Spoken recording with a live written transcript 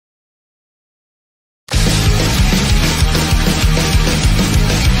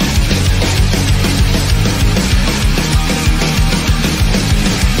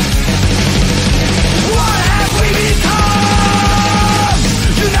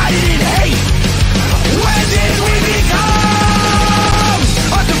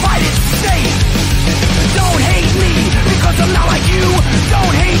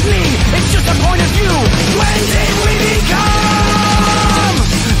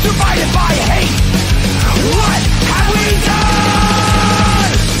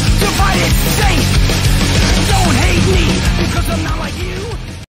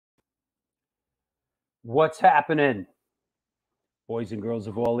What's happening? Boys and girls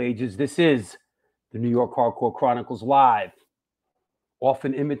of all ages, this is the New York Hardcore Chronicles Live.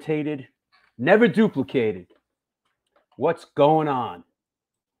 Often imitated, never duplicated. What's going on?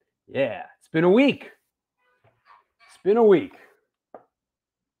 Yeah, it's been a week. It's been a week.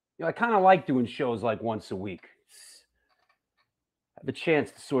 You know, I kind of like doing shows like once a week. I have a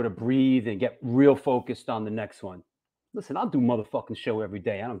chance to sort of breathe and get real focused on the next one. Listen, I'll do motherfucking show every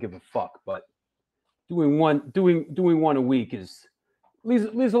day. I don't give a fuck, but doing one a week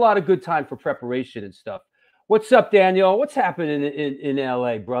leaves a lot of good time for preparation and stuff. What's up, Daniel? What's happening in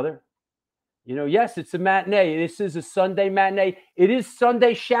LA, brother? You know, yes, it's a matinee. This is a Sunday matinee. It is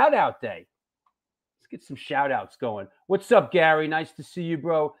Sunday shout out day. Let's get some shout outs going. What's up, Gary? Nice to see you,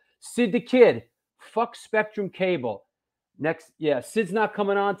 bro. Sid the Kid. Fuck Spectrum Cable. Next, yeah, Sid's not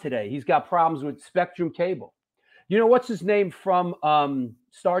coming on today. He's got problems with Spectrum Cable. You know, what's his name from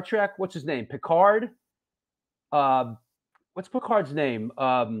Star Trek? What's his name? Picard? What's Picard's name?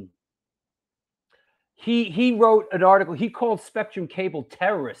 He wrote an article. He called Spectrum Cable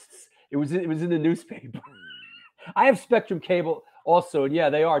terrorists. It was in the newspaper. I have Spectrum Cable also, and yeah,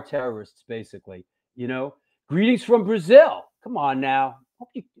 they are terrorists, basically. You know, greetings from Brazil. Come on now,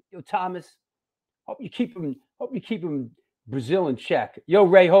 Thomas. Hope you keep him Brazil in check. Yo,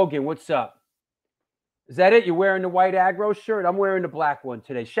 Ray Hogan, what's up? Is that it? You're wearing the white aggro shirt? I'm wearing the black one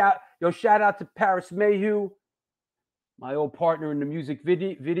today. Shout out to Paris Mayhew, my old partner in the music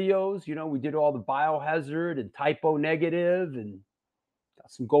videos. You know, we did all the Biohazard and Typo Negative and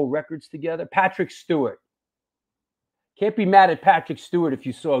got some gold records together. Patrick Stewart. Can't be mad at Patrick Stewart if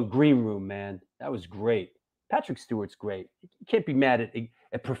you saw Green Room, man. That was great. Patrick Stewart's great. You can't be mad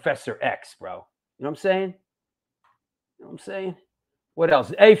at Professor X, bro. You know what I'm saying? You know what I'm saying? What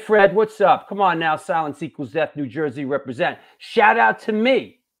else? Hey, Fred, what's up? Come on now. Silence Equals Death, New Jersey represent. Shout out to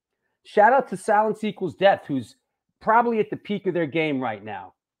me. Shout out to Silence Equals Death, who's probably at the peak of their game right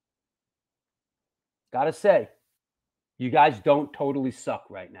now. Gotta say, you guys don't totally suck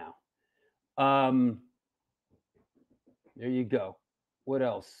right now. There you go. What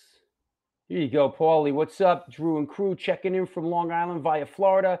else? Here you go, Paulie. What's up? Drew and crew checking in from Long Island via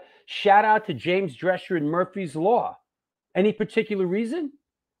Florida. Shout out to James Drescher and Murphy's Law. Any particular reason?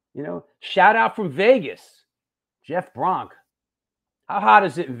 You know, shout out from Vegas. Jeff Bronk. How hot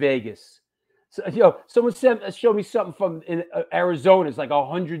is it in Vegas? So, you know, someone showed me something from in Arizona. It's like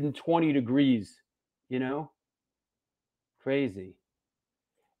 120 degrees, you know? Crazy.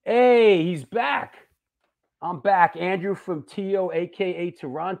 Hey, he's back. I'm back. Andrew from TO, a.k.a.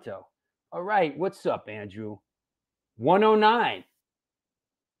 Toronto. All right. What's up, Andrew? 109.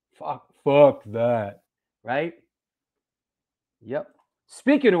 Fuck that. Right? Yep.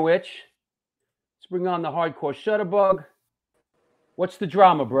 Speaking of which, let's bring on the hardcore shutterbug. What's the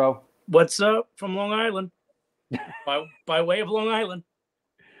drama, bro? What's up from Long Island? by way of Long Island.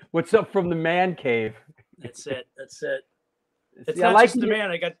 What's up from the man cave? That's it. It's See, not like just the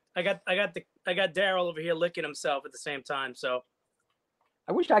man. I got Daryl over here licking himself at the same time. So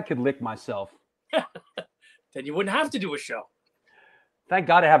I wish I could lick myself. Then you wouldn't have to do a show. Thank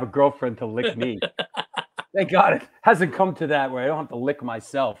God I have a girlfriend to lick me. Thank God it hasn't come to that where I don't have to lick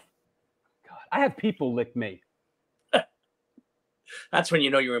myself. God, I have people lick me. That's when you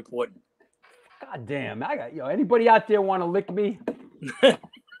know you're important. God damn. I got, anybody out there want to lick me?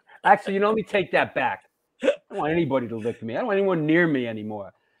 Actually, let me take that back. I don't want anybody to lick me. I don't want anyone near me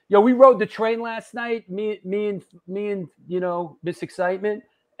anymore. We rode the train last night, me and Miss Excitement,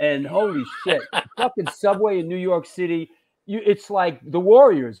 and holy shit, the fucking subway in New York City, it's like the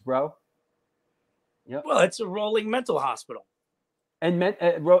Warriors, bro. Yep. Well, it's a rolling mental hospital. And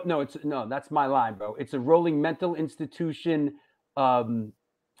that's my line, bro. It's a rolling mental institution, homeless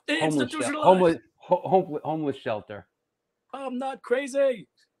shelter. I'm not crazy.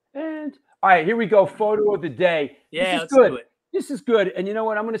 And all right, here we go. Photo of the day. Yeah, this is good. This is good. And you know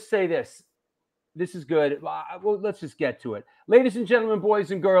what? I'm going to say this. This is good. Well, let's just get to it. Ladies and gentlemen,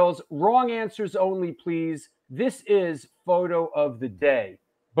 boys and girls, wrong answers only, please. This is photo of the day.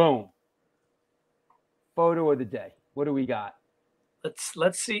 Boom. Photo of the day. What do we got?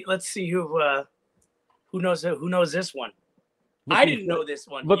 Let's see who knows this one. I didn't know this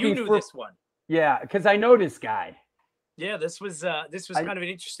one. You knew this one. Yeah, because I know this guy. Yeah, this was kind of an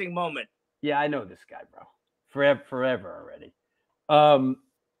interesting moment. Yeah, I know this guy, bro. Forever already.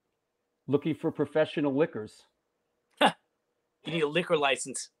 Looking for professional liquors. You need a liquor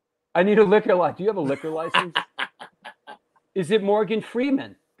license. I need a liquor license. Do you have a liquor license? Is it Morgan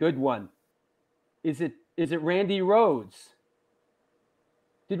Freeman? Good one. Is it Randy Rhoads?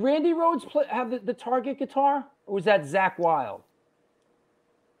 Did Randy Rhoads have the Target guitar? Or was that Zakk Wylde?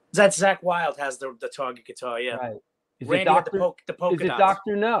 That Zach Wild has the Target guitar, yeah. Right. Is Randy it Doctor? had the polka Is it dots.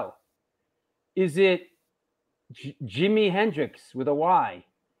 Doctor No? Is it Jimi Hendrix with a Y?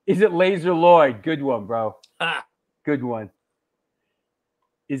 Is it Laser Lloyd? Good one, bro. Ah. Good one.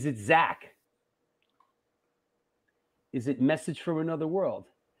 Is it Zach? Is it Message from Another World?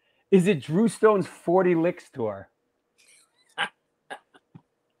 Is it Drew Stone's 40 Licks tour?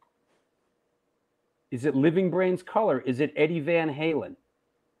 Is it Living Brains Color? Is it Eddie Van Halen?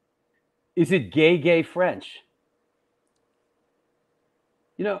 Is it Gay French?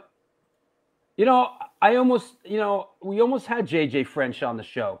 I almost, we almost had JJ French on the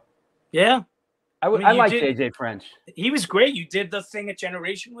show. Yeah. I like JJ French. He was great. You did the thing at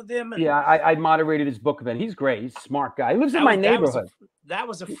Generation with him. And yeah, I moderated his book event. He's great. He's a smart guy. He lives in my neighborhood. That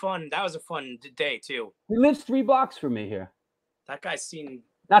was a fun day too. He lives 3 blocks from me here. That guy's seen.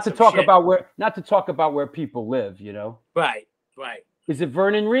 Not to talk about where people live, Right. Is it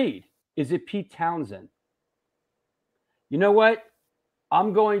Vernon Reed? Is it Pete Townsend? You know what?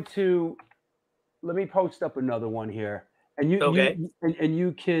 I'm going to let me post up another one here, and you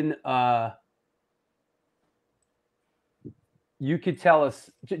can you could tell us,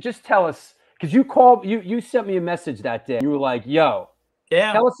 just tell us, because you sent me a message that day. You were like, "Yo,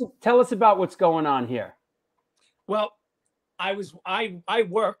 yeah, tell us about what's going on here." Well, I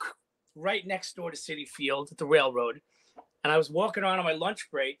work right next door to Citi Field at the railroad, and I was walking around on my lunch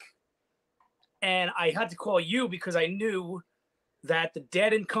break, and I had to call you because I knew that the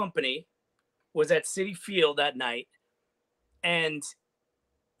Dead and Company was at Citi Field that night, and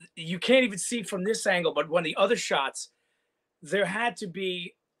you can't even see from this angle, but one of the other shots, there had to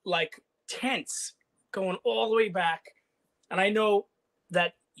be like tents going all the way back, and I know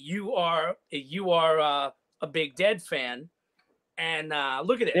that you are a big Dead fan, and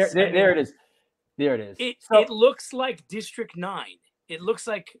look at this. There it is. There it is. It looks like District 9. It looks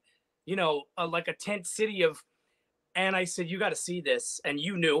like, like a tent city of. And I said, you got to see this. And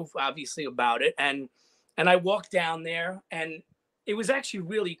you knew obviously about it. And I walked down there, and it was actually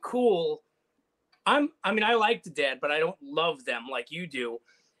really cool. I like the Dead, but I don't love them like you do.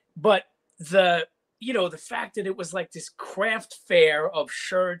 But the fact that it was like this craft fair of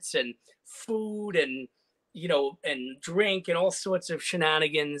shirts and food and, and drink and all sorts of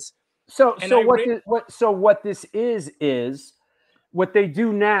shenanigans. So what this is what they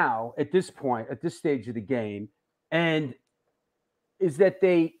do now at this point, at this stage of the game, and is that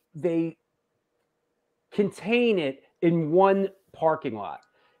they contain it in one parking lot,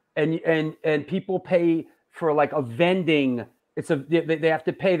 and people pay for like a vending. They have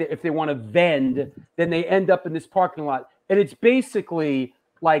to pay that if they want to vend, then they end up in this parking lot, and it's basically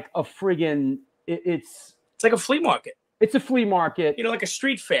like a friggin' it's like a flea market. It's a flea market, like a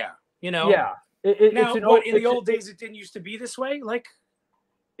street fair. Yeah. In the old days, it didn't used to be this way. Like,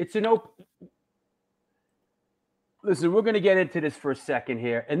 it's an open. Listen, we're going to get into this for a second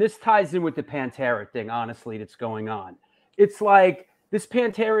here, and this ties in with the Pantera thing, honestly, that's going on. It's like this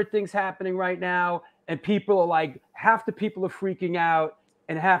Pantera thing's happening right now, and people are like, half the people are freaking out,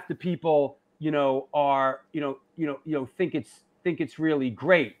 and half the people, are, think it's really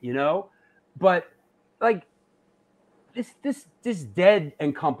great, but like this Dead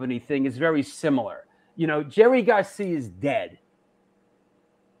and Company thing is very similar. Jerry Garcia is dead,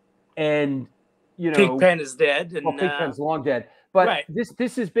 and Pigpen is dead, and Pigpen's long dead. But right.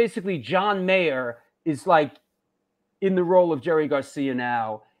 This is basically John Mayer is like in the role of Jerry Garcia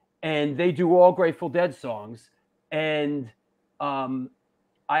now, and they do all Grateful Dead songs. And I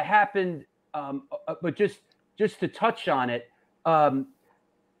happened, but just to touch on it,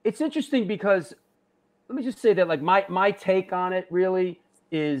 it's interesting because let me just say that like my take on it really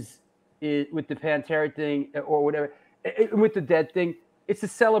is with the Pantera thing or whatever, with the Dead thing, it's a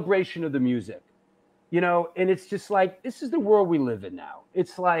celebration of the music. And it's just like, this is the world we live in now.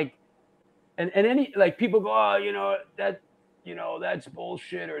 It's like, and any, like people go, oh, that's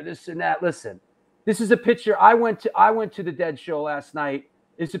bullshit or this and that. Listen, this is a picture. I went to the Dead show last night.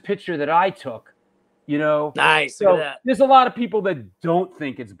 It's a picture that I took, Nice. So there's a lot of people that don't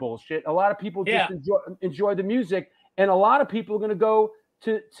think it's bullshit. A lot of people just enjoy the music. And a lot of people are going to go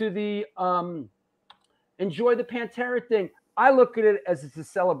to the, enjoy the Pantera thing. I look at it as it's a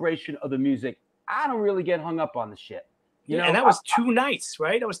celebration of the music. I don't really get hung up on the shit. And that was 2 nights,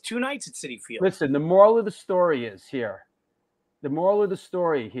 right? That was 2 nights at Citi Field. Listen, the moral of the story is here. The moral of the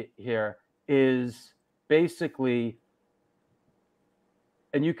story here is basically,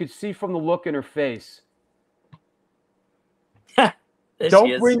 and you could see from the look in her face.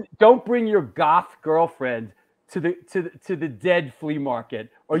 Don't bring your goth girlfriend to the Dead flea market,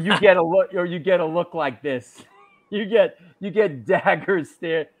 or you get a look like this. You get daggers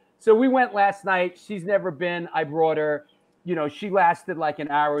there. So we went last night. She's never been. I brought her. You know, she lasted like an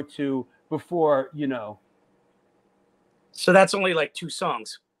hour or two before, you know. So that's only like 2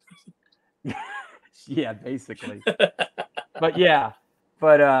 songs. Yeah, basically. But yeah.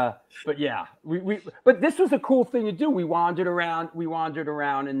 But yeah. But this was a cool thing to do. We wandered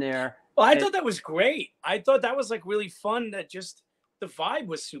around in there. Well, I thought that was great. I thought that was like really fun. That just the vibe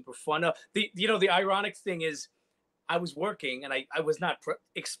was super fun. The ironic thing is, I was working and I was not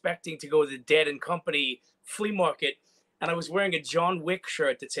expecting to go to the Dead and Company flea market, and I was wearing a John Wick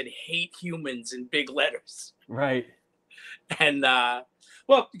shirt that said "Hate Humans" in big letters. Right. And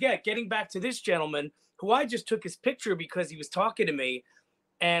well, yeah. Getting back to this gentleman, who I just took his picture because he was talking to me,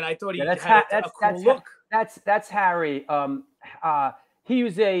 and I thought he had a cool look. That's Harry. He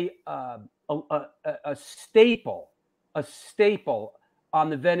was a staple on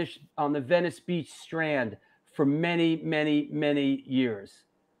the Venice Beach Strand for many years.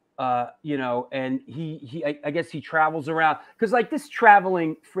 You know, and I guess he travels around because like this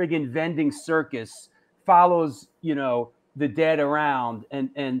traveling friggin' vending circus follows, you know, the Dead around,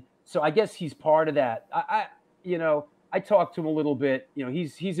 and so I guess he's part of that. You know, I talked to him a little bit. You know,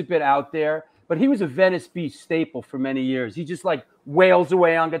 he's a bit out there, but he was a Venice Beach staple for many years. He just like wails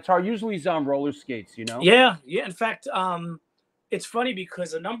away on guitar. Usually he's on roller skates, you know? Yeah. In fact, it's funny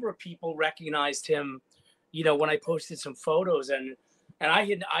because a number of people recognized him, you know, when I posted some photos, and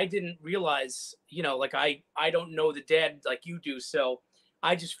I didn't realize, you know, like I don't know the Dead like you do, so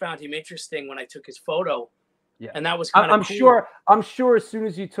I just found him interesting when I took his photo. Yeah. And that was kind of cool. I'm sure as soon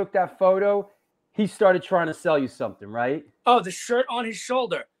as you took that photo, he started trying to sell you something, right? Oh, the shirt on his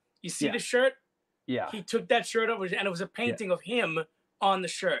shoulder. You see the shirt? Yeah. He took that shirt over, and it was a painting of him on the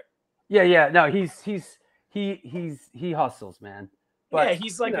shirt. Yeah. No, he hustles, man. But, yeah,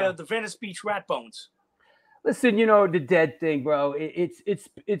 he's like the Venice Beach Rat Bones. Listen, you know, the Dead thing, bro. It's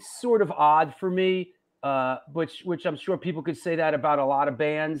sort of odd for me, which I'm sure people could say that about a lot of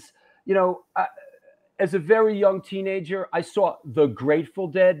bands. You know, as a very young teenager, I saw the Grateful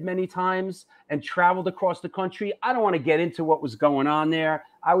Dead many times and traveled across the country. I don't want to get into what was going on there.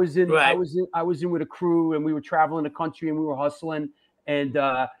 I was in with a crew, and we were traveling the country, and we were hustling and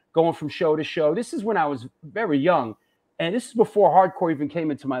going from show to show. This is when I was very young, and this is before hardcore even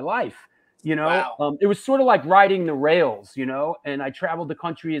came into my life. You know, wow. It was sort of like riding the rails, you know, and I traveled the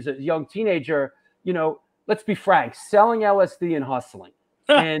country as a young teenager, you know, let's be frank, selling LSD and hustling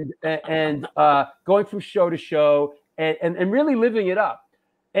and going from show to show and really living it up.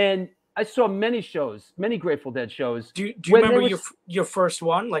 And I saw many shows, many Grateful Dead shows. Do you remember your first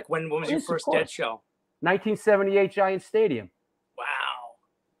one? Like when was your first Dead show? 1978 Giant Stadium.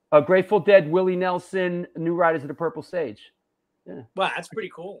 Wow. Grateful Dead, Willie Nelson, New Riders of the Purple Sage. Yeah. Wow, that's pretty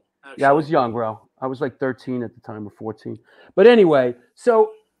cool. Actually. Yeah, I was young, bro. I was like 13 at the time, or 14. But anyway,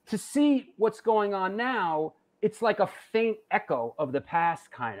 so to see what's going on now, it's like a faint echo of the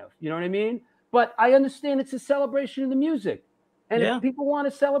past, kind of. You know what I mean? But I understand it's a celebration of the music. And if people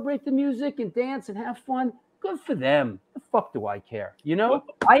want to celebrate the music and dance and have fun, good for them. The fuck do I care? You know? Well,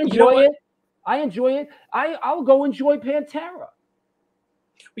 I enjoy it. I'll go enjoy Pantera.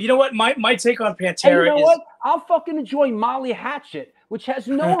 You know what? My take on Pantera and you know what? I'll fucking enjoy Molly Hatchet, which has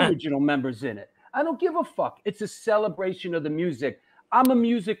no original members in it. I don't give a fuck. It's a celebration of the music. I'm a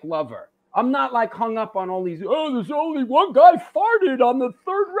music lover. I'm not like hung up on all these, there's only one guy farted on the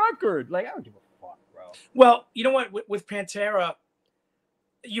third record. Like, I don't give a fuck, bro. Well, you know what? With Pantera,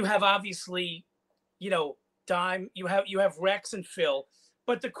 you have obviously, you know, Dime, you have Rex and Phil.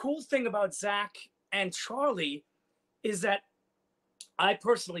 But the cool thing about Zach and Charlie is that I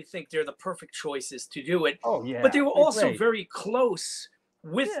personally think they're the perfect choices to do it. Oh, yeah. But they were also very close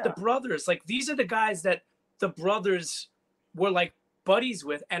with the brothers. Like, these are the guys that the brothers were like buddies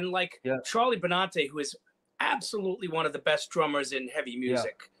with. And like Charlie Benante, who is absolutely one of the best drummers in heavy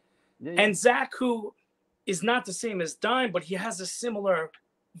music. Yeah. And Zach, who is not the same as Dime, but he has a similar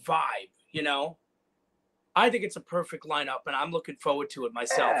vibe, you know? I think it's a perfect lineup, and I'm looking forward to it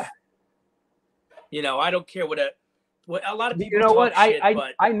myself. Yeah. You know, I don't care what a lot of people. You know what?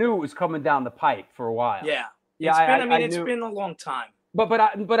 But I knew it was coming down the pipe for a while. Yeah, yeah. It's been a long time.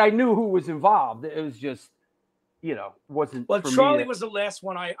 But I knew who was involved. It was just, you know, wasn't. Well, Charlie was the last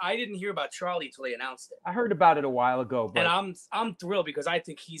one. I didn't hear about Charlie till they announced it. I heard about it a while ago. But... And I'm thrilled because I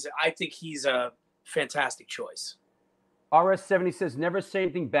think he's a fantastic choice. RS70 says never say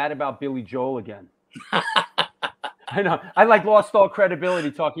anything bad about Billy Joel again. I know. I like lost all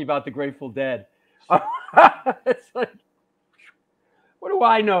credibility talking about the Grateful Dead. It's like, what do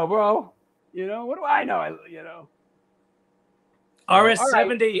I know, bro? You know, what do I know?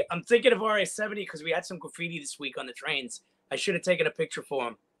 RS70. Right. I'm thinking of RS70 because we had some graffiti this week on the trains. I should have taken a picture for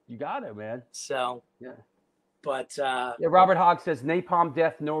him. You got it, man. So, yeah. But yeah, Robert Hogg says Napalm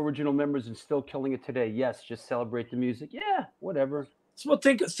Death, no original members, and still killing it today. Yes, just celebrate the music. Yeah, whatever. So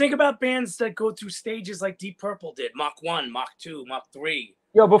think about bands that go through stages like Deep Purple did, Mach 1, Mach 2, Mach 3.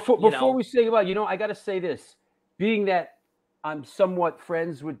 Yo, before we say about, I got to say this. Being that I'm somewhat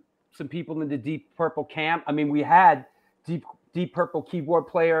friends with some people in the Deep Purple camp. I mean, we had Deep Purple keyboard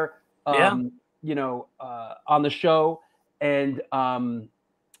player, on the show, and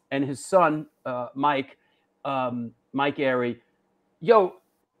his son, Mike Airy. Yo,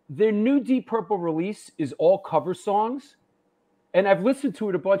 their new Deep Purple release is all cover songs, and I've listened to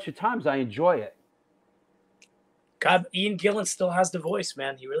it a bunch of times. I enjoy it. God, Ian Gillan still has the voice,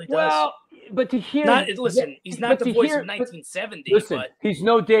 man. He really does. Well, but to hear... he's not the voice of 1970. Listen, he's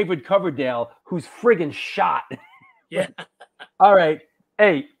no David Coverdale, who's friggin' shot. Yeah. All right.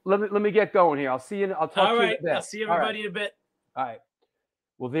 Hey, let me get going here. I'll see you. I'll talk to you in a bit. I'll see everybody in a bit. All right.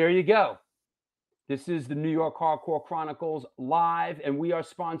 Well, there you go. This is the New York Hardcore Chronicles live, and we are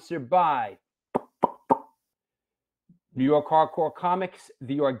sponsored by New York Hardcore Comics,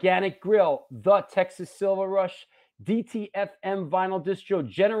 The Organic Grill, The Texas Silver Rush, DTFM Vinyl Distro,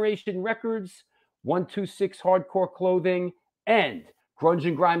 Generation Records, 126 Hardcore Clothing, and Grunge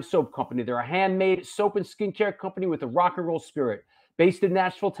and Grime Soap Company. They're a handmade soap and skincare company with a rock and roll spirit. Based in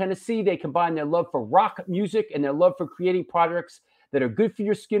Nashville, Tennessee, they combine their love for rock music and their love for creating products that are good for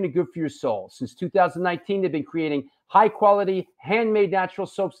your skin and good for your soul. Since 2019, they've been creating high-quality, handmade natural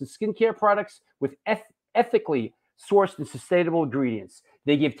soaps and skincare products with ethically sourced and sustainable ingredients.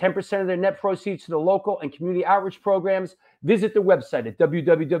 They give 10% of their net proceeds to the local and community outreach programs. Visit the website at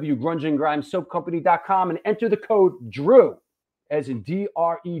www.grungeandgrimesoapcompany.com and enter the code DREW, as in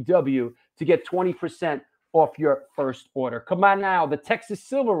DREW, to get 20% off your first order. Come on now, the Texas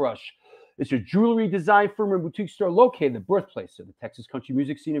Silver Rush is your jewelry design firm and boutique store located in the birthplace of the Texas country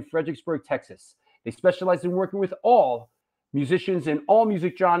music scene in Fredericksburg, Texas. They specialize in working with all musicians in all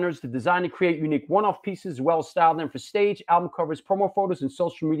music genres to design and create unique one-off pieces, well-styled them for stage, album covers, promo photos, and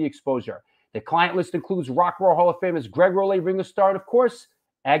social media exposure. Their client list includes Rock and Roll Hall of Famers Greg Rowley, Ringo Starr, and of course,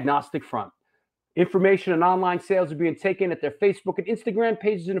 Agnostic Front. Information and online sales are being taken at their Facebook and Instagram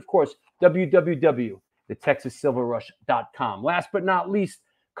pages, and of course, www.thetexassilverrush.com. Last but not least,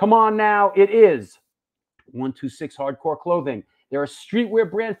 come on now, it is 126 Hardcore Clothing. They're a streetwear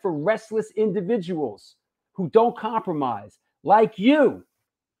brand for restless individuals who don't compromise, like you.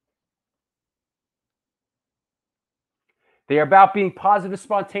 They are about being positive,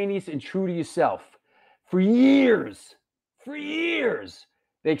 spontaneous, and true to yourself. For years,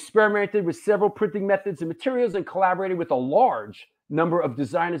 they experimented with several printing methods and materials and collaborated with a large number of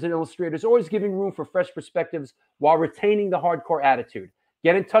designers and illustrators, always giving room for fresh perspectives while retaining the hardcore attitude.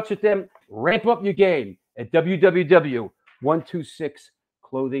 Get in touch with them. Ramp up your game at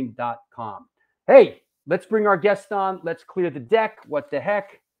www.126clothing.com. Hey, let's bring our guest on. Let's clear the deck. What the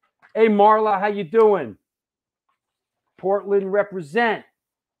heck? Hey, Marla, how you doing? Portland represent.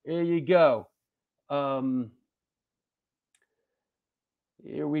 There you go.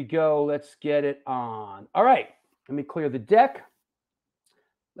 Here we go. Let's get it on. All right. Let me clear the deck.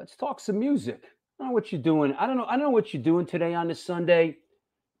 Let's talk some music. I don't know what you're doing. I don't know what you're doing today on this Sunday,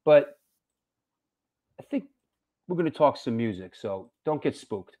 but I think we're going to talk some music, so don't get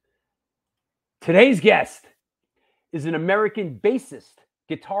spooked. Today's guest is an American bassist,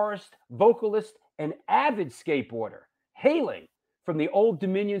 guitarist, vocalist, and avid skateboarder, hailing from the Old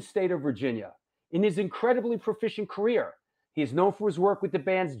Dominion state of Virginia. In his incredibly proficient career, he is known for his work with the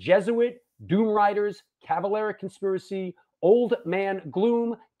bands Jesuit, Doomriders, Cavalera Conspiracy, Old Man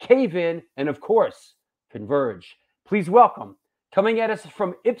Gloom, Cave In, and of course, Converge. Please welcome, coming at us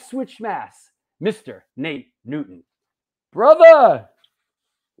from Ipswich, Mass., Mr. Nate Newton. Brother!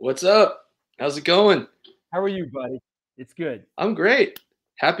 What's up? How's it going? How are you, buddy? It's good. I'm great.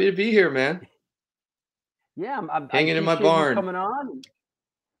 Happy to be here, man. Yeah, I'm hanging in my barn. Coming on.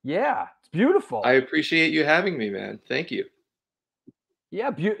 Yeah, it's beautiful. I appreciate you having me, man. Thank you.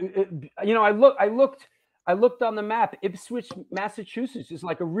 Yeah, I looked on the map. Ipswich, Massachusetts is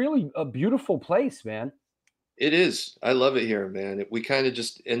like a beautiful place, man. It is. I love it here, man. We kind of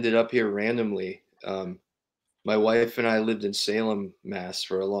just ended up here randomly. My wife and I lived in Salem, Mass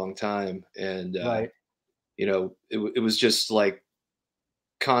for a long time. And, right. It was just like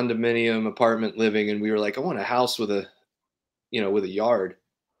condominium apartment living. And we were like, I want a house with a yard.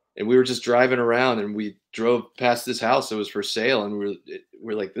 And we were just driving around and we drove past this house that was for sale. And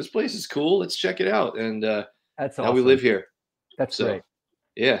we're like, this place is cool. Let's check it out. And that's awesome. Now we live here. That's great.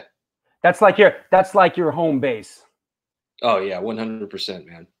 Yeah. That's like your home base. Oh yeah. 100%,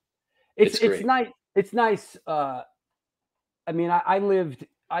 man. It's nice. It's nice. I mean, I lived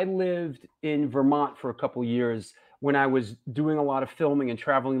I lived in Vermont for a couple years when I was doing a lot of filming and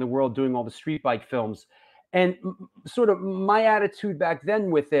traveling the world doing all the street bike films. And sort of my attitude back then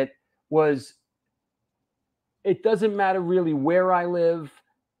with it was, it doesn't matter really where I live.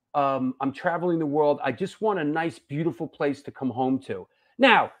 I'm traveling the world. I just want a nice, beautiful place to come home to.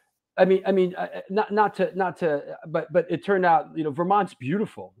 Now, not to, but it turned out, Vermont's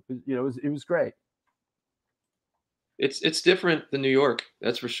beautiful. It was great. It's different than New York,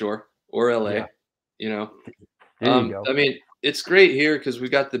 that's for sure, or LA. Yeah. You know, There you go. I mean, it's great here because we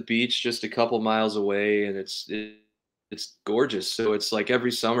got the beach just a couple miles away, and it's gorgeous. So it's like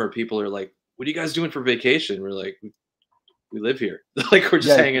every summer people are like, "What are you guys doing for vacation?" We're like, "We live here. Like we're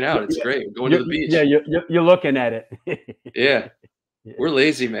just hanging out. It's great. We're going to the beach." Yeah, you're looking at it. Yeah, we're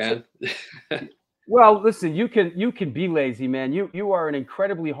lazy, man. Well, listen, you can be lazy, man. You are an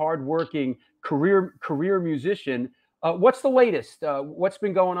incredibly hardworking career musician. What's the latest? What's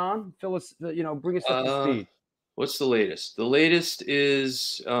been going on? Fill us, bring us up to speed. What's the latest? The latest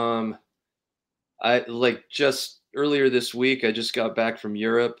is I like just earlier this week. I just got back from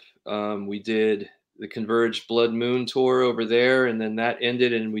Europe. We did the Converge Blood Moon tour over there, and then that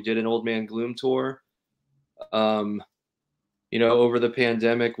ended, and we did an Old Man Gloom tour. Over the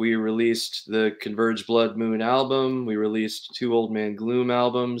pandemic, we released the Converge Blood Moon album. We released 2 Old Man Gloom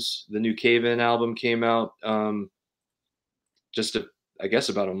albums. The new Cave In album came out I guess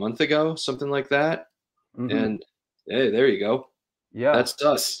about a month ago, something like that. Mm-hmm. And hey, there you go. Yeah, that's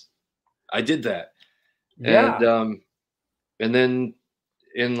us. I did that. Yeah. And then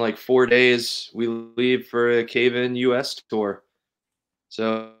in like 4 days, we leave for a Cave In US tour.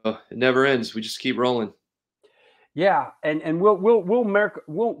 So it never ends. We just keep rolling. Yeah, and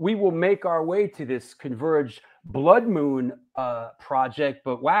we will make our way to this Converge Blood Moon project.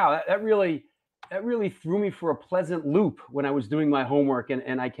 But wow, that really threw me for a pleasant loop when I was doing my homework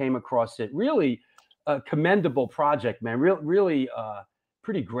and I came across it. Really a commendable project, man. Really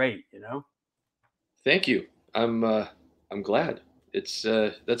pretty great, Thank you. I'm glad. It's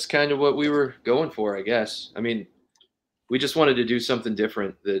that's kind of what we were going for, I guess. I mean, we just wanted to do something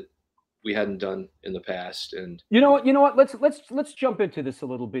different that we hadn't done in the past. And you know what, let's jump into this a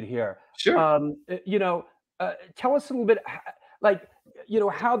little bit here. Sure. Tell us a little bit, like,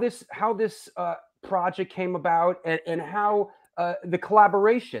 how this project came about, and how the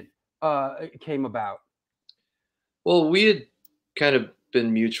collaboration came about. Well, we had kind of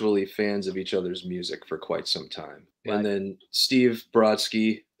been mutually fans of each other's music for quite some time. Right. And then Steve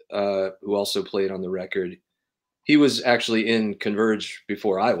Brodsky, who also played on the record, he was actually in Converge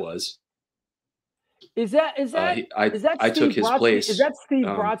before I was. Is that I took his place. Is that Steve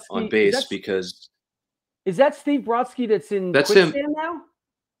Brodsky on bass because is that Steve Brodsky that's in That's Quicksand him. now?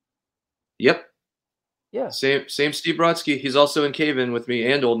 Yep. Yeah. Same Steve Brodsky. He's also in Cave In with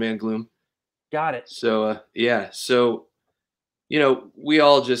me and Old Man Gloom. Got it. So yeah. So we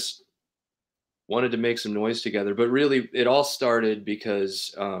all just wanted to make some noise together, but really it all started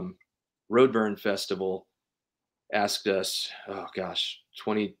because Roadburn Festival asked us, oh gosh,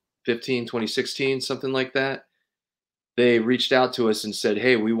 2015, 2016, something like that. They reached out to us and said,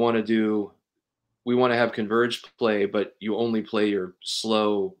 hey, we want to have Converge play, but you only play your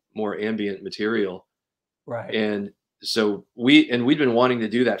slow, more ambient material. Right. And so we'd been wanting to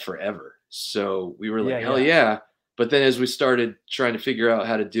do that forever. So we were like, hell yeah. But then as we started trying to figure out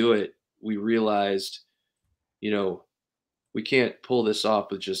how to do it, we realized, we can't pull this off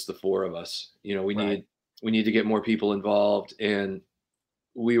with just the 4 of us. We need to get more people involved. And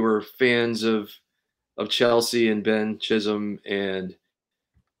we were fans of Chelsea and Ben Chisholm and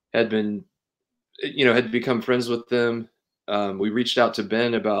had become friends with them. We reached out to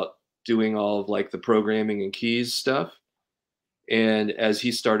Ben about doing all of like the programming and keys stuff. And as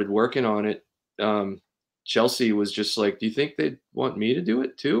he started working on it, Chelsea was just like, do you think they'd want me to do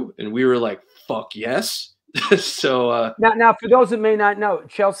it too? And we were like, fuck yes. So now for those that may not know,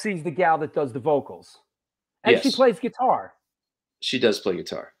 Chelsea's the gal that does the vocals. And Yes. she plays guitar. She does play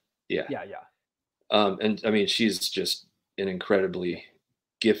guitar. Yeah. Yeah. And I mean, she's just an incredibly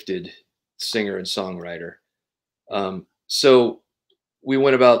gifted singer and songwriter. So we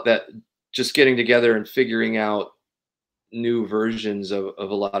went about that, just getting together and figuring out new versions of a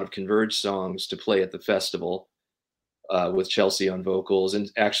lot of Converge songs to play at the festival, with Chelsea on vocals.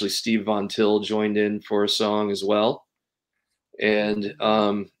 And actually Steve Von Till joined in for a song as well. And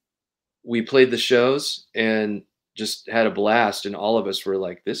we played the shows and just had a blast. And all of us were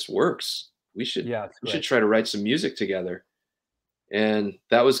like, this works. We should try to write some music together. And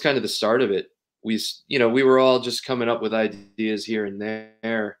that was kind of the start of it. We were all just coming up with ideas here and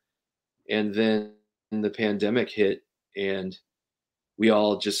there. And then the pandemic hit and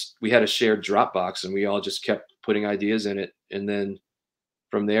we had a shared Dropbox, and we all just kept putting ideas in it. And then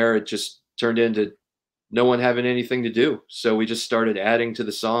from there, it just turned into no one having anything to do. So we just started adding to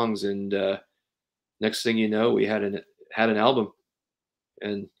the songs, and next thing you know, we had an album,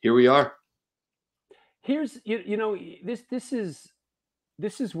 and here we are. Here's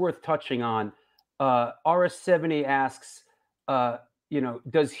this is worth touching on. RS70 asks,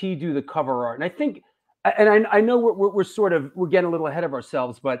 does he do the cover art? And I think, and I know we're getting a little ahead of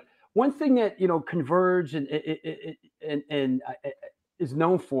ourselves, but one thing that Converge and is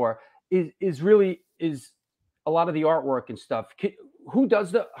known for is a lot of the artwork and stuff. Who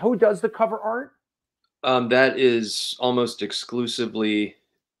does the cover art? That is almost exclusively,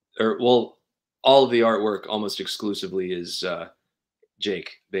 all of the artwork almost exclusively is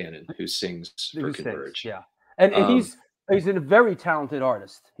Jake Bannon, who sings for Converge. Yeah, and he's a very talented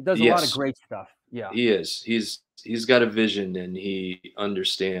artist. He does a lot of great stuff. Yeah, he is. He's got a vision, and he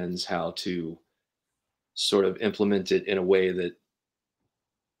understands how to sort of implement it in a way that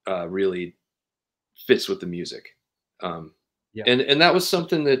really fits with the music. Yeah. And that was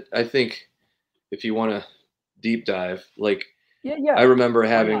something that I think, if you want to deep dive, like, I remember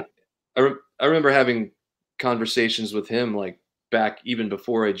having conversations with him, like, back even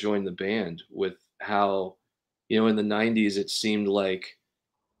before I joined the band, with how, in the 90s, it seemed like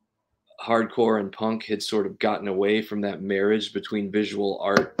hardcore and punk had sort of gotten away from that marriage between visual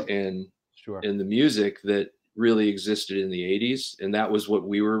art and the music that really existed in the 80s. And that was what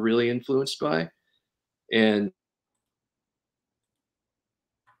we were really influenced by. And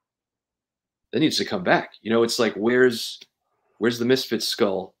that needs to come back. It's like, where's the Misfits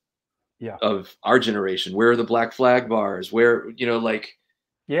skull of our generation? Where are the Black Flag bars? Where,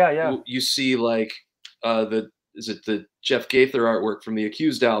 you see, like, is it the Jeff Gaither artwork from the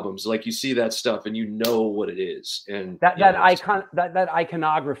Accused albums? Like, you see that stuff and you know what it is. And that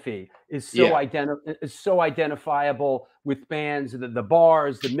iconography is so identifiable with bands, the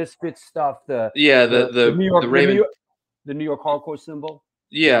bars, the Misfits stuff, the New York hardcore symbol.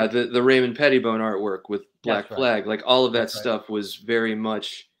 Yeah, the Raymond Pettibone artwork with Black Flag, like, all of that stuff was very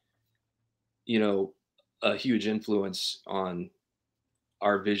much, a huge influence on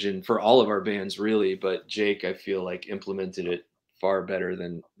our vision for all of our bands, really. But Jake, I feel like, implemented it far better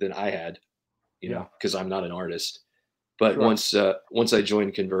than I had, because I'm not an artist. But once I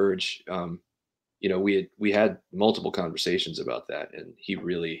joined Converge, we had multiple conversations about that, and he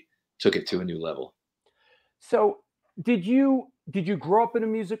really took it to a new level. So did you grow up in a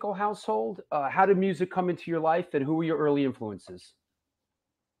musical household? How did music come into your life, and who were your early influences?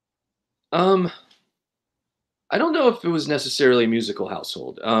 I don't know if it was necessarily a musical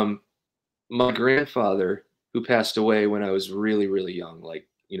household. My grandfather, who passed away when I was really, really young, like,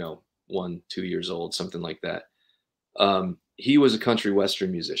 1, 2 years old, something like that. He was a country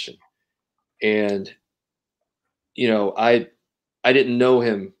western musician, and I didn't know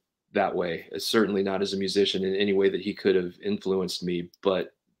him that way, certainly not as a musician in any way that he could have influenced me,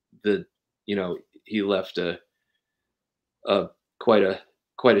 but he left quite a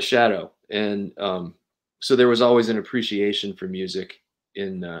shadow. And so there was always an appreciation for music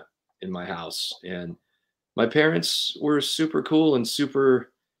in my house, and my parents were super cool and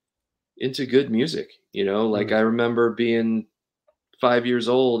super into good music. Like, I remember being 5 years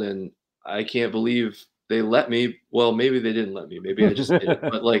old, and I can't believe they let me. Well, maybe they didn't let me. Maybe I just didn't.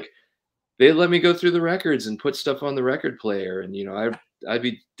 But, like, they let me go through the records and put stuff on the record player, and I'd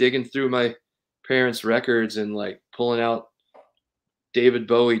be digging through my parents' records and, like, pulling out David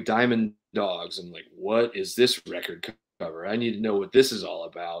Bowie Diamond Dogs, and, like, what is this record cover? I need to know what this is all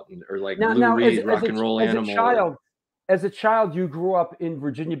about. Or, like, Lou Reed, Rock and Roll Animal. As a child, you grew up in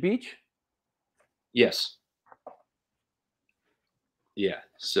Virginia Beach? Yes. Yeah.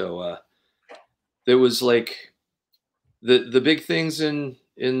 So there was, like, the big things in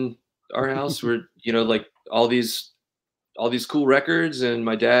our house were, like, all these cool records, and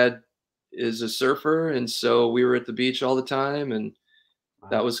my dad is a surfer, and so we were at the beach all the time, and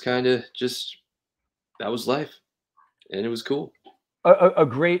that was kind of that was life, and it was cool. A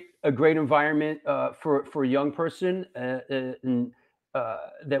great environment for a young person, and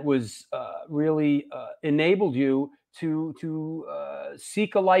that was really enabled you to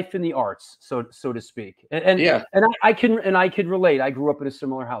seek a life in the arts, so to speak. And I can relate. I grew up in a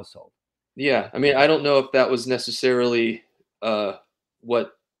similar household. Yeah, I mean, I don't know if that was necessarily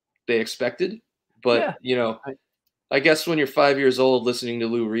what they expected, but I guess when you're 5 years old listening to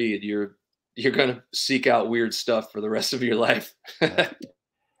Lou Reed, you're gonna seek out weird stuff for the rest of your life.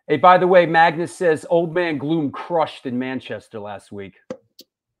 Hey, by the way, Magnus says Old Man Gloom crushed in Manchester last week.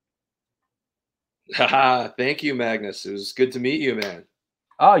 Haha, thank you, Magnus. It was good to meet you, man.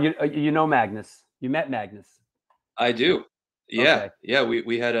 Oh, you know Magnus. You met Magnus. I do. Yeah, Okay. yeah.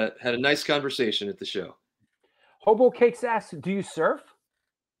 We had a nice conversation at the show. Hobo Cakes asks, do you surf?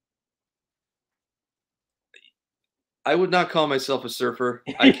 I would not call myself a surfer.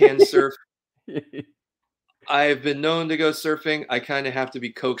 I can surf. I've been known to go surfing. I kind of have to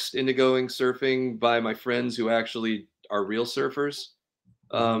be coaxed into going surfing by my friends who actually are real surfers.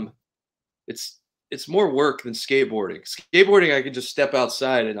 Um, it's it's more work than skateboarding. Skateboarding, I can just step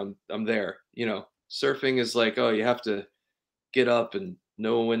outside and I'm there. You know, surfing is like, oh, you have to get up and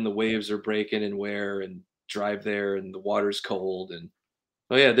know when the waves are breaking and where, and drive there, and the water's cold. And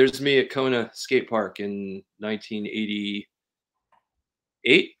oh yeah, there's me at Kona Skate Park in 1988,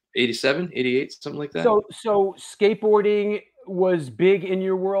 87, 88, something like that. So skateboarding was big in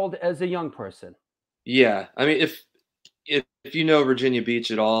your world as a young person. Yeah, I mean, if you know Virginia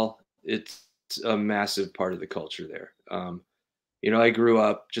Beach at all, it's a massive part of the culture there. You know, I grew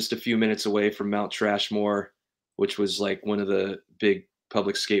up just a few minutes away from Mount Trashmore, which was like one of the big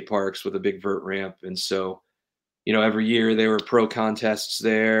public skate parks with a big vert ramp. And so, you know, every year there were pro contests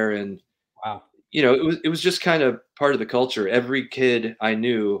there, and Wow. you know, it was just kind of part of the culture. Every kid I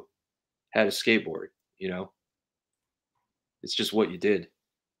knew had a skateboard. You know, it's just what you did.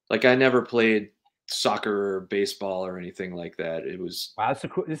 Like I never played soccer or baseball or anything like that. It was Wow, that's a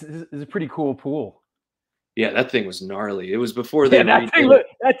cool. This is a pretty cool pool. yeah, that thing was gnarly. It was before they Yeah, redid it.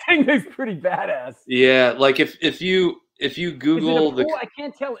 that thing looks pretty badass. Yeah, like if you Is it a Google the pool? I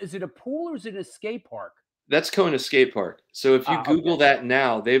can't tell. Is it a pool or is it a skate park? that's Kona Skate Park. So if you Ah, Google okay. that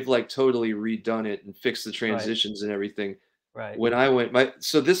now, they've like totally redone it and fixed the Right, transitions and everything. right. When I went,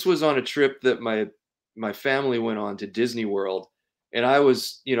 so this was on a trip that my family went on to Disney World, and I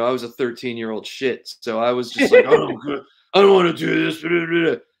was, you know, I was a 13-year-old shit, so I was just like, I don't want to do this.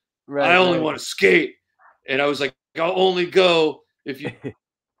 I Right, only right. want to skate, and I was like, I'll only go if you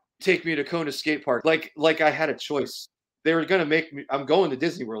take me to Kona Skate Park. Like I had a choice. They were gonna make me. I'm going to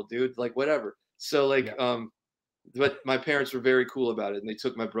Disney World, dude. Like whatever. So like, Yeah. but my parents were very cool about it, and they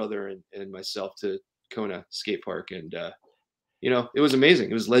took my brother and myself to Kona Skate Park, and you know, it was amazing.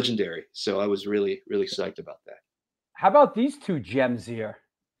 It was legendary. So I was really really psyched about that. How about these two gems here?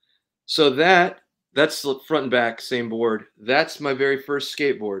 So that's the front and back, same board. That's my very first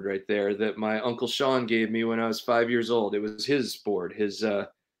skateboard right there that my uncle Sean gave me when I was 5 years old. It was his board, his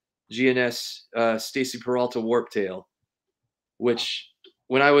GNS Stacy Peralta Warptail, which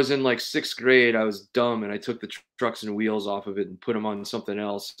when I was in like sixth grade, I was dumb and I took the trucks and wheels off of it and put them on something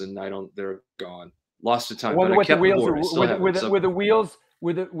else, and they're gone. Lost to time, but I With the kept the wheels, board. I still have it. with the wheels,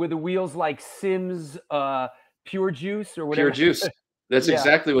 with the wheels like Sims, Pure Juice or Pure whatever. Juice. That's Yeah,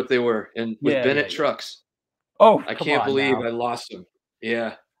 exactly what they were, and with yeah, Bennett yeah. trucks. Oh, I come can't on believe now. I lost them.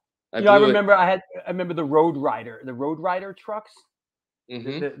 Yeah, I You know, blew it. I remember the Road Rider trucks.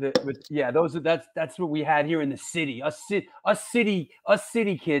 Hmm. Yeah, that's what we had here in the city. Us city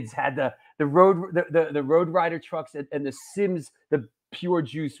kids had the Road Rider trucks and the Sims, the Pure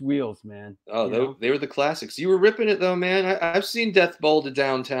Juice wheels, man. Oh, You know, they were the classics. You were ripping it though, man. I've seen Death Bowl to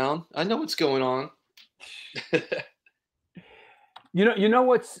downtown. I know what's going on.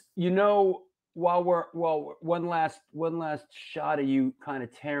 while one last shot of you kind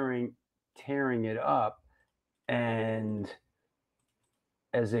of tearing it up, and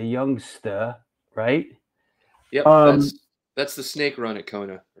as a youngster, right? Yep, Um, that's the snake run at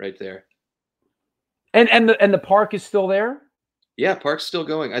Kona right there. and the park is still there. Yeah, park's still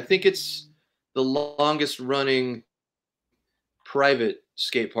going. I think it's the longest running private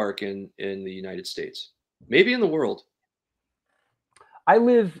skate park in the United States, maybe in the world. I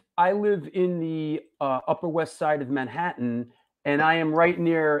live in the Upper West Side of Manhattan, and I am right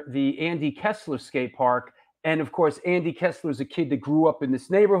near the Andy Kessler skate park. And of course, Andy Kessler is a kid that grew up in this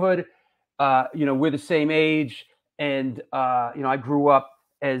neighborhood. You know, we're the same age, and you know, I grew up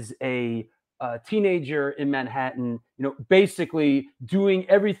as a teenager in Manhattan. You know, basically doing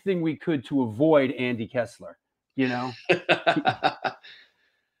everything we could to avoid Andy Kessler. You know.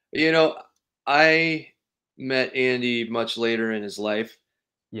 You know, I met Andy much later in his life.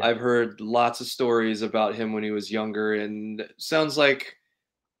 Yeah. I've heard lots of stories about him when he was younger, and it sounds like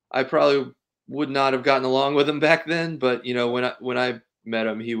I probably would not have gotten along with him back then. But you know, when I met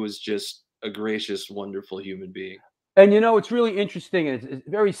him, he was just a gracious, wonderful human being. And you know, it's really interesting, and it's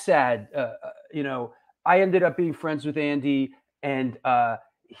very sad. You know, I ended up being friends with Andy, and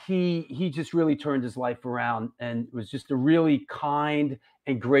he just really turned his life around, and was just a really kind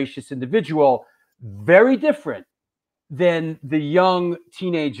and gracious individual. Very different than the young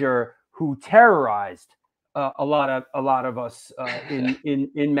teenager who terrorized a lot of us in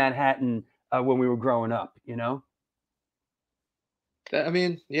Manhattan when we were growing up. You know. I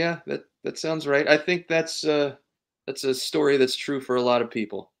mean, yeah, that sounds right. I think that's a story that's true for a lot of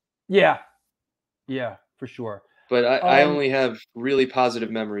people. Yeah, yeah, for sure. But I Um, only have really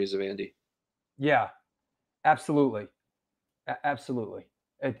positive memories of Andy. yeah, absolutely, absolutely.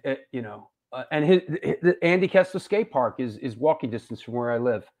 You know, and his Andy Kessler Skate Park is walking distance from where I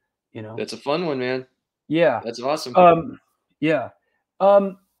live. You know, That's a fun one, man. yeah, That's awesome. yeah.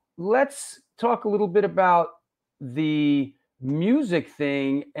 Um, let's talk a little bit about the music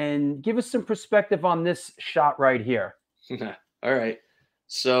thing and give us some perspective on this shot right here. All right.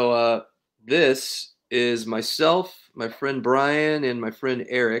 So this is myself, my friend Brian, and my friend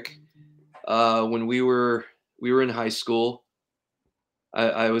Eric. When we were in high school,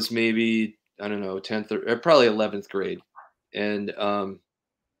 I was maybe, I don't know, 10th or probably 11th grade, and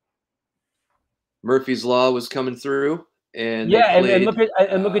Murphy's Law was coming through, and they Yeah, played. and look at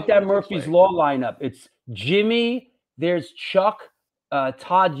What that did they Murphy's play? Law lineup. It's Jimmy. There's Chuck,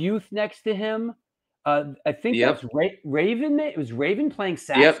 Todd Youth next to him. I think that's Yep, Raven. It was Raven playing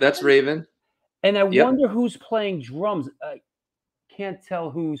yep, that's saxophone, Raven. and I Yep, wonder who's playing drums. I can't tell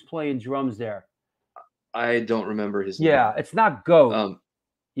who's playing drums there. I don't remember his Yeah, name. it's not Goat. Um,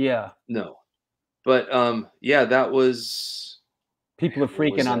 Yeah, no, but yeah, that was. people Man, are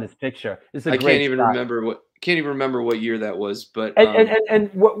when was freaking on that? this picture. This is a I great shot. can't even remember what year that was, but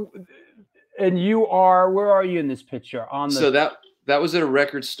And what? And you are, where are you in this picture? On the so that was at a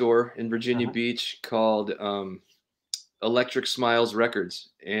record store in Virginia uh Beach called Electric Smiles Records,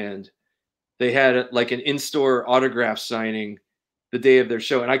 and they had like an in-store autograph signing the day of their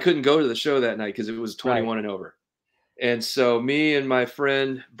show, and I couldn't go to the show that night because it was right. 21 and over. And so me and my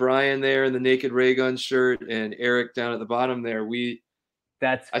friend Brian there in the Naked Ray Gun shirt, and Eric down at the bottom there,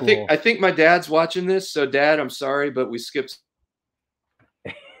 That's cool. I think my dad's watching this, so Dad, I'm sorry, but we skipped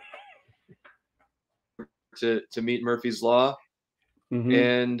to meet Murphy's Law, Hmm.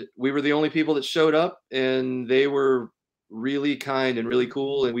 and we were the only people that showed up, and they were really kind and really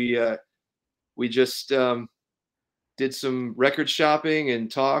cool, and we just did some record shopping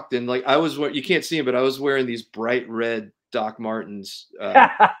and talked, and like you can't see him, but I was wearing these bright red Doc Martens,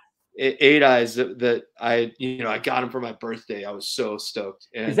 eight eyes that I got them for my birthday. I was so stoked.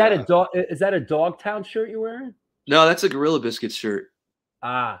 Is And that a dog? Is that a Dogtown shirt you're wearing? no, that's a Gorilla Biscuit shirt.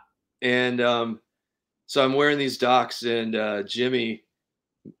 Ah, And so I'm wearing these Docs, and Jimmy,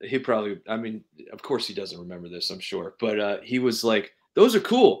 he probably, I mean, of course he doesn't remember this, I'm sure, but he was like, "Those are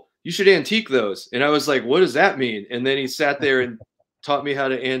cool. You should antique those." And I was like, "What does that mean?" And then he sat there and taught me how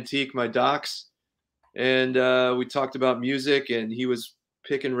to antique my Docs, and we talked about music, and he was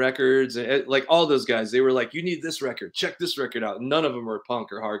picking records, and like all those guys, they were like, "You need this record. Check this record out." None of them were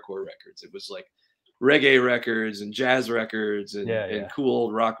punk or hardcore records. It was like reggae records and jazz records yeah, and yeah. cool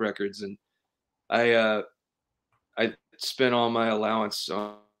old rock records. And I I spent all my allowance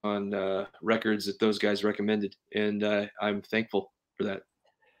on records that those guys recommended, and I'm thankful for that.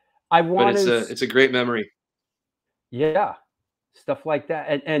 I But want to, it's a great memory. yeah, stuff like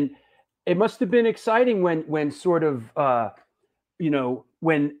that, and it must have been exciting when sort of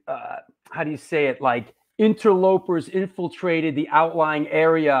when how do you say it, like interlopers infiltrated the outlying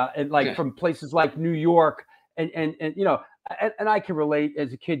area and like from places like New York and and I can relate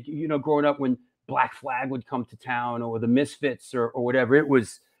as a kid, growing up when Black Flag would come to town or the Misfits or whatever. It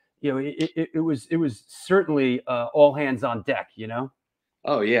was, it was certainly all hands on deck.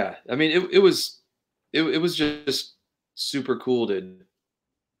 Oh yeah, I mean it was just super cool to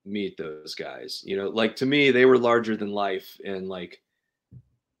meet those guys. Like to me, they were larger than life, and like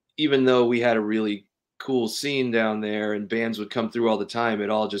even though we had a really cool scene down there and bands would come through all the time, it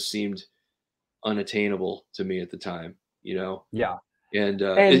all just seemed unattainable to me at the time. Yeah. And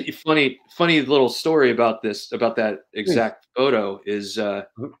And funny little story about that please. exact photo is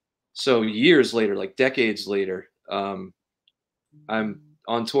Mhm. so years later, like decades later, I'm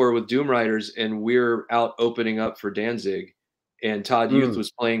on tour with Doomriders, and we're out opening up for Danzig, and Todd Youth Mm,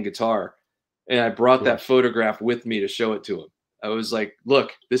 was playing guitar, and I brought yeah. that photograph with me to show it to him. I was like,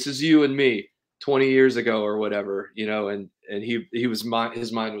 "Look, this is you and me 20 years ago or whatever," and his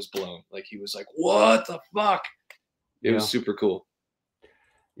mind was blown. Like he was like, "What the fuck?" It was Yeah. super cool.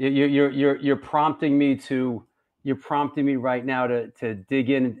 You're prompting me to you're prompting me right now to dig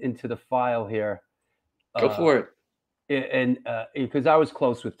into the file here. Go Uh for it. and because I was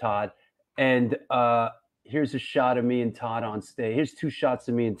close with Todd, and here's a shot of me and Todd on stage. Here's two shots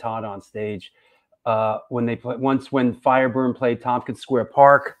of me and Todd on stage when they play. Once when Fireburn played Tompkins Square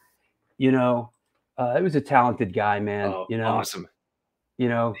Park, it was a talented guy, man. Oh, awesome.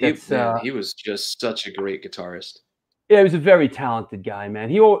 That's He was just such a great guitarist. yeah, he was a very talented guy, man.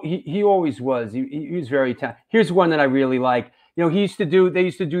 He always was. He was very talented. Here's one that I really like. You know, they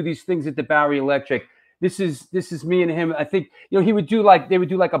used to do these things at the Bowery Electric. This is me and him. I think, you know, they would do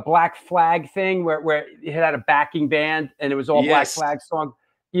like a Black Flag thing where it had a backing band and it was all Black Yes. Flag song.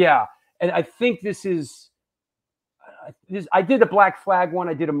 Yeah. And I think I did a Black Flag one,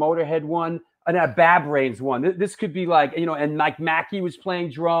 I did a Motorhead one, and a Bab Brains one. This could be like, you know, and like Mackie was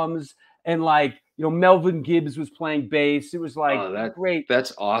playing drums, and like, you know, Melvin Gibbs was playing bass. It was like great.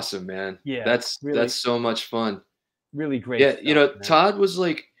 That's awesome, man. Yeah, That's so much fun. Really great. Yeah, stuff, you know, man. Todd was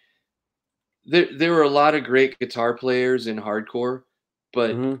like, there were a lot of great guitar players in hardcore,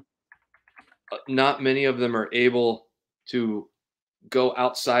 but not many of them are able to go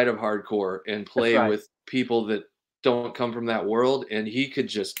outside of hardcore and play with people that don't come from that world, and he could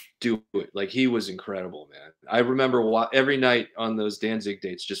just do it. Like, he was incredible, man. I remember every night on those Danzig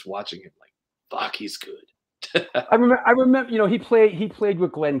dates just watching him, like, fuck, he's good. I remember, you know, he played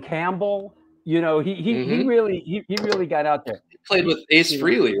with Glenn Campbell. You know, he really got out there. He played with Ace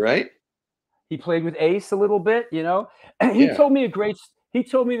Frehley, right? He played with Ace a little bit, you know. And he told me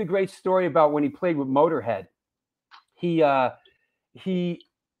the great story about when he played with Motorhead. He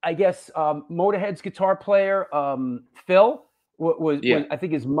I guess Motorhead's guitar player Phil was I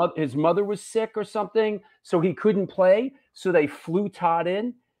think his mother was sick or something, so he couldn't play. So they flew Todd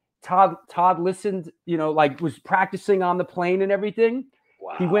in. Todd listened, you know, like was practicing on the plane and everything.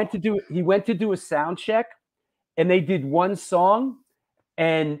 Wow. He went to do a sound check, and they did one song.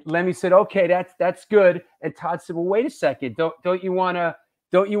 And Lemmy said, "Okay, that's good." And Todd said, "Well, wait a second. Don't you want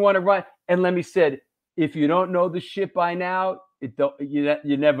to run?" And Lemmy said, "If you don't know the shit by now, you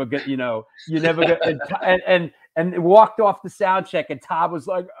never get, you know, you never get." And walked off the sound check, and Todd was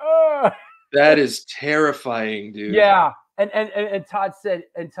like, "Oh, that is terrifying, dude." Yeah. And Todd said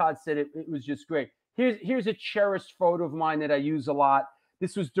it was just great. Here's a cherished photo of mine that I use a lot.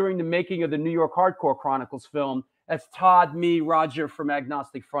 This was during the making of the New York Hardcore Chronicles film. That's Todd, me, Roger from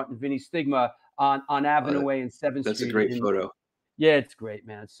Agnostic Front, and Vinny Stigma on Avenue A and 7th Street. That's a great photo. Yeah, it's great,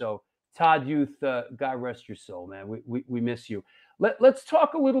 man. So Todd Youth, God rest your soul, man. We miss you. Let's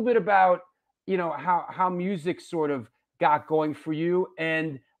talk a little bit about, you know, how music sort of got going for you.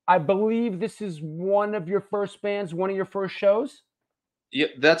 And I believe this is one of your first bands, one of your first shows. Yeah,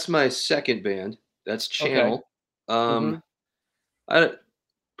 that's my second band. That's Channel. Okay.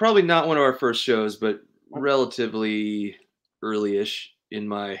 Probably not one of our first shows, but relatively early-ish in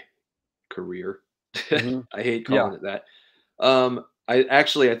my career. I hate calling it that.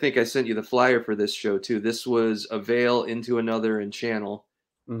 I think I sent you the flyer for this show too. This was A Veil Into Another and Channel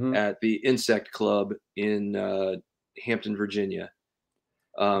at the Insect Club in Hampton, Virginia.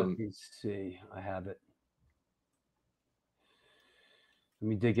 Let me see. I have it. Let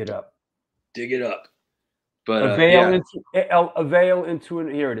me dig it up. Dig it up. But A veil into an.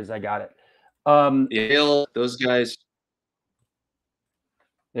 Here it is. I got it. Those guys.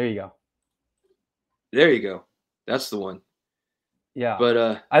 There you go. There you go. That's the one. Yeah.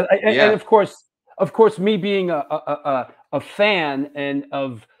 But and of course, me being a fan and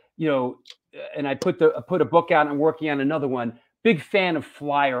of, you know, and I put a book out and working on another one. Big fan of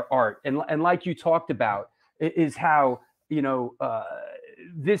flyer art, and like you talked about, is how, you know,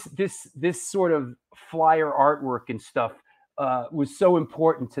 this sort of flyer artwork and stuff was so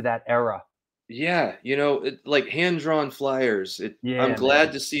important to that era. Yeah, you know, like hand-drawn flyers. I'm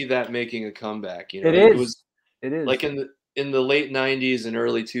glad to see that making a comeback. You know, it is like in the late '90s and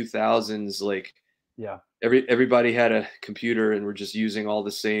early 2000s. Like, everybody had a computer and were just using all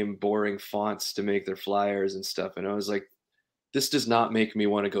the same boring fonts to make their flyers and stuff. And I was like, this does not make me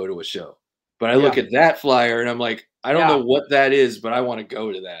want to go to a show. But I look at that flyer and I'm like, I don't know what that is, but I want to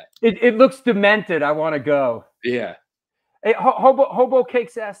go to that. It looks demented. I want to go. Yeah. Hey, Hobo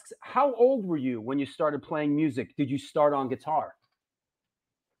Cakes asks, how old were you when you started playing music? Did you start on guitar?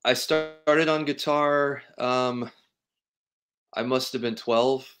 I started on guitar. I must have been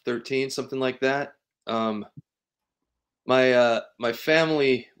 12, 13, something like that. My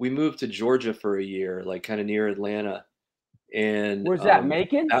family, we moved to Georgia for a year, like kind of near Atlanta. And where's that?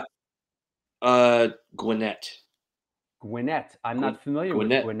 Macon? Gwinnett. Gwinnett. I'm not familiar with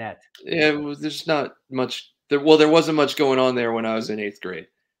Gwinnett. Yeah, there's not much. There wasn't much going on there when I was in 8th grade.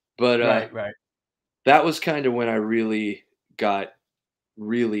 But right. That was kind of when I really got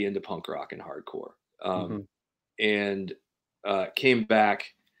into punk rock and hardcore. And came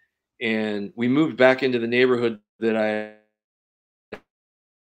back, and we moved back into the neighborhood that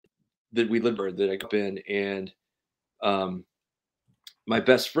we lived in, that I grew up in, and my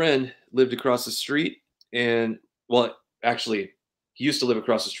best friend lived across the street, and actually, he used to live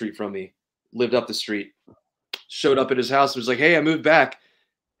across the street from me, lived up the street, showed up at his house and was like, "Hey, I moved back."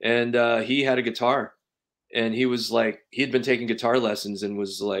 And he had a guitar, and he was like, he'd been taking guitar lessons and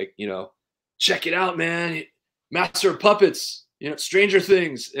was like, you know, check it out, man, Master of Puppets, you know, Stranger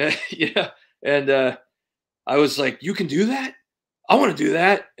Things. Yeah. And I was like, you can do that? I want to do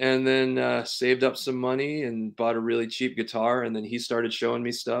that. And then saved up some money and bought a really cheap guitar. And then he started showing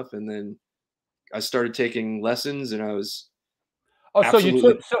me stuff. And then I started taking lessons, and I was Oh, so you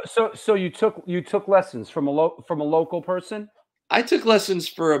absolutely. took you took lessons from a local person? I took lessons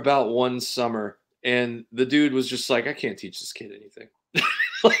for about one summer, and the dude was just like, I can't teach this kid anything.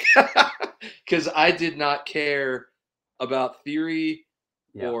 Like, because I did not care about theory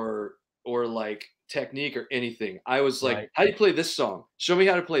Yeah, or like technique or anything. I was like, right. how do you play this song? Show me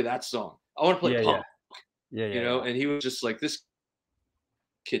how to play that song. I want to play Yeah, yeah, punk, yeah, you yeah, know? yeah. And he was just like, this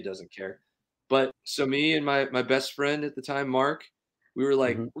kid doesn't care. But so me and my best friend at the time, Mark, we were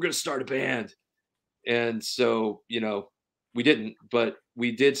like, Hmm. we're gonna start a band. And so, you know, we didn't, but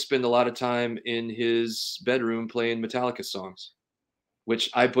we did spend a lot of time in his bedroom playing Metallica songs, which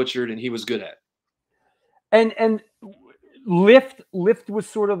I butchered and he was good at. And Lift was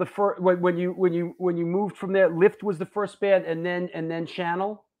sort of the first when you moved from there. Lift was the first band, and then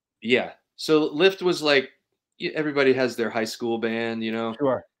Channel. Yeah. So Lyft was like, everybody has their high school band, you know,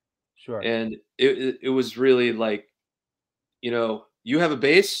 Sure, sure. and it was really like, you know, you have a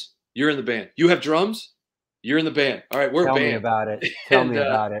bass, you're in the band. You have drums, you're in the band. All right, we're a Tell me band. about it. Tell And me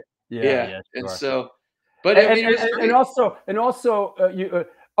about it. Yeah, yeah, yeah, and sure. so, but I And mean, it was and great. also you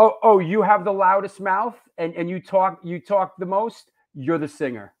oh, you have the loudest mouth, and you talk the most. You're the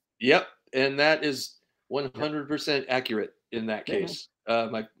singer. Yep, and that is Yeah, 100% accurate in that yeah, man. case.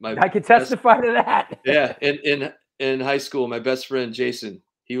 My I can best, testify to that. yeah, in high school, my best friend Jason,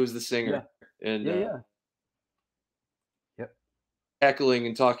 he was the Yeah, singer, and yeah, yeah. Yep. heckling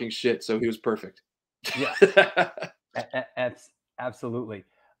and talking shit, so he was perfect. Yeah. Absolutely.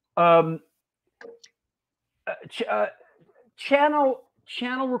 Um, ch-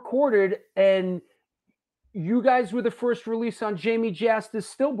 Channel recorded, and you guys were the first release on Jamie Jasta's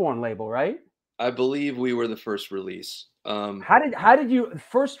Stillborn label, right? I believe we were the first release. How did you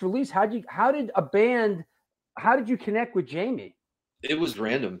first release? How did you connect with Jamie? It was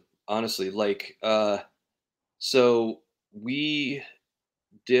random, honestly. Like, so we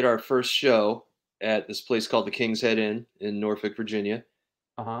did our first show at this place called the King's Head Inn in Norfolk, Virginia.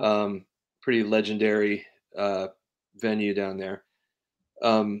 Uh-huh. Pretty legendary venue down there.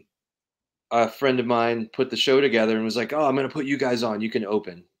 Um, a friend of mine put the show together and was like, "Oh, I'm going to put you guys on. You can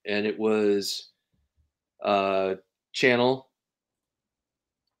open." And it was uh, Channel,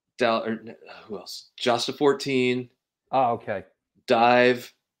 who else? Josta 14, Oh, okay.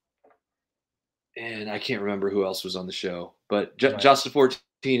 Dive, and I can't remember who else was on the show, but Right. Josta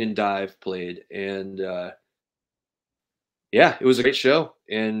 14 and Dive played, and yeah, it was a great show.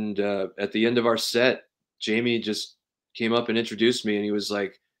 And at the end of our set, Jamie just came up and introduced me, and he was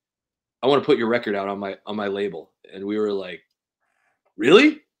like, "I want to put your record out on my label." And we were like,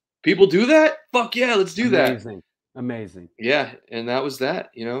 "Really? People do that? Fuck yeah, let's do that." Amazing. Amazing. Yeah, and that was that,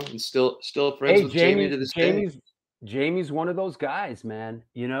 you know, and still friends Hey, with Jamie to this day. Jamie's one of those guys, man.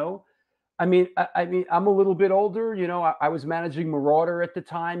 I mean, I'm a little bit older. I was managing Marauder at the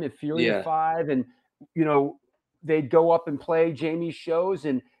time at Fury Yeah, 5, and you know, they'd go up and play Jamie's shows.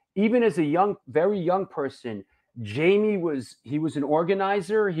 And even as a very young person, he was an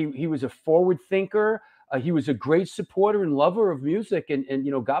organizer. He was a forward thinker. He was a great supporter and lover of music. And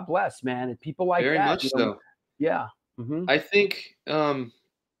God bless, man. And people like very that, much so. yeah. Hmm. I think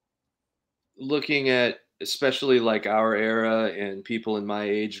looking at especially like our era and people in my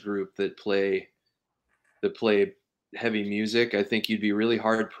age group that play heavy music, I think you'd be really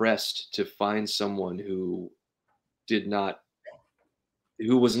hard pressed to find someone did not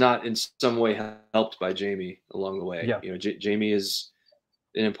who was not in some way helped by Jamie along the way. Yeah. You know, Jamie is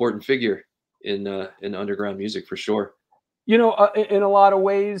an important figure in underground music for sure. In a lot of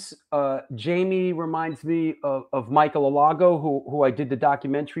ways, Jamie reminds me of Michael Alago, who I did the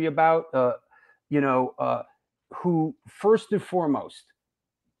documentary about. You know, who first and foremost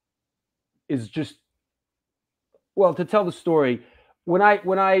is just, well, to tell the story. When I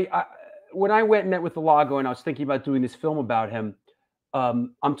went and met with Alago, and I was thinking about doing this film about him,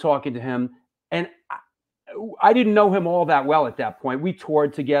 I'm talking to him, and I didn't know him all that well at that point. We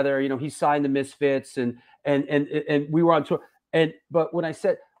toured together. He signed the Misfits, and we were on tour. But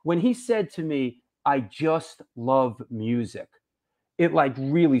when he said to me, "I just love music," it like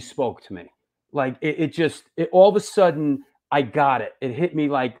really spoke to me. Like all of a sudden I got it. It hit me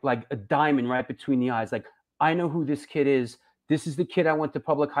like a diamond right between the eyes. Like, I know who this kid is. This is the kid I went to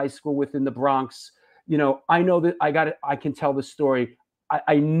public high school with in the Bronx. I know that I got it. I can tell the story.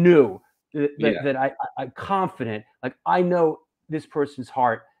 I knew I'm confident, like I know this person's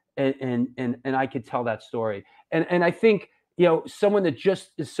heart, and I could tell that story. And I think, you know, someone that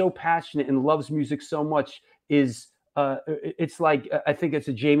just is so passionate and loves music so much is it's like, I think it's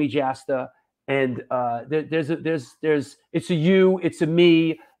a Jamie Jasta, and there's it's a you, it's a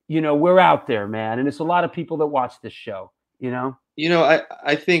me. You know, we're out there, man, and it's a lot of people that watch this show. You know. You know,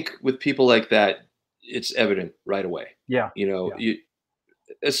 I think with people like that, it's evident right away. Yeah. You know, Yeah. you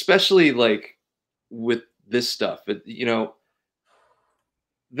especially like with this stuff. You know,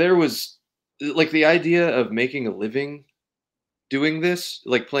 there was like the idea of making a living doing this,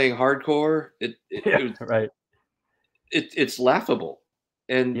 like playing hardcore. Yeah. Right. It's laughable,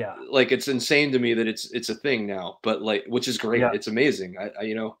 and Yeah. like it's insane to me that it's a thing now. But like, which is great. Yeah. It's amazing. I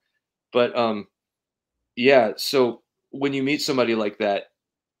you know, but yeah. So when you meet somebody like that,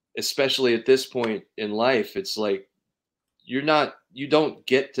 especially at this point in life, it's like you don't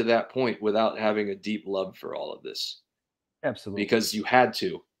get to that point without having a deep love for all of this, Absolutely. because you had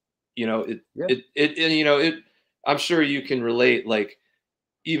to, you know, Yeah. and you know, I'm sure you can relate, like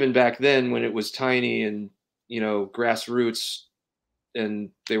even back then when it was tiny and, you know, grassroots,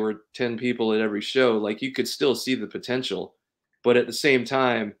 and there were 10 people at every show, like you could still see the potential, but at the same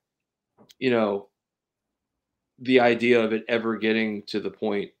time, you know, the idea of it ever getting to the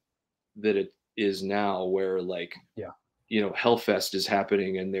point that it is now, where like, Yeah. you know, Hellfest is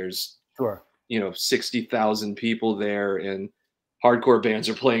happening and there's, Sure. you know, 60,000 people there and hardcore bands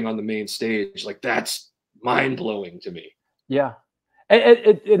are playing on the main stage. Like that's mind blowing to me. Yeah.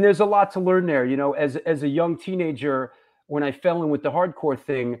 And there's a lot to learn there. You know, as a young teenager, when I fell in with the hardcore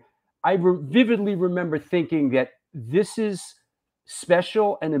thing, I vividly remember thinking that this is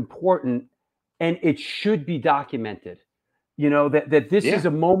special and important, and it should be documented. You know, that this Yeah. is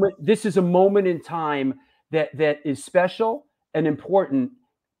a moment. This is a moment in time that is special and important,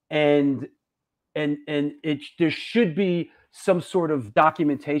 and there should be some sort of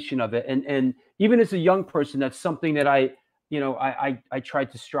documentation of it. And even as a young person, that's something that I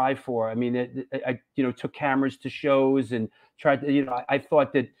tried to strive for. I mean, I took cameras to shows and tried to, I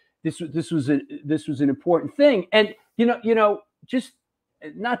thought that this was an important thing. And just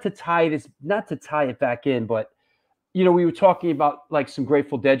not to tie it back in, but we were talking about like some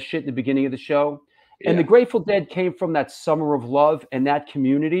Grateful Dead shit at the beginning of the show, and the Yeah. Grateful Dead came from that summer of love and that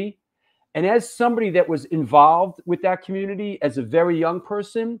community. And as somebody that was involved with that community as a very young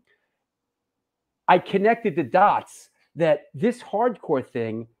person, I connected the dots that this hardcore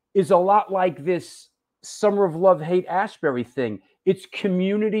thing is a lot like this Summer of Love, Hate Ashbury thing. It's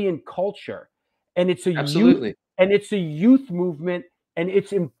community and culture, and it's a Absolutely. youth movement, and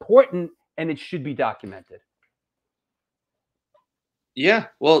it's important, and it should be documented. Yeah.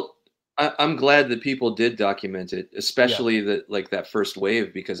 Well, I'm glad that people did document it, especially that first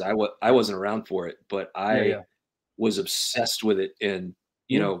wave, because I wasn't around for it, but I Yeah. was obsessed with it and,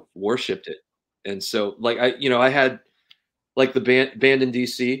 Yeah. worshipped it. And so like I had like the band in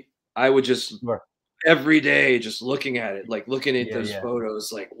DC, I would just Sure. every day just looking at it, like looking at Yeah, those yeah.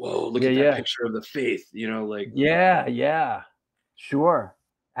 photos, like, whoa, look Yeah, at that yeah. picture of the faith, like Yeah. Sure.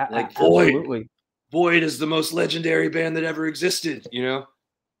 like Absolutely. Void is the most legendary band that ever existed,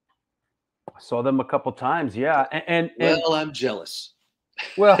 I saw them a couple times. Yeah. And Well, I'm jealous.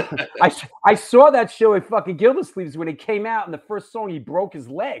 well, I saw that show at fucking Gildersleeves when it came out, and the first song he broke his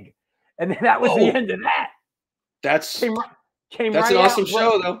leg, and then that was the Whoa. end of that. That's Came that's right an awesome out,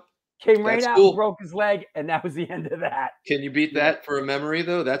 show though. Came right That's out, cool. and broke his leg, and that was the end of that. Can you beat that for a memory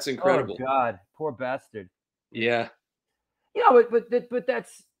though? That's incredible. Oh God, poor bastard. Yeah. But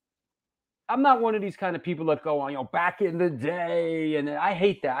that's. I'm not one of these kind of people that go on, back in the day, and I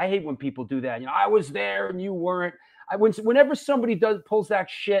hate that. I hate when people do that. I was there and you weren't. Whenever somebody pulls that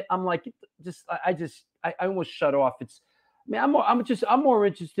shit, I'm like, I almost shut off. I'm more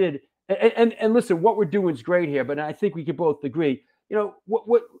interested. And listen, what we're doing is great here, but I think we can both agree.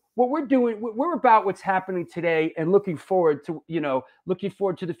 What we're doing, we're about what's happening today and looking forward to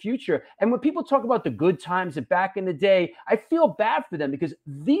the future. And when people talk about the good times and back in the day, I feel bad for them, because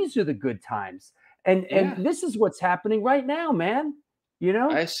these are the good times. And this is what's happening right now, man.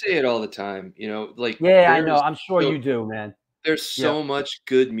 I say it all the time, like yeah, I know. I'm sure you do, man. There's so much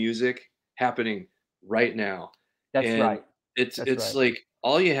good music happening right now. That's and right. It's right. like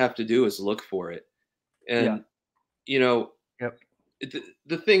all you have to do is look for it. And Yep.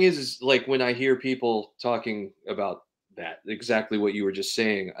 The thing is like when I hear people talking about that, exactly what you were just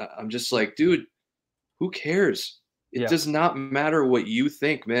saying, I'm just like, dude, who cares? It does not matter what you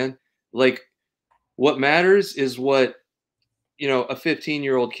think, man. Like what matters is what, a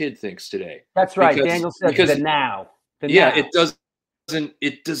 15-year-old kid thinks today. That's right. Daniel says the now. It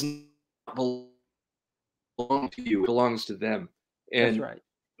doesn't belong to you. It belongs to them. That's And right.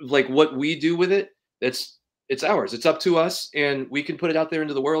 like what we do with it, it's ours. It's up to us, and we can put it out there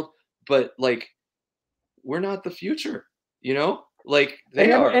into the world. But like, we're not the future, you know. Like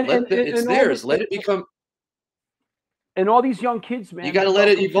they are. It's And all theirs. Let it become. and all these young kids, man. You got to they're let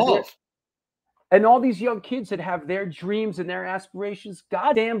it welcome to their- evolve. And all these young kids that have their dreams and their aspirations,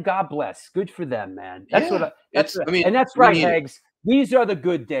 goddamn, God bless. Good for them, man. That's Yeah, I mean, and that's we right, need it. Hegs. These are the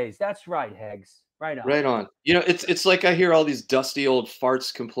good days. That's right, Hegs. Right on. Right on. You know, it's like I hear all these dusty old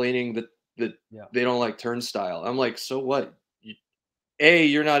farts complaining that Yeah. they don't like Turnstile. I'm like, so what? A,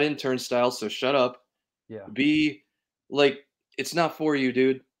 you're not in Turnstile, so shut up. Yeah. B, like, it's not for you,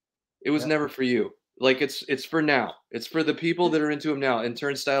 dude. It was Yeah. never for you. Like, it's for now. It's for the people that are into him now. And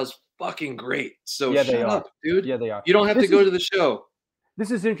Turnstile's fucking great. So Yeah, they shut are. up, dude. Yeah, they are. You don't have to go to the show. This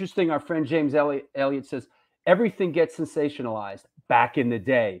is interesting. Our friend James Elliott says everything gets sensationalized. Back in the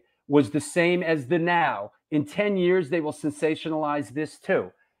day was the same as the now. In 10 years, they will sensationalize this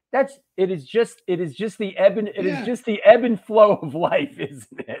too. It is just the ebb and flow of life,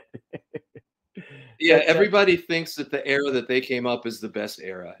 isn't it? Yeah, everybody thinks that the era that they came up is the best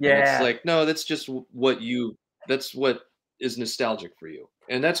era. Yeah. And it's like, no, that's just that's what is nostalgic for you.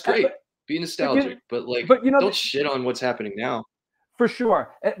 And that's great. Be nostalgic, but don't shit on what's happening now. For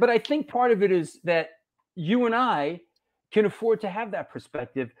sure. But I think part of it is that you and I can afford to have that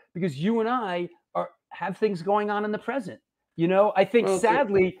perspective because you and I have things going on in the present. You know, I think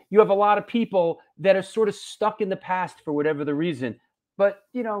sadly you have a lot of people that are sort of stuck in the past for whatever the reason. But,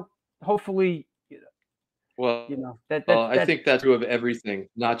 you know, hopefully, well, you know, I think that's true of everything,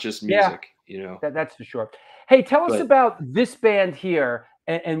 not just music, you know. That's for sure. Hey, tell us about this band here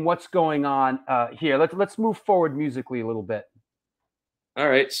and what's going on here. Let's move forward musically a little bit. All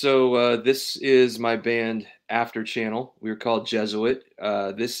right, so this is my band After Channel. We were called Jesuit.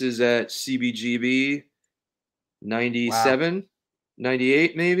 This is at CBGB 97,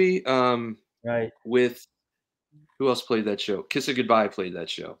 98 maybe. Right. With who else played that show? Kiss It Goodbye played that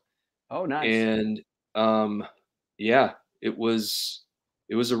show. Oh, nice. And yeah, it was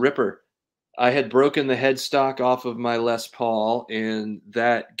a ripper. I had broken the headstock off of my Les Paul, and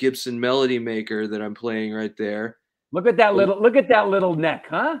that Gibson Melody Maker that I'm playing right there. Look at that little neck,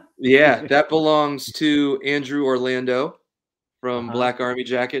 huh? Yeah, that belongs to Andrew Orlando from Black Army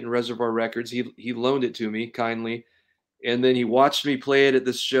Jacket and Reservoir Records. He loaned it to me kindly, and then he watched me play it at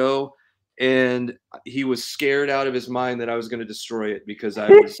this show, and he was scared out of his mind that I was going to destroy it because I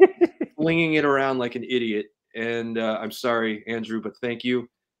was flinging it around like an idiot. And I'm sorry, Andrew, but thank you,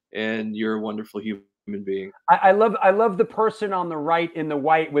 and you're a wonderful human being. I love the person on the right in the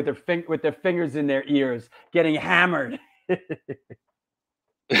white with their fingers in their ears getting hammered.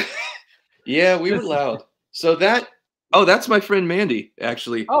 Yeah, we were loud. So that's my friend Mandy,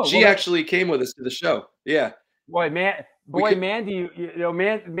 actually. She actually came with us to the show. Yeah. Boy, Mandy, Mandy,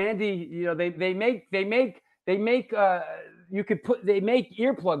 they make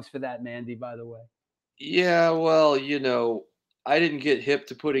earplugs for that, Mandy, by the way. Yeah, well, I didn't get hip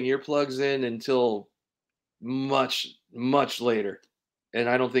to putting earplugs in until much, much later, and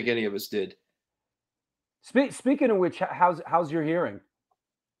I don't think any of us did. Speaking of which, how's your hearing?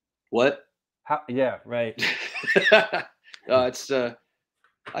 What? Yeah, right. It's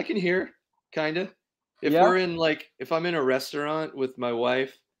I can hear kind of. If I'm in a restaurant with my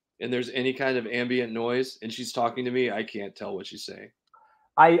wife and there's any kind of ambient noise and she's talking to me, I can't tell what she's saying.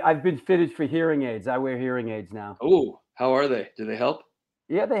 I've been fitted for hearing aids. I wear hearing aids now. Oh, how are they? Do they help?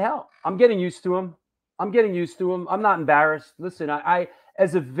 Yeah, they help. I'm getting used to them. I'm not embarrassed. Listen, I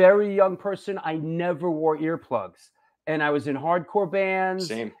as a very young person, I never wore earplugs, and I was in hardcore bands.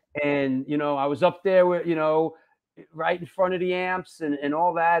 Same. And I was up there with right in front of the amps and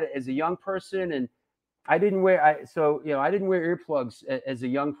all that as a young person, and I didn't wear earplugs as a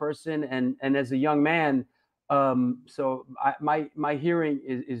young person and as a young man. So my hearing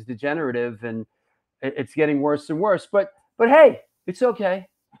is degenerative and it's getting worse and worse. But hey, it's okay.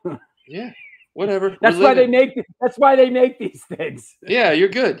 Yeah, whatever. That's why they make these things. Yeah, you're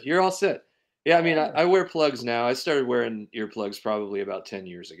good. You're all set. Yeah, I mean, I wear plugs now. I started wearing earplugs probably about 10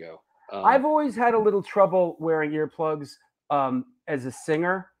 years ago. I've always had a little trouble wearing earplugs as a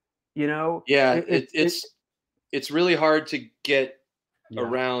singer. Yeah, it's really hard to get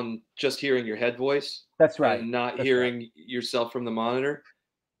around just hearing your head voice. That's right. And not hearing yourself from the monitor.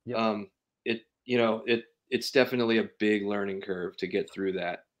 Yep. It's definitely a big learning curve to get through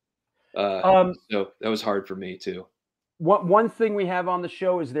that. So that was hard for me too. One thing we have on the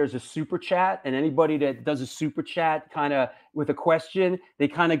show is there's a super chat, and anybody that does a super chat kind of with a question, they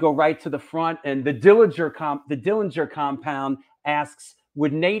kind of go right to the front. And the Dillinger compound asks,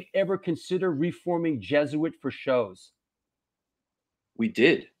 would Nate ever consider reforming Jesuit for shows? We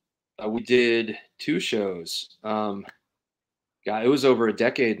did. We did 2 shows. God, it was over a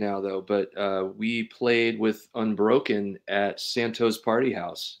decade now, though. But we played with Unbroken at Santo's Party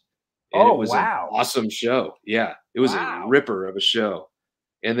House, and it Oh, was an wow. awesome show. Yeah, it was a Wow. ripper of a show.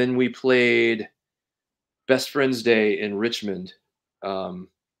 And then we played Best Friends Day in Richmond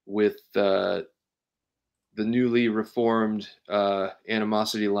with the newly reformed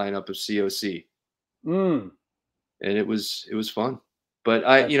Animosity lineup of COC, Mm. and it was fun. But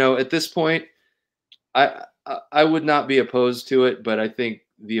at this point, I would not be opposed to it, but I think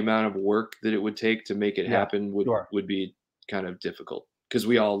the amount of work that it would take to make it happen would be kind of difficult because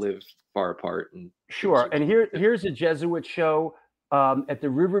we all live far apart. And sure. And here's a Jesuit show at the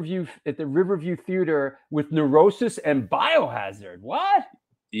Riverview Theater with Neurosis and Biohazard. What?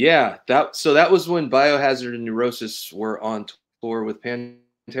 Yeah, that was when Biohazard and Neurosis were on tour with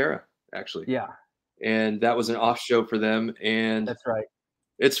Pantera, actually. Yeah. And that was an off show for them. And that's right.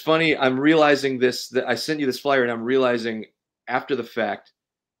 It's funny. I'm realizing that I sent you this flyer, and I'm realizing after the fact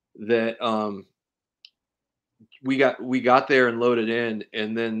that we got there and loaded in,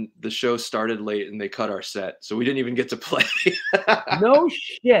 and then the show started late, and they cut our set, so we didn't even get to play. No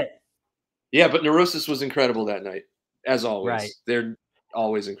shit. Yeah, but Neurosis was incredible that night, as always. Right. They're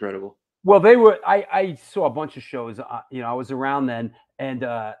always incredible. Well, they were. I saw a bunch of shows. I was around then, and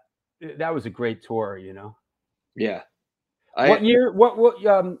that was a great tour. Yeah. What year? What?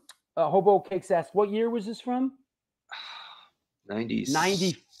 Hobo Cakes asked, what year was this from?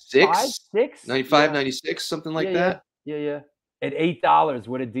 96, 95, 96, something like that. Yeah. At $8,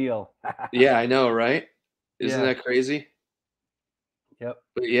 what a deal. Yeah, I know, right? Isn't that crazy? Yep.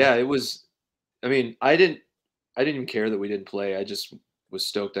 But yeah, it was. I mean, I didn't even care that we didn't play. I just was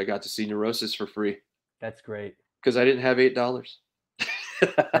stoked I got to see Neurosis for free. That's great. Because I didn't have $8.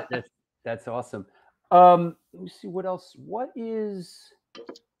 That's awesome. Let me see what else.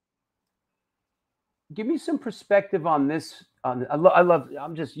 Give me some perspective on this.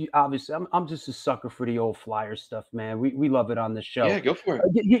 I'm just a sucker for the old flyer stuff, man. We love it on the show. Yeah, go for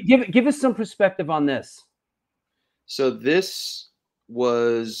it. Give us some perspective on this. So this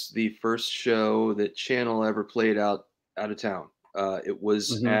was the first show that Channel ever played out of town. It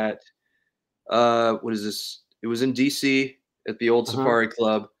was at what is this? It was in DC at the old Safari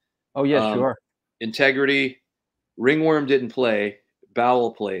Club. Oh yeah, sure. Integrity, Ringworm didn't play.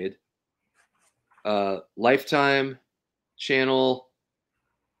 Bowel played. Lifetime, Channel,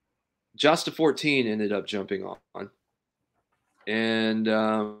 Josta 14 ended up jumping on. And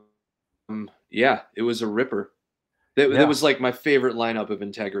it was a ripper. That was like my favorite lineup of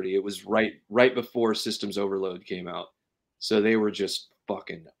Integrity. It was right before Systems Overload came out. So they were just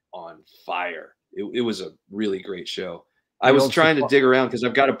fucking on fire. It was a really great show. I was trying to dig around because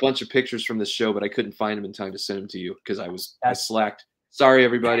I've got a bunch of pictures from this show, but I couldn't find them in time to send them to you because I slacked. Sorry,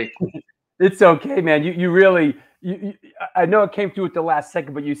 everybody. It's okay, man. You really, I know it came through at the last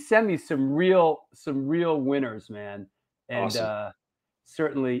second, but you sent me some real winners, man. And awesome.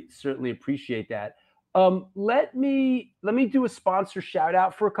 Certainly appreciate that. Let me do a sponsor shout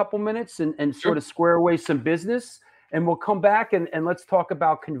out for a couple minutes and sort of square away some business, and we'll come back and let's talk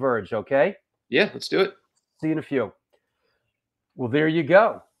about Converge, okay? Yeah, let's do it. See you in a few. Well, there you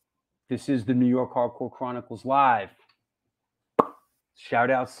go. This is the New York Hardcore Chronicles Live. Shout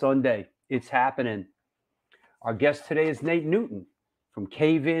out Sunday. It's happening. Our guest today is Nate Newton from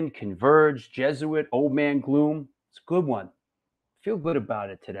Cave In, Converge, Jesuit, Old Man Gloom. It's a good one. Feel good about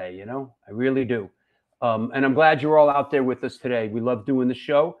it today, I really do. And I'm glad you're all out there with us today. We love doing the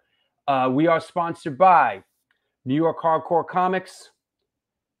show. We are sponsored by New York Hardcore Comics,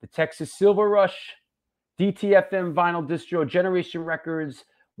 the Texas Silver Rush, DTFM Vinyl Distro, Generation Records,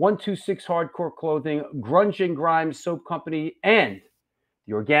 126 Hardcore Clothing, Grunge and Grimes Soap Company, and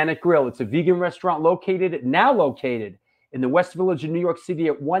The Organic Grill. It's a vegan restaurant located in the West Village of New York City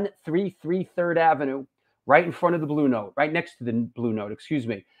at 133 3rd Avenue, right in front of the Blue Note, right next to the Blue Note,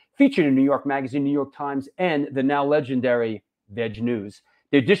 featured in New York Magazine, New York Times, and the now legendary Veg News.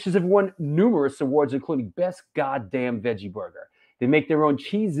 Their dishes have won numerous awards, including Best Goddamn Veggie Burger. They make their own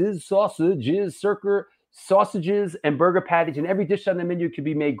cheeses, sausages, and burger patties, and every dish on the menu can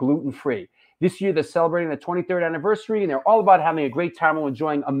be made gluten-free. This year, they're celebrating the 23rd anniversary, and they're all about having a great time while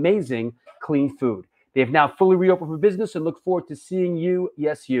enjoying amazing, clean food. They have now fully reopened for business and look forward to seeing you,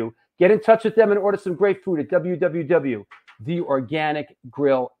 yes, you. Get in touch with them and order some great food at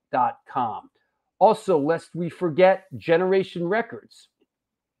www.theorganicgrill.com. Also, lest we forget, Generation Records.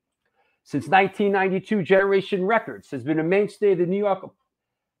 Since 1992, Generation Records has been a mainstay of the New York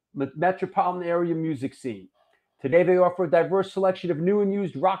metropolitan area music scene. Today, they offer a diverse selection of new and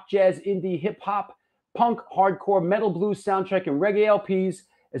used rock, jazz, indie, hip-hop, punk, hardcore, metal, blues, soundtrack, and reggae LPs,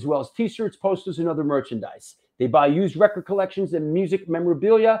 as well as t-shirts, posters, and other merchandise. They buy used record collections and music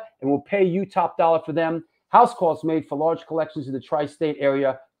memorabilia and will pay you top dollar for them. House calls made for large collections in the tri-state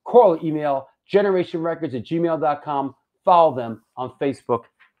area. Call or email generationrecords@gmail.com. Follow them on Facebook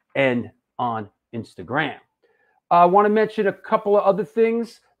and on Instagram. I want to mention a couple of other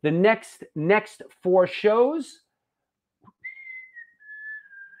things. The next 4 shows.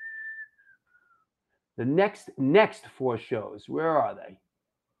 The next 4 shows. Where are they?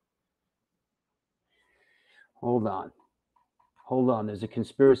 Hold on. There's a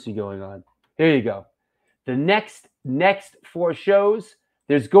conspiracy going on. Here you go. The next 4 shows.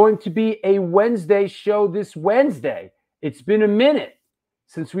 There's going to be a Wednesday show this Wednesday. It's been a minute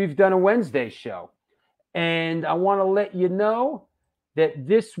since we've done a Wednesday show. And I want to let you know that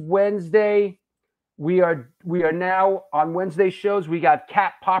this Wednesday, we are now on Wednesday shows. We got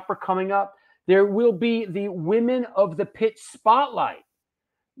Cat Popper coming up. There will be the Women of the Pit Spotlight,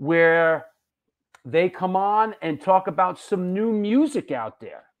 where they come on and talk about some new music out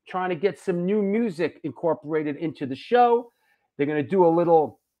there, trying to get some new music incorporated into the show. They're going to do a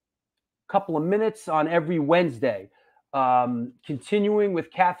little couple of minutes on every Wednesday. Continuing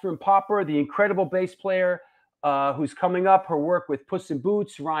with Catherine Popper, the incredible bass player who's coming up. Her work with Puss in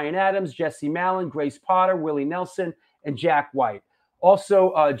Boots, Ryan Adams, Jesse Malin, Grace Potter, Willie Nelson, and Jack White.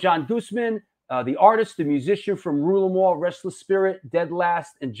 Also, John Guzman, the artist, the musician from Rule 'Em All, Restless Spirit, Dead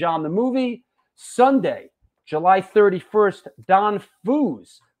Last, and John the Movie. Sunday, July 31st, Don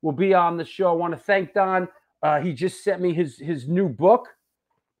Foos will be on the show. I want to thank Don. He just sent me his new book.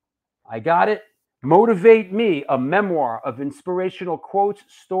 I got it. Motivate Me, a memoir of inspirational quotes,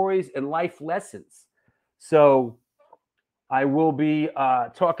 stories, and life lessons. So I will be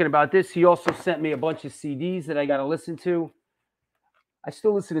talking about this. He also sent me a bunch of CDs that I got to listen to. I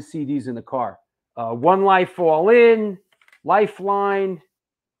still listen to CDs in the car. One Life All In, Lifeline,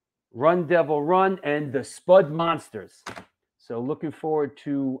 Run Devil Run, and the Spud Monsters. So looking forward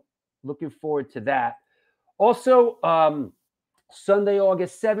to that. Also, Sunday,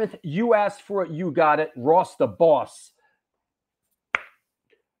 August 7th, You Asked For It, You Got It, Ross the Boss.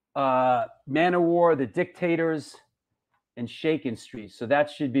 Man-O-War, The Dictators, and Shakin' Street. So that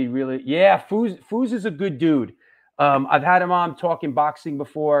should be really, yeah, Foos is a good dude. I've had him on talking boxing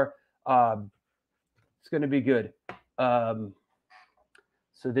before. It's going to be good. So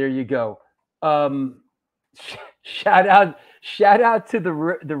there you go. Shout out to the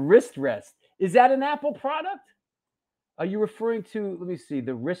wrist rest. Is that an Apple product? Are you referring to, let me see,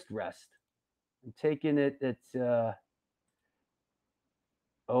 the wrist rest? I'm taking it at,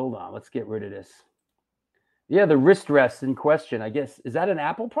 hold on, let's get rid of this. Yeah, the wrist rest in question, I guess. Is that an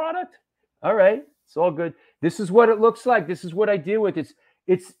Apple product? All right, it's all good. This is what it looks like. This is what I deal with.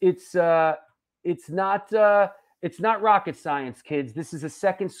 It's not rocket science, kids. This is a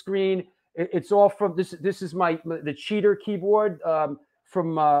second screen. It's all from this. This is the cheater keyboard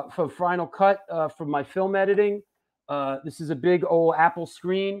from Final Cut from my film editing. This is a big old Apple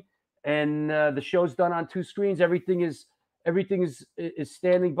screen, and the show's done on 2 screens. Everything is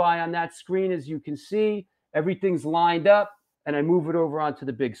standing by on that screen, as you can see. Everything's lined up, and I move it over onto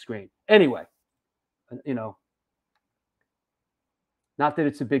the big screen. Anyway, you know, not that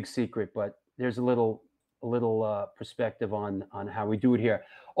it's a big secret, but there's a little perspective on how we do it here.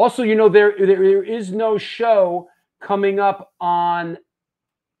 Also, you know, there is no show coming up on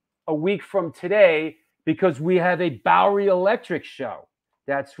a week from today because we have a Bowery Electric show.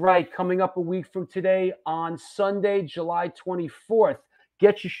 That's right, coming up a week from today on Sunday, July 24th.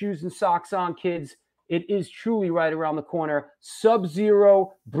 Get your shoes and socks on, kids. It is truly right around the corner.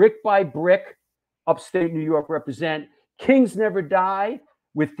 Sub-Zero, Brick by Brick, upstate New York represent. Kings Never Die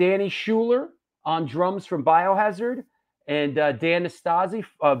with Danny Schuler on drums from Biohazard, and Dan Nastasi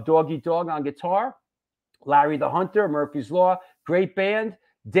of Dog Eat Dog on guitar. Larry the Hunter, Murphy's Law, great band.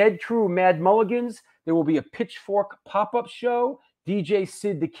 Dead Crew, Mad Mulligans. There will be a Pitchfork pop-up show. DJ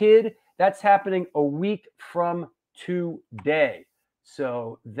Sid the Kid. That's happening a week from today.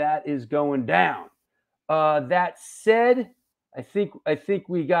 So that is going down. That said, I think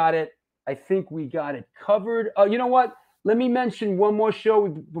we got it. I think we got it covered. You know what? Let me mention one more show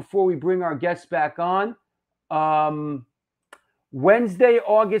before we bring our guests back on. Wednesday,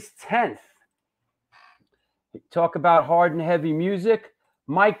 August 10th. Talk about hard and heavy music.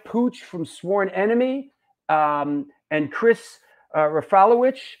 Mike Pooch from Sworn Enemy and Chris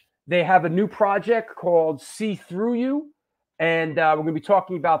Rafalowicz. They have a new project called See Through You. And we're going to be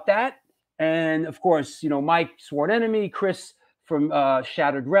talking about that. And, of course, you know, Mike, Sworn Enemy, Chris from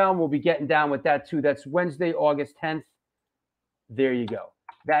Shattered Realm. We'll be getting down with that too. That's Wednesday, August 10th. There you go.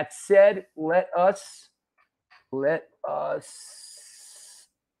 That said, let us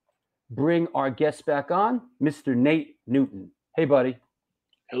bring our guest back on, Mr. Nate Newton. Hey, buddy.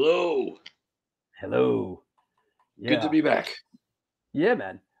 Hello. Hello. Yeah. Good to be back. Yeah,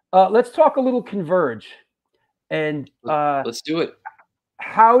 man. Let's talk a little Converge. And let's do it.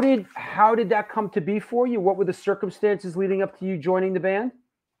 How did that come to be for you? What were the circumstances leading up to you joining the band?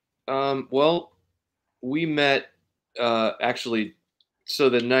 Well, we met actually. So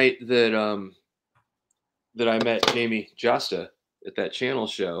the night that I met Jamie Josta at that Channel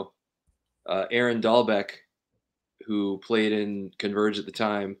show, Aaron Dahlbeck, who played in Converge at the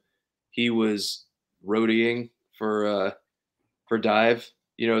time, he was roadieing for Dive.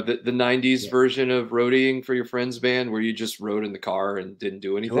 You know, the 90s version of roadieing for your friend's band, where you just rode in the car and didn't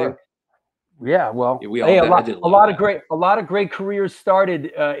do anything. Sure. Yeah, well, we hey, all a lot of great careers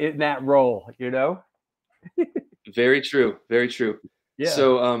started in that role, you know. Very true, very true. Yeah.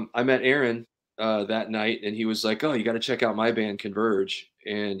 So I met Aaron that night, and he was like, "Oh, you got to check out my band Converge,"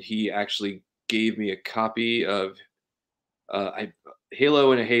 and he actually gave me a copy of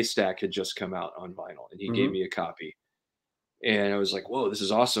Halo in a Haystack had just come out on vinyl, and he gave me a copy. And I was like, whoa, this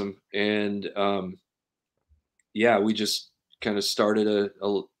is awesome. And yeah, we just kind of started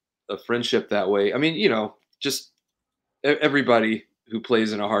a friendship that way. I mean, you know, just everybody who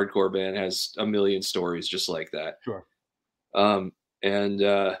plays in a hardcore band has a million stories just like that. Sure.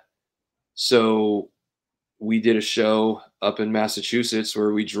 So we did a show up in Massachusetts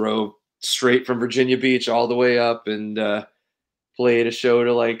where we drove straight from Virginia Beach all the way up and played a show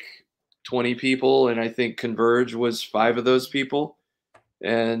to like 20 people, and I think Converge was 5 of those people.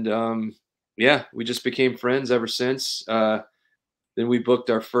 And yeah, we just became friends ever since. Then we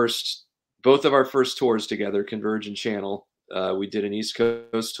booked both of our first tours together, Converge and Channel. We did an East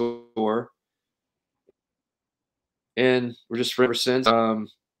Coast tour, and we're just friends ever since.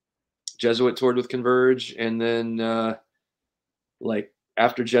 Jesuit toured with Converge, and then like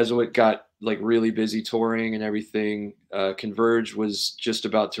after Jesuit got like really busy touring and everything, Converge was just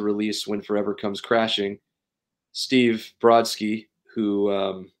about to release When Forever Comes Crashing. Steve Brodsky,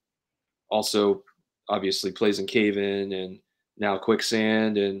 who also obviously plays in Cave In and now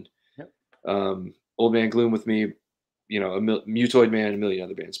Quicksand and Old Man Gloom with me, you know, Mutoid Man and a million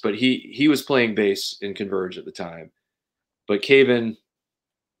other bands. But he was playing bass in Converge at the time. But Cave In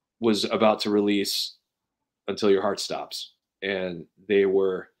was about to release Until Your Heart Stops, and they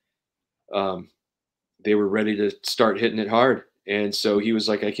were ready to start hitting it hard. And so he was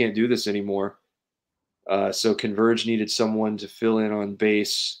like, I can't do this anymore. So Converge needed someone to fill in on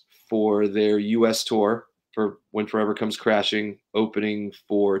bass for their US tour for When Forever Comes Crashing, opening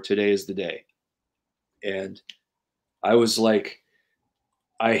for Today Is the Day. And I was like,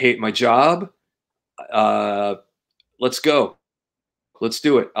 I hate my job. Let's go. Let's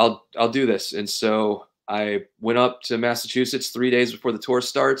do it. I'll do this. And so I went up to Massachusetts 3 days before the tour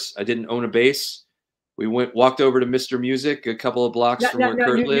starts. I didn't own a bass. We walked over to Mr. Music, a couple of blocks from where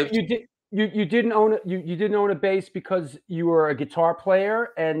Kurt lived. You didn't own you didn't own a bass because you were a guitar player,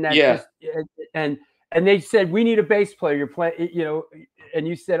 and that and they said, we need a bass player. You're playing, you know, and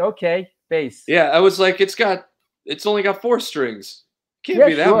you said, okay, bass. Yeah, I was like, it's only got 4 strings. Can't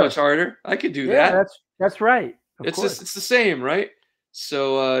be that much harder. I could do that. That's right. It's the same, right?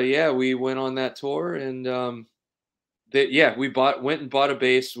 So yeah, we went on that tour, and we went and bought a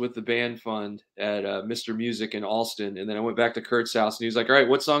bass with the band fund at Mr. Music in Alston, and then I went back to Kurt's house, and he was like, "All right,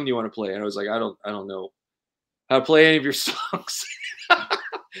 what song do you want to play?" And I was like, "I don't know how to play any of your songs."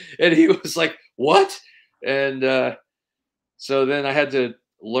 And he was like, "What?" And so then I had to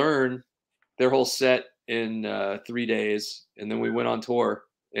learn their whole set in 3 days, and then we went on tour.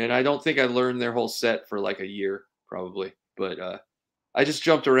 And I don't think I learned their whole set for like a year, probably, but I just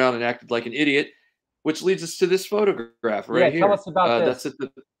jumped around and acted like an idiot. Which leads us to this photograph right here. Tell us about this.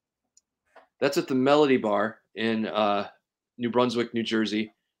 That's at the Melody Bar in New Brunswick, New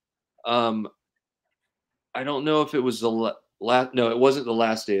Jersey. I don't know if it was the last. No, it wasn't the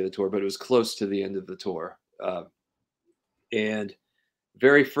last day of the tour, but it was close to the end of the tour. And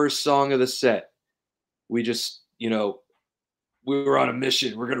very first song of the set, we just, you know, we were on a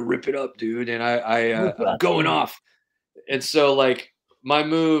mission. We're gonna rip it up, dude. And I'm going off. And so like my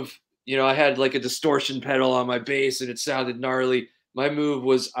move, you know, I had like a distortion pedal on my bass and it sounded gnarly. My move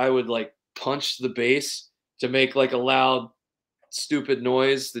was I would like punch the bass to make like a loud, stupid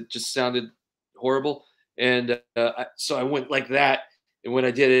noise that just sounded horrible. And so I went like that. And when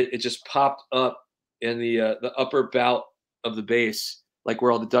I did it, it just popped up in the upper bout of the bass, like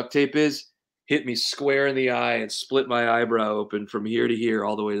where all the duct tape is, hit me square in the eye and split my eyebrow open from here to here,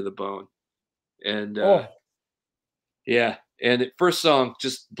 all the way to the bone. And Oh, yeah, and first song,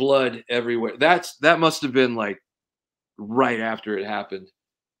 just blood everywhere. That must have been like right after it happened.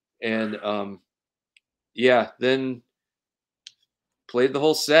 And yeah, then played the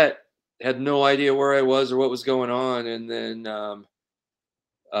whole set. Had no idea where I was or what was going on, and then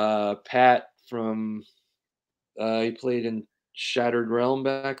Pat from he played in Shattered Realm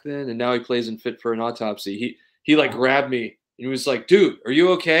back then, and now he plays in Fit for an Autopsy. He like grabbed me and he was like, "Dude, are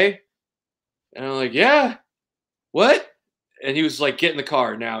you okay?" And I'm like, "Yeah." What? And he was like, "Get in the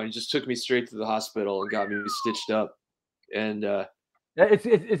car now." And he just took me straight to the hospital and got me stitched up. And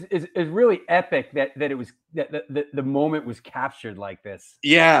it's really epic that it was that the moment was captured like this.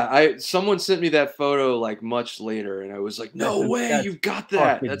 yeah, someone sent me that photo like much later, and I was like, "No way, you've got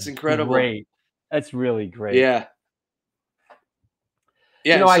that! That's incredible." Great. That's really great. Yeah.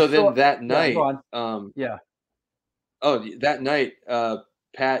 Yeah, You know, and I so saw, then that yeah, night, go on. Yeah. that night,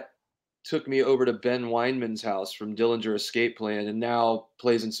 Pat took me over to Ben Weinman's house from Dillinger Escape Plan, and now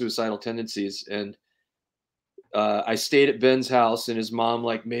plays in Suicidal Tendencies. And I stayed at Ben's house, and his mom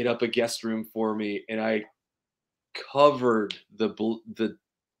like made up a guest room for me, and I covered the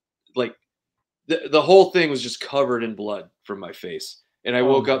whole thing was just covered in blood from my face. And I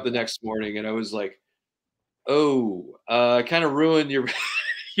woke up the next morning, and I was like, "Oh, I kind of ruined your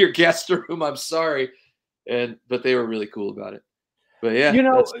your guest room. I'm sorry." But they were really cool about it. But yeah, You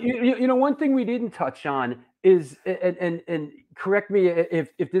know, that's you know, one thing we didn't touch on is, and correct me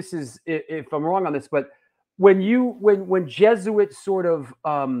if this is if I'm wrong on this, but when Jesuit sort of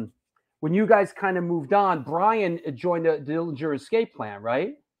when you guys kind of moved on, Brian joined the Dillinger Escape Plan,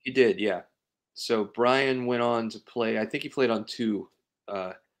 right? he did, yeah. So Brian went on to play. I think he played on 2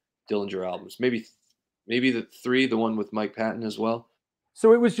 Dillinger albums, maybe the 3, the one with Mike Patton as well.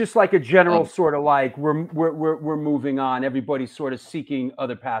 So it was just like a general sort of like we're moving on. Everybody's sort of seeking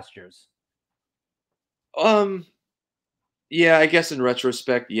other pastures. Yeah, I guess in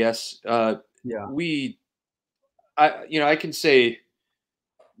retrospect, yes. Yeah. I can say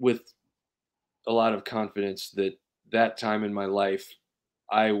with a lot of confidence that that time in my life,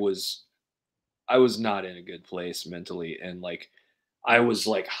 I was not in a good place mentally, and like I was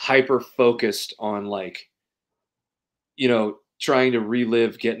like hyper focused on like, trying to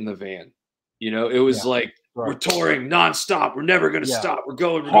relive Get in the Van. It was like, we're touring nonstop. We're never going to stop. We're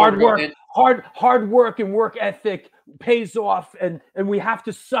going. Hard work and work ethic pays off, and we have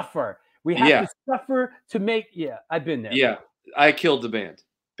to suffer. We have to suffer to make. Yeah, I've been there. Yeah, I killed the band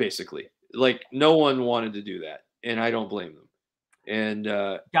basically. Like no one wanted to do that, and I don't blame them. And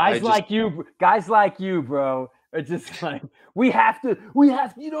guys like you, bro, are just like we have to.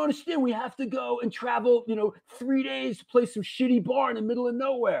 You don't understand. We have to go and travel. 3 days to play some shitty bar in the middle of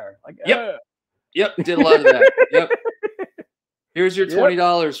nowhere. Like, Yep, did a lot of that. Yep. Here's your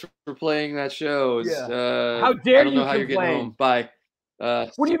 $20 for playing that show. How dare you? I don't know how you're getting home. Bye.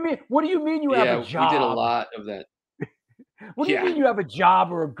 What do you mean? What do you mean you have a job? We did a lot of that. What do you mean you have a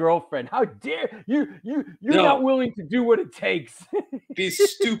job or a girlfriend? How dare you? You're not willing to do what it takes.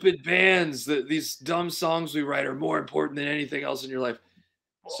 These stupid bands, these dumb songs we write are more important than anything else in your life.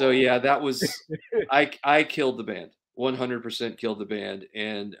 So yeah, that was I killed the band. 100% killed the band.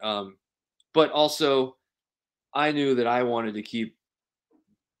 And but also I knew that I wanted to keep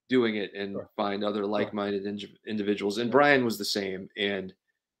doing it and find other like-minded individuals. And Brian was the same. And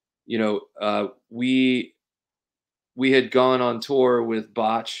we had gone on tour with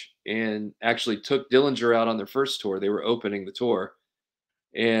Botch and actually took Dillinger out on their first tour. They were opening the tour,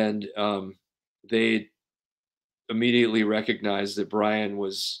 and they immediately recognized that Brian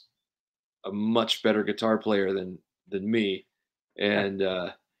was a much better guitar player than me. And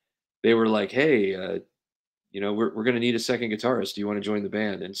they were like, "Hey, we're going to need a second guitarist. Do you want to join the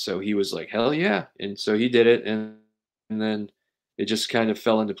band?" And so he was like, "Hell yeah." And so he did it. And then it just kind of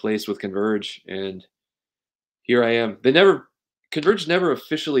fell into place with Converge. And here I am. Converge never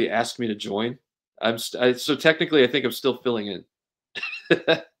officially asked me to join. So technically I think I'm still filling in.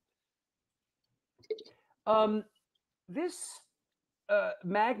 This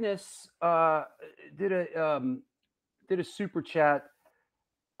Magnus did a super chat.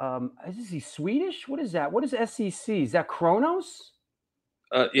 Is he Swedish? What is that? What is SEC? Is that Kronos?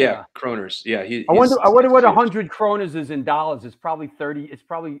 Yeah, kroners. Yeah, I wonder what 100 kroners is in dollars. It's probably 30. It's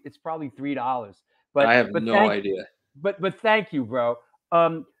probably $3. But I have no idea. But thank you, bro.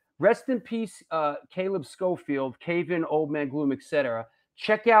 Rest in peace, Caleb Schofield, Cave In, Old Man Gloom, etc.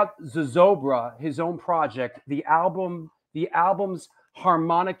 Check out Zozobra, his own project. The albums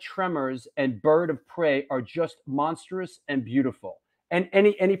Harmonic Tremors and Bird of Prey are just monstrous and beautiful. And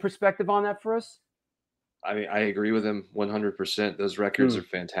any perspective on that for us? I mean, I agree with him 100%. Those records are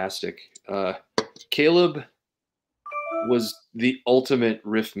fantastic. Caleb was the ultimate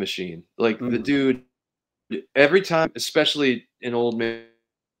riff machine. Like the dude, every time, especially in Old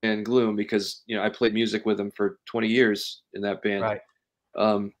Man Gloom, because I played music with him for 20 years in that band. Right.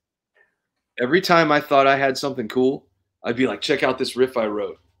 Every time I thought I had something cool, I'd be like, check out this riff I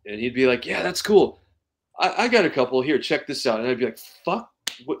wrote. And he'd be like, yeah, that's cool. I got a couple here. Check this out. And I'd be like,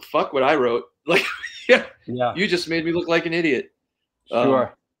 fuck what I wrote. Like, yeah, you just made me look like an idiot.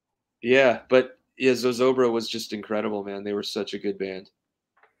 Sure. Yeah, but yeah, Zozobra was just incredible, man. They were such a good band.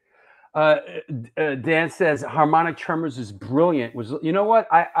 Dan says harmonic tremors is brilliant. You know what?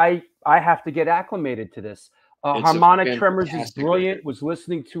 I have to get acclimated to this. Harmonic tremors is brilliant. Record. Was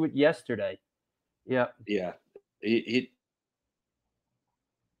listening to it yesterday. Yeah. Yeah.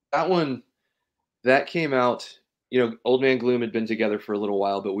 That one that came out, Old Man Gloom had been together for a little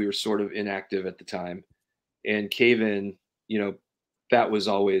while, but we were sort of inactive at the time. And Cave In, that was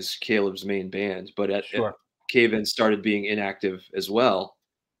always Caleb's main band, but at Cave In started being inactive as well.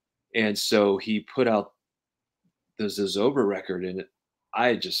 And so he put out the Zozobra record, and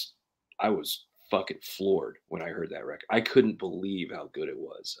I was fucking floored when I heard that record. I couldn't believe how good it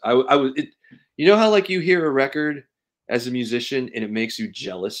was. How like you hear a record as a musician and it makes you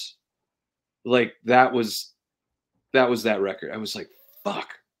jealous? Like that was that record. I was like,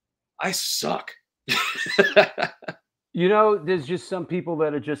 fuck, I suck. There's just some people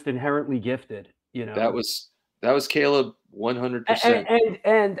that are just inherently gifted, That was Caleb 100%.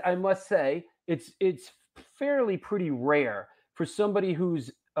 And I must say, it's fairly pretty rare for somebody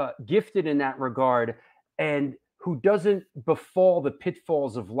who's gifted in that regard and who doesn't befall the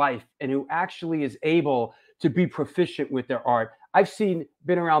pitfalls of life and who actually is able to be proficient with their art. I've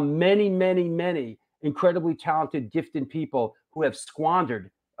been around many, many, many incredibly talented, gifted people who have squandered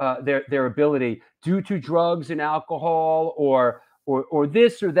their ability due to drugs and alcohol or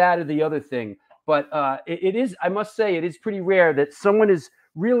this or that or the other thing. But it is, I must say, it is pretty rare that someone is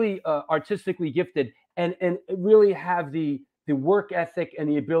really artistically gifted and really have the work ethic and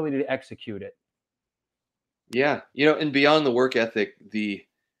the ability to execute it. Yeah. And beyond the work ethic, the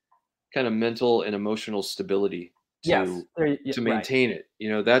kind of mental and emotional stability to maintain it.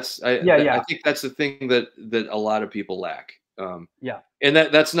 I think that's the thing that a lot of people lack. And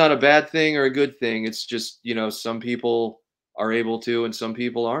that's not a bad thing or a good thing. It's just, some people are able to and some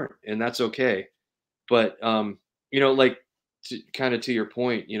people aren't, and that's okay. But like to your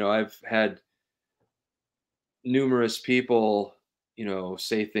point, I've had numerous people,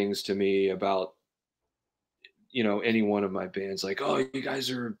 say things to me about any one of my bands, like, oh, you guys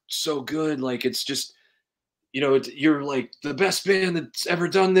are so good, like it's just you're like the best band that's ever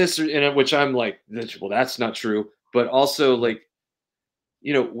done this, which I'm like, well, that's not true. But also, like,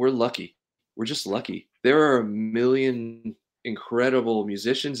 we're lucky. We're just lucky. There are a million incredible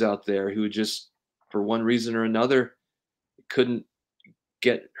musicians out there who just, for one reason or another, couldn't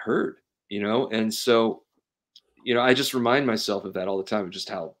get heard, and so, I just remind myself of that all the time, of just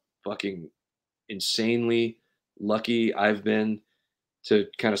how fucking insanely lucky I've been to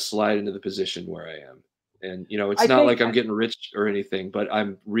kind of slide into the position where I am. And, it's not like I'm getting rich or anything, but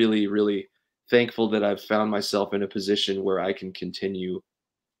I'm really, really thankful that I've found myself in a position where I can continue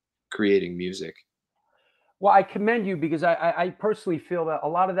creating music. Well, I commend you because I personally feel that a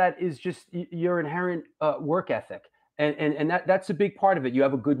lot of that is just your inherent work ethic. And that's a big part of it. You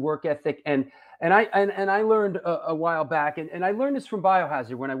have a good work ethic. And I learned a while back, and I learned this from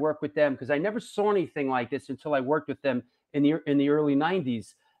Biohazard when I worked with them, because I never saw anything like this until I worked with them in the early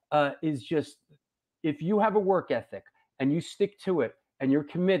 90s, is just, if you have a work ethic and you stick to it and you're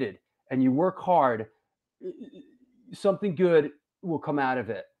committed and you work hard, something good will come out of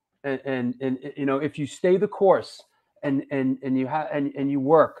it. And if you stay the course and you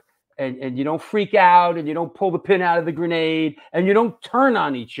work and you don't freak out and you don't pull the pin out of the grenade and you don't turn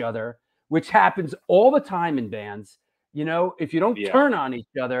on each other, which happens all the time in bands, if you don't turn on each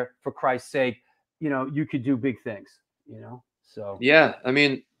other, for Christ's sake, you could do big things, so. Yeah. I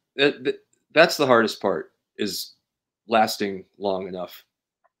mean, that's the hardest part, is lasting long enough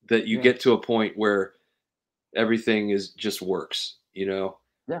that you get to a point where everything just works,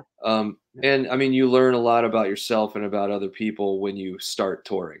 Yeah. And I mean, you learn a lot about yourself and about other people when you start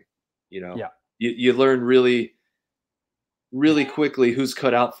touring, you learn really, really quickly who's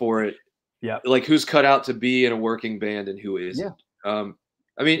cut out for it. Yeah. Like who's cut out to be in a working band and who isn't. I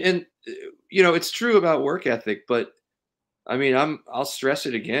mean, and it's true about work ethic, but I mean, I'll stress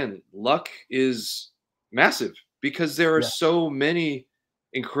it again. Luck is massive, because there are so many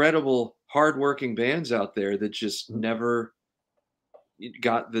incredible hardworking bands out there that just never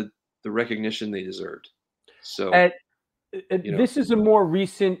got the recognition they deserved. So you know. This is a more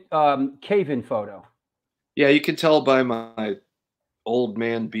recent cave-in photo. Yeah, you can tell by my old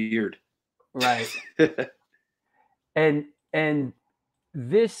man beard. Right. and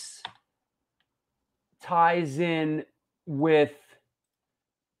this ties in with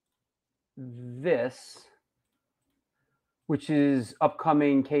this, which is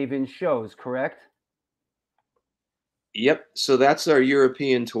upcoming cave-in shows, correct? Yep. So that's our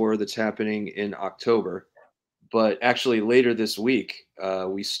European tour that's happening in October. But actually, later this week,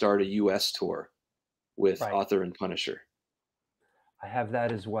 we start a U.S. tour with Author and Punisher. I have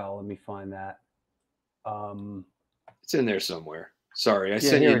that as well. Let me find that. It's in there somewhere. Sorry, I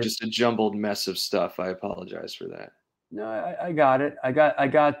sent you just a jumbled mess of stuff. I apologize for that. No, I got it. I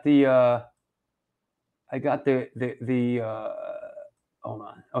got the hold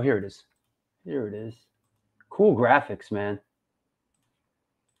on. Oh, here it is. Here it is. Cool graphics, man.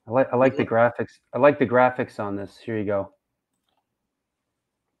 I like the graphics. I like the graphics on this. Here you go.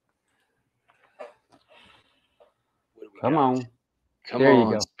 Come on. Come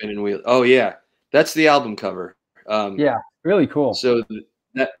on, spinning wheel. Oh yeah, that's the album cover. Yeah, really cool. So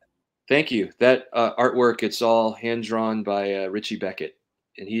thank you. That artwork, it's all hand drawn by Richie Beckett,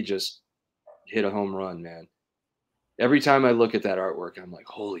 and he just hit a home run, man. Every time I look at that artwork, I'm like,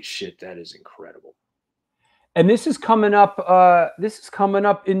 holy shit, that is incredible. And this is coming up. This is coming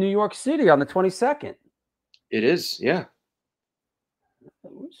up in New York City on the 22nd. It is, yeah.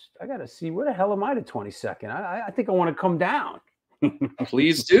 I gotta see, where the hell am I the 22nd? I think I want to come down.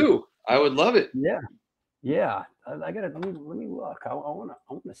 Please do. I would love it. Yeah. I gotta let me look. I want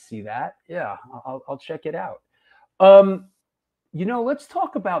to see that. Yeah, I'll check it out. You know, let's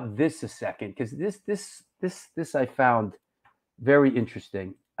talk about this a second, because this I found very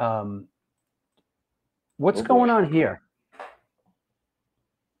interesting. What's going on here?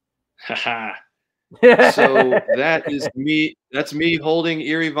 Haha. So that is me. That's me holding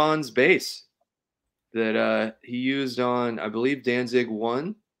Eerie Von's bass that he used on, I believe, Danzig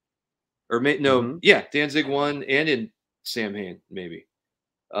 1, or Danzig 1 and in Sam Hain maybe.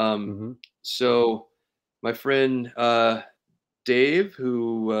 So my friend Dave,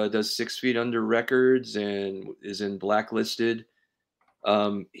 who does 6 Feet Under Records and is in Blacklisted,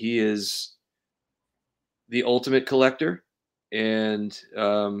 he is the ultimate collector, and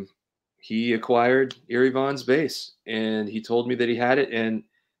he acquired Eerie Von's bass, and he told me that he had it. And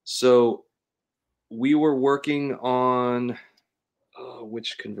so we were working on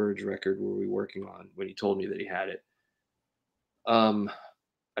which Converge record were we working on when he told me that he had it? I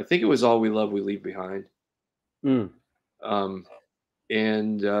think it was All We Love, We Leave Behind. Yeah,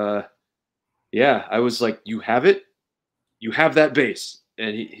 I was like, you have it? You have that bass?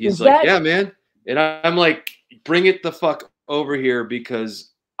 And he's like, yeah, man. And I'm like, bring it the fuck over here,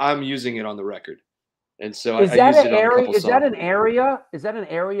 because I'm using it on the record. And so I used it on a couple songs. Is that an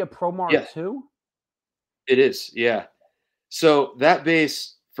area Pro Mark II? It is, yeah. So that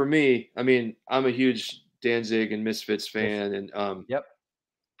bass for me, I mean, I'm a huge Danzig and Misfits fan, and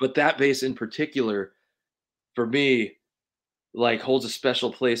but that bass in particular, for me, like, holds a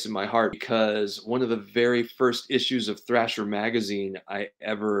special place in my heart, because one of the very first issues of Thrasher magazine I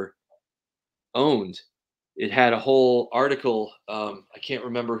ever owned, it had a whole article. I can't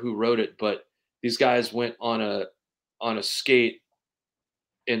remember who wrote it, but these guys went on a skate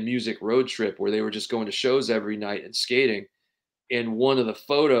and music road trip where they were just going to shows every night and skating. And one of the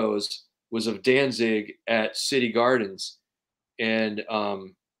photos was of Danzig at City Gardens, and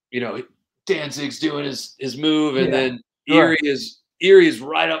you know, Danzig's doing his move, and then Eerie is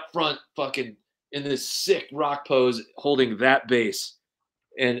right up front, fucking in this sick rock pose, holding that bass.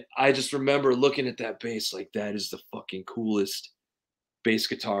 And I just remember looking at that bass like, that is the fucking coolest bass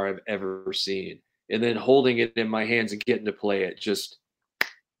guitar I've ever seen. And then holding it in my hands and getting to play it, just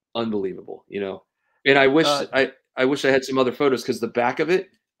unbelievable, you know. And I wish I wish I had some other photos, because the back of it,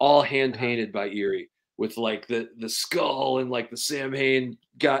 all hand painted by Eerie, with like the skull and like the Sam Hain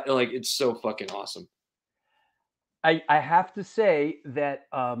got, like, it's so fucking awesome. I have to say that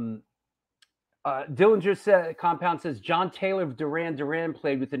Dillinger Compound says John Taylor of Duran Duran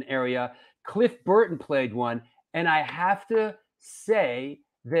played with an area. Cliff Burton played one. And I have to say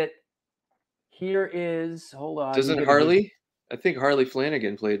that here is, hold on. Doesn't Harley? I think Harley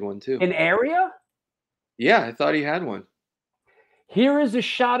Flanagan played one too. An area? Yeah, I thought he had one. Here is a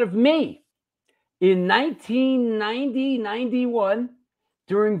shot of me in 1990-91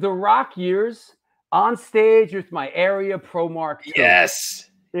 during the rock years, on stage with my area Pro Mark II. Yes.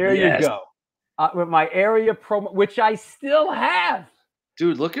 There you go. With my area Pro, which I still have.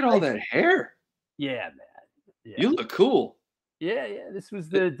 Dude, look at all that hair. Yeah, man. Yeah. You look cool. Yeah, yeah. This was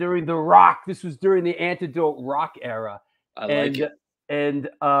during the rock. This was during the Antidote rock era, I like and it. and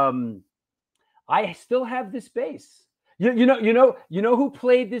I still have this bass. You know who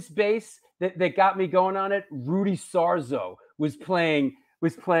played this bass that got me going on it? Rudy Sarzo was playing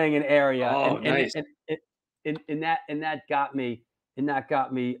an area, Oh, nice. and that got me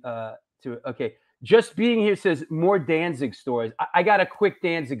to it. Okay. Just being here says more Danzig stories. I got a quick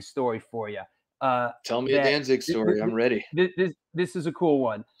Danzig story for you. Tell me a That Danzig story. I'm ready. this is a cool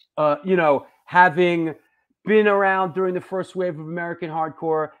one. Having been around during the first wave of American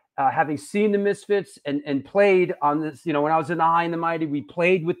hardcore, having seen the Misfits and played on this, when I was in the High and the Mighty, we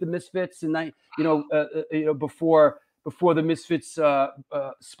played with the Misfits, and before the Misfits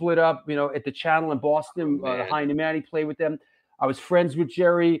split up, at the Channel in Boston, the High and the Mighty played with them. I was friends with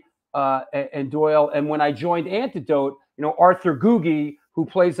Jerry and Doyle, and when I joined Antidote, Arthur Googie, who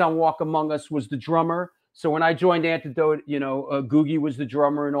plays on Walk Among Us, was the drummer. So when I joined Antidote, Googie was the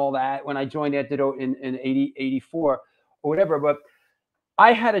drummer and all that. When I joined Antidote in 84 or whatever, but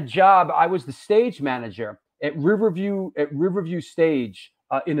I had a job. I was the stage manager at Riverview Stage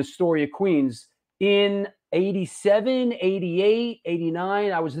in Astoria, Queens in 87, 88,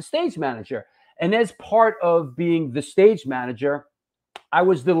 89. I was the stage manager. And as part of being the stage manager, I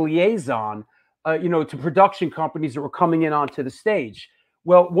was the liaison, to production companies that were coming in onto the stage.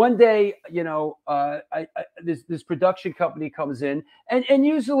 Well, one day, this production company comes in, and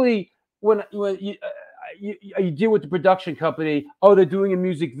usually when you deal with the production company, oh, they're doing a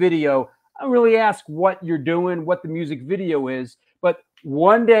music video. I don't really ask what you're doing, what the music video is. But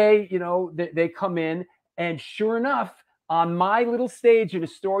one day, they come in, and sure enough, on my little stage in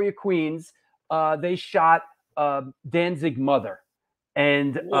Astoria, Queens, they shot Danzig Mother.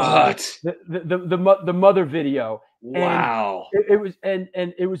 And the Mother video. Wow. And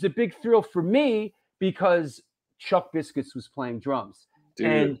it was a big thrill for me because Chuck Biscuits was playing drums. Dude.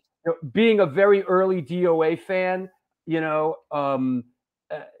 And being a very early DOA fan,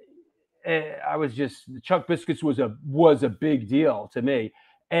 I was just, Chuck Biscuits was a big deal to me.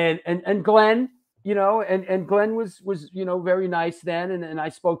 And Glenn, and Glenn was very nice then, and I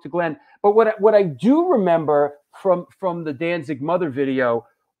spoke to Glenn. But what I do remember from the Danzig Mother video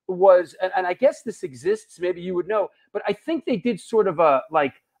was, and I guess this exists, maybe you would know, but I think they did sort of a,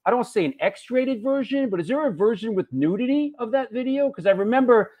 like, I don't want to say an X-rated version, but is there a version with nudity of that video? Because I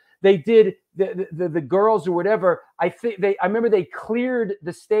remember they did the girls or whatever. I remember they cleared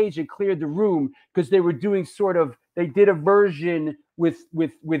the stage and cleared the room because they were doing they did a version with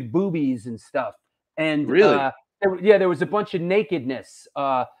boobies and stuff. And really, there was a bunch of nakedness.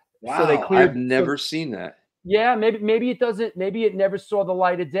 Wow, so they cleared. I've never seen that. Yeah, maybe it doesn't. Maybe it never saw the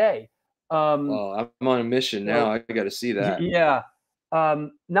light of day. Well, I'm on a mission now. I got to see that. Yeah.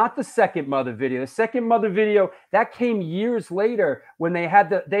 Not the second Mother video. The second Mother video that came years later when they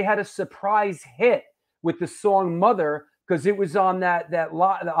had a surprise hit with the song Mother, because it was on that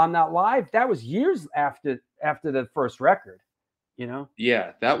live. That was years after the first record.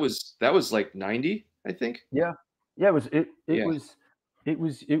 Yeah, that was like 90, I think. Yeah, it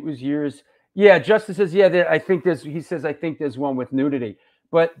was years. Yeah, Justin says, yeah, I think there's one with nudity,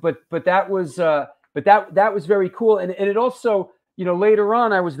 but that was that was very cool, and it also, later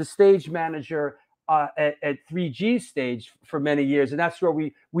on I was the stage manager at 3G stage for many years, and that's where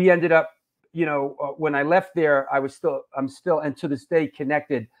we ended up. When I left there, I'm still and to this day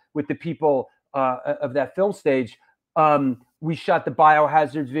connected with the people of that film stage. We shot the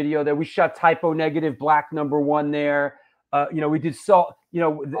Biohazard video there. We shot Typo Negative Black #1 there. We did Salt.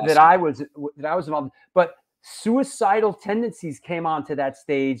 Awesome. that I was involved. But Suicidal Tendencies came onto that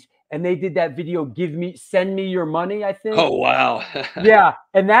stage, and they did that video. Send Me Your Money, I think. Oh wow. Yeah,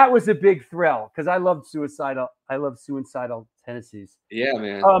 and that was a big thrill because I loved Suicidal Tendencies. Yeah,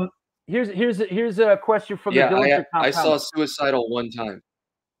 man. Here's a question from the Dillinger Compound. I saw Suicidal one time.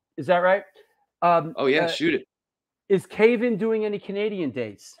 Is that right? Oh yeah, shoot it. Is Cave-In doing any Canadian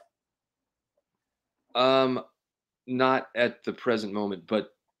dates? Not at the present moment, but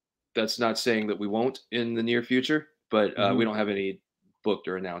that's not saying that we won't in the near future. But we don't have any booked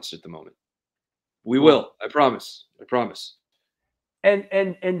or announced at the moment. We will. I promise. And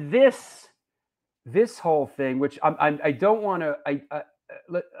this whole thing, which I don't want to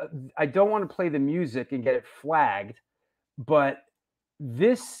play the music and get it flagged, but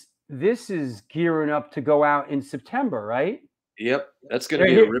this is gearing up to go out in September, right? Yep, that's going to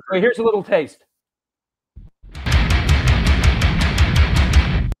be a ripper. Here's a little taste.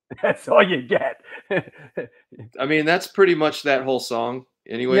 That's all you get. I mean, that's pretty much that whole song.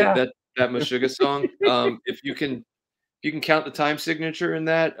 Anyway, Yeah. that Meshuggah song. If you can count the time signature in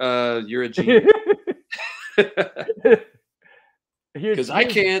that, you're a genius. because I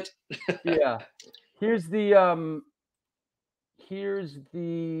can't. Yeah. Here's the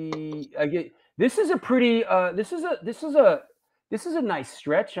again, this is a pretty this is a nice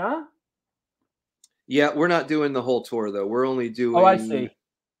stretch, huh? Yeah, we're not doing the whole tour though. We're only Oh, I doing see.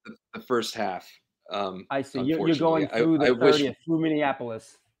 the first half. I see. You're Unfortunately, going through the I wish. 30th through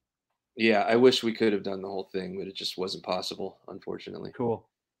Minneapolis. Yeah, I wish we could have done the whole thing, but it just wasn't possible, unfortunately. Cool.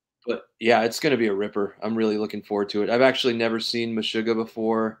 But yeah, it's going to be a ripper. I'm really looking forward to it. I've actually never seen Meshuggah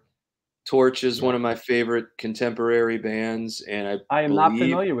before. Torch is one of my favorite contemporary bands, and I am not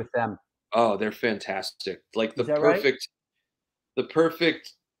familiar with them. Oh, they're fantastic. Like Is that right? the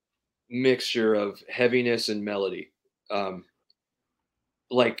perfect mixture of heaviness and melody.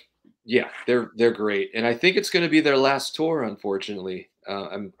 Like, yeah, they're great, and I think it's going to be their last tour. Unfortunately,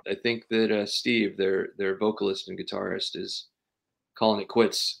 I think that Steve, their vocalist and guitarist, is calling it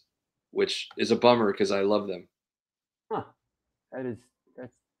quits, which is a bummer because I love them. Huh.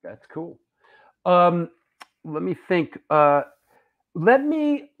 That's cool. Let me think. Let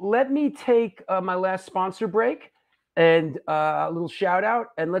me take my last sponsor break and a little shout out,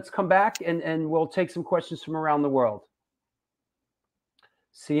 and let's come back and we'll take some questions from around the world.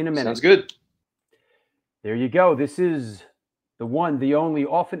 See you in a minute. Sounds good. There you go. This is the one, the only,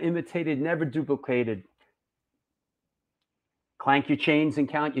 often imitated, never duplicated. Clank your chains and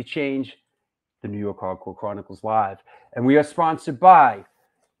count your change. The New York Hardcore Chronicles Live. And we are sponsored by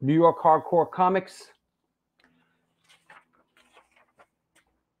New York Hardcore Comics,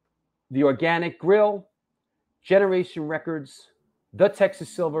 The Organic Grill, Generation Records, The Texas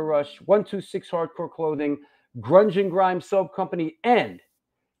Silver Rush, 126 Hardcore Clothing, Grunge and Grime Soap Company, and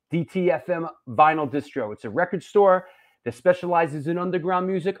DTFM Vinyl Distro. It's a record store that specializes in underground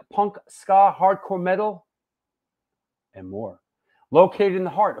music, punk, ska, hardcore metal, and more. Located in the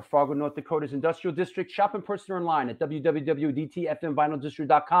heart of Fargo, North Dakota's industrial district, shop in person or online at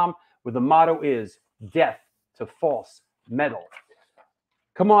www.dtfmvinyldistro.com, where the motto is death to false metal.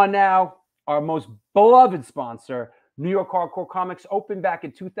 Come on now, our most beloved sponsor, New York Hardcore Comics, opened back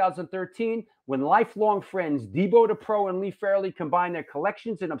in 2013 when lifelong friends Debo the Pro and Lee Fairley combined their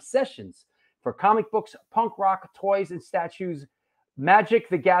collections and obsessions for comic books, punk rock, toys, and statues, Magic,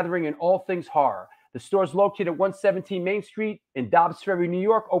 the Gathering, and all things horror. The store is located at 117 Main Street in Dobbs Ferry, New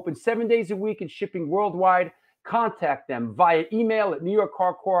York, open 7 days a week and shipping worldwide. Contact them via email at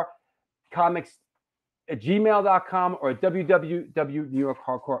newyorkhardcorecomics@gmail.com or at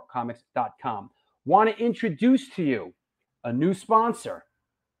www.newyorkhardcorecomics.com. Want to introduce to you a new sponsor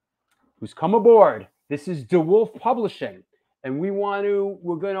who's come aboard. This is DeWolf Publishing. And we're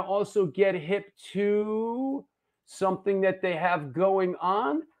going to also get hip to something that they have going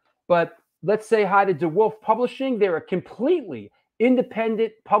on. But let's say hi to DeWolf Publishing. They're a completely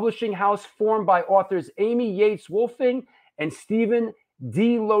independent publishing house formed by authors Amy Yates Wolfing and Stephen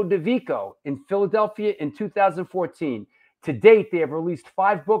D. Lodovico in Philadelphia in 2014. To date, they have released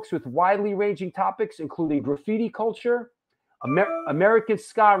 5 books with widely ranging topics, including graffiti culture, American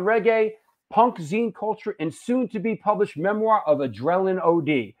ska and reggae, punk zine culture, and soon-to-be published memoir of Adrenaline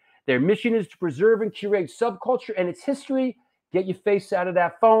OD. Their mission is to preserve and curate subculture and its history, get your face out of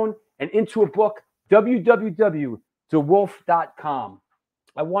that phone, and into a book, www.dewolf.com.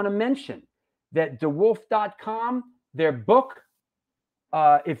 I want to mention that dewolf.com, their book,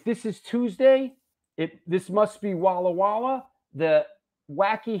 if this is Tuesday, this must be Walla Walla, the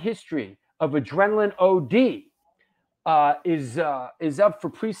wacky history of Adrenaline OD is up for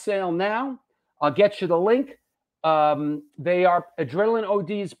pre-sale now. I'll get you the link. Adrenaline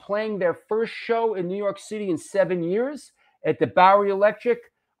OD is playing their first show in New York City in 7 years at the Bowery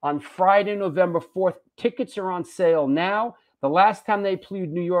Electric on Friday, November 4th. Tickets are on sale now. The last time they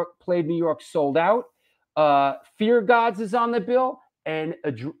played New York sold out. Fear Gods is on the bill, and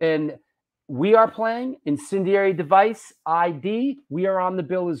we are playing Incendiary Device ID. We are on the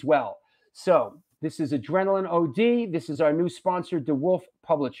bill as well. So this is Adrenaline OD. This is our new sponsor, DeWolf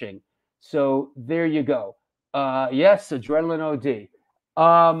Publishing. So there you go. Yes, Adrenaline OD.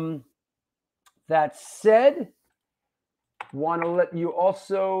 That said, want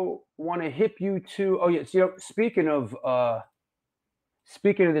to hip you to. Oh yes, speaking of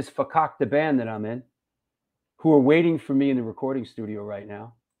this fakakta band that I'm in, who are waiting for me in the recording studio right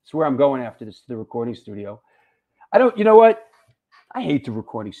now. It's where I'm going after this, the recording studio. You know what? I hate the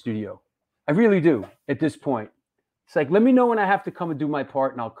recording studio. I really do at this point. It's like, let me know when I have to come and do my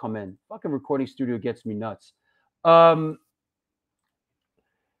part and I'll come in. Fucking recording studio gets me nuts.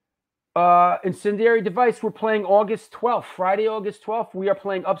 Incendiary Device, we're playing August 12th, Friday, August 12th. We are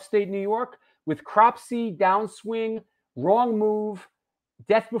playing upstate New York with Cropsy, Downswing, Wrong Move,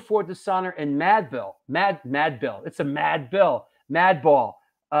 Death Before Dishonor, and Mad Bill. Mad Bill. It's a Mad Bill. Madball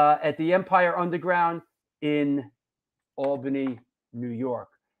at the Empire Underground in Albany, New York.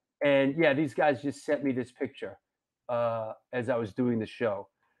 And yeah, these guys just sent me this picture as I was doing the show.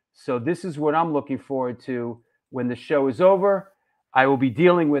 So this is what I'm looking forward to when the show is over. I will be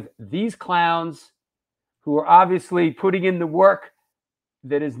dealing with these clowns who are obviously putting in the work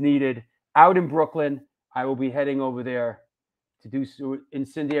that is needed out in Brooklyn. I will be heading over there to do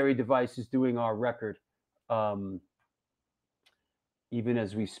Incendiary Devices, doing our record even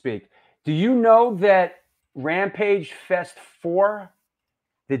as we speak. Do you know that Rampage Fest 4,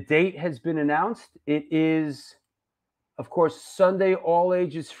 the date has been announced? It is, of course, Sunday all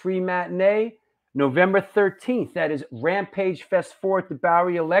ages free matinee, November 13th. That is Rampage Fest 4 at the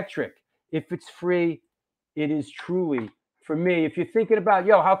Bowery Electric. If it's free, it is truly for me. If you're thinking about,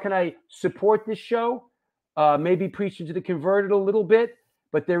 how can I support this show? Maybe preaching to the converted a little bit,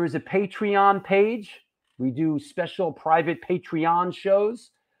 but there is a Patreon page. We do special private Patreon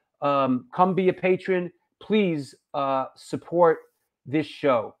shows. Come be a patron. Please support this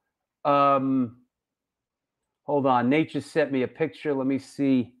show. Hold on. Nate just sent me a picture. Let me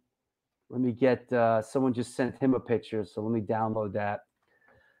see. Let me get, someone just sent him a picture. So let me download that.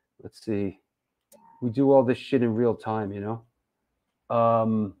 Let's see. We do all this shit in real time,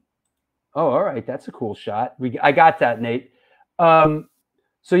 Oh, all right. That's a cool shot. I got that, Nate.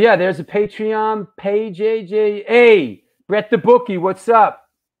 So yeah, there's a Patreon page, AJ. Hey, Brett the Bookie, what's up?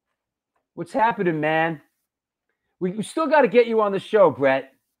 What's happening, man? We still got to get you on the show,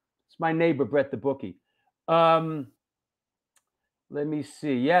 Brett. It's my neighbor, Brett the Bookie. Let me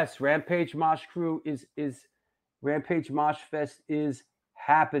see. Yes, Rampage Mosh Crew is Rampage Mosh Fest is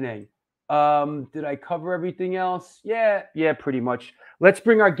happening. Did I cover everything else? Yeah, pretty much. Let's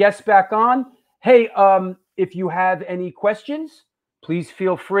bring our guests back on. Hey, if you have any questions, please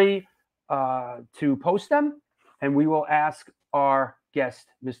feel free to post them, and we will ask our guest,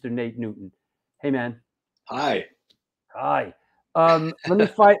 Mr. Nate Newton. Hey, man. Hi. Let me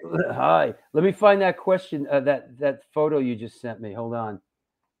find. Hi. Let me find that question. That photo you just sent me. Hold on.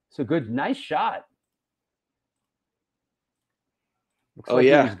 So good, nice shot. Looks like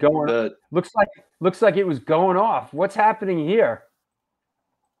it was going. Looks like it was going off. What's happening here?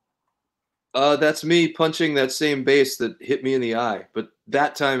 That's me punching that same base that hit me in the eye, but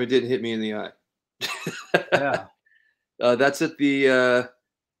that time it didn't hit me in the eye. Yeah. That's at the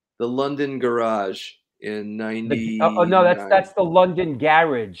London Garage in 90. Oh no, that's the London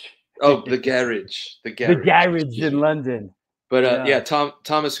Garage. Oh, the garage. The garage in London. But yeah,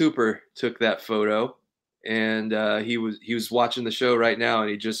 Thomas Hooper took that photo, and he was watching the show right now, and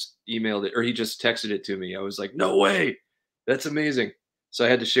he just emailed it, or he just texted it to me. I was like, no way, that's amazing. So I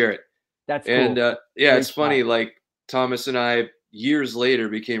had to share it. That's cool. And yeah, Great it's funny. Like Thomas and I, years later,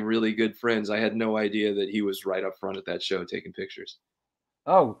 became really good friends. I had no idea that he was right up front at that show taking pictures.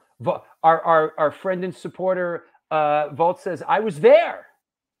 Oh, our friend and supporter Volt says I was there.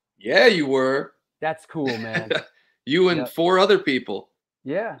 Yeah, you were. That's cool, man. You and 4 other people.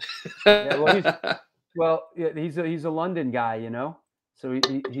 Yeah. He's a London guy, So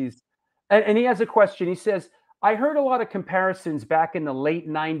he's and he has a question. He says, I heard a lot of comparisons back in the late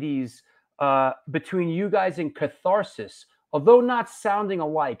 90s between you guys and Catharsis, although not sounding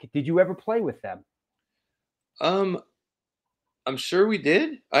alike. Did you ever play with them? I'm sure we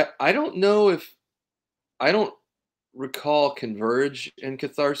did. I don't know if I don't recall Converge and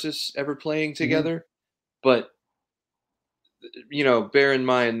Catharsis ever playing together, but bear in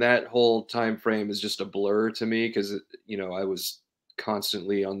mind that whole time frame is just a blur to me because I was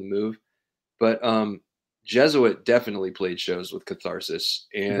constantly on the move. But Jesuit definitely played shows with Catharsis.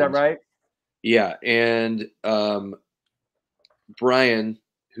 And, is that right? Yeah, and Brian,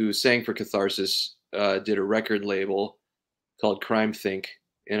 who sang for Catharsis, did a record label called Crime Think,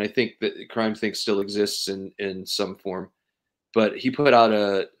 and I think that Crime Think still exists in some form. But he put out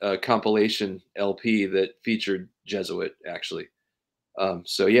a compilation LP that featured Jesuit, actually.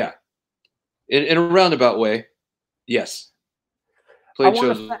 So yeah, in a roundabout way, yes. Played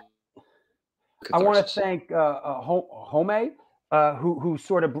shows. I want to thank Home, who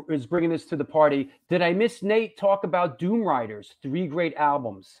sort of is bringing this to the party. Did I miss Nate talk about Doomriders? 3 great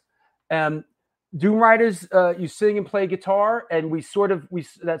albums. Doomriders, you sing and play guitar, and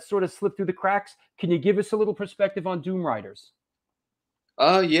that sort of slipped through the cracks. Can you give us a little perspective on Doomriders?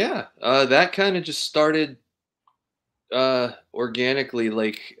 Yeah, that kind of just started organically.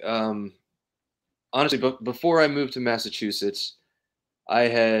 Like, honestly, before I moved to Massachusetts, I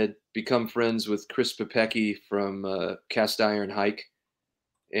had become friends with Chris Popecki from Cast Iron Hike,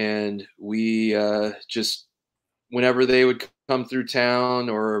 and we just, whenever they would come through town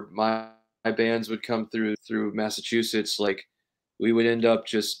or my bands would come through Massachusetts, like we would end up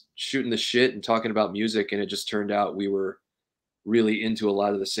just shooting the shit and talking about music, and it just turned out we were really into a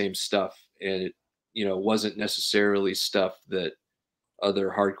lot of the same stuff, and it, you know, wasn't necessarily stuff that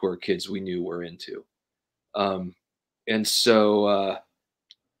other hardcore kids we knew were into. And so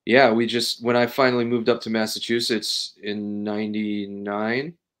yeah, we just, when I finally moved up to Massachusetts in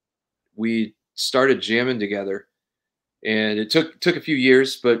 '99, we started jamming together, and it took a few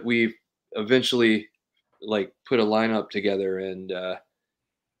years, but we eventually like put a lineup together and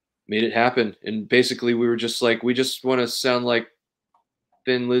made it happen. And basically we were just like, we just want to sound like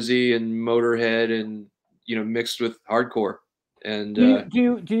Thin Lizzy and Motorhead, and, you know, mixed with hardcore. And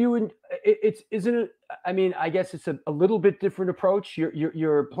it's, isn't it, I mean, I guess it's a little bit different approach.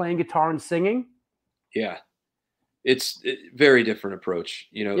 You're playing guitar and singing. yeah, it's a very different approach,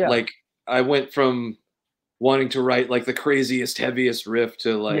 you know. Yeah. Like I went from wanting to write like the craziest, heaviest riff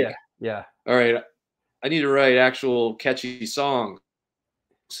to like, yeah. all right, I need to write actual catchy songs.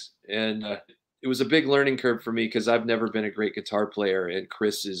 And it was a big learning curve for me because I've never been a great guitar player, and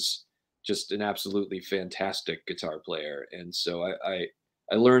Chris is just an absolutely fantastic guitar player. And so I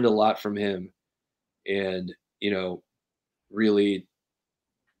learned a lot from him, and, you know, really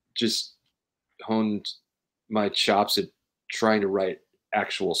just honed my chops at trying to write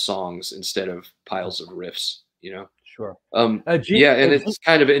actual songs instead of piles of riffs, you know? Sure. Yeah, and it's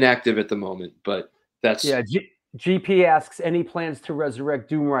kind of inactive at the moment, but that's... Yeah, GP asks, any plans to resurrect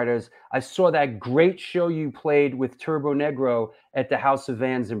Doomriders? I saw that great show you played with Turbo Negro at the House of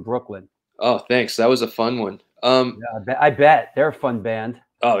Vans in Brooklyn. Oh, thanks. That was a fun one. Yeah, I bet. They're a fun band.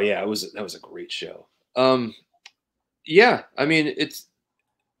 Oh yeah, that was a great show. Yeah, I mean,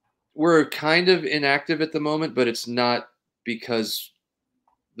 we're kind of inactive at the moment, but it's not because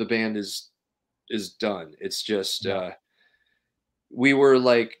the band is done. It's just we were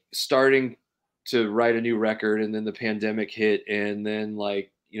like starting to write a new record, and then the pandemic hit, and then,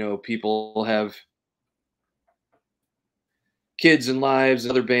 like, you know, people have kids and lives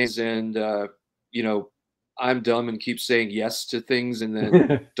and other bands, and you know, I'm dumb and keep saying yes to things, and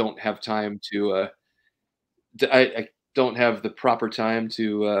then don't have time to I don't have the proper time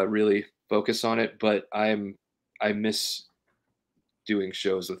to really focus on it. But I miss doing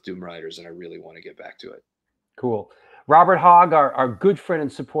shows with Doomriders, and I really want to get back to it. Cool. Robert Hogg, our good friend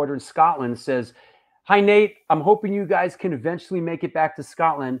and supporter in Scotland, says, hi, Nate. I'm hoping you guys can eventually make it back to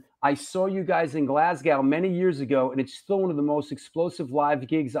Scotland. I saw you guys in Glasgow many years ago, and it's still one of the most explosive live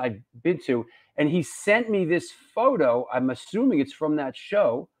gigs I've been to. And he sent me this photo. I'm assuming it's from that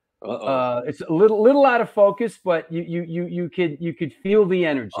show. It's a little out of focus, but you could feel the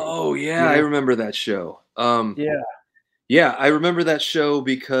energy. Oh yeah, I remember that show. Yeah, I remember that show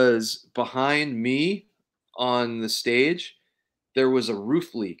because behind me on the stage there was a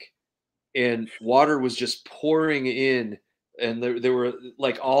roof leak, and water was just pouring in, and there were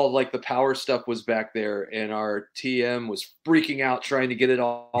like all like the power stuff was back there, and our TM was freaking out trying to get it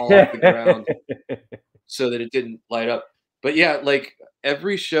all off the ground so that it didn't light up. But yeah, like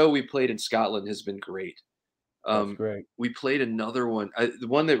every show we played in Scotland has been great. That's great. We played another one. The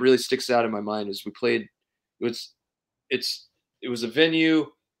one that really sticks out in my mind is we played. It was a venue.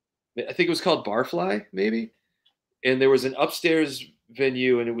 I think it was called Barfly, maybe. And there was an upstairs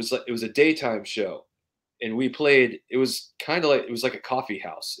venue, and it was a daytime show. And we played. It was kind of like, it was like a coffee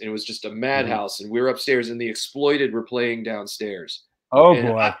house, and it was just a madhouse. And we were upstairs, and the Exploited were playing downstairs. Oh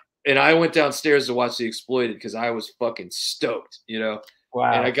boy. And I went downstairs to watch the Exploited because I was fucking stoked, you know.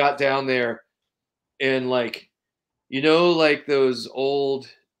 Wow. And I got down there, and like, you know, like those old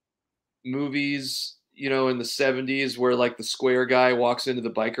movies, you know, in the 70s where like the square guy walks into the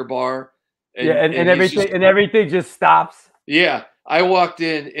biker bar. And everything just stops. Yeah. I walked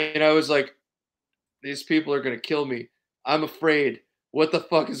in and I was like, these people are going to kill me. I'm afraid. What the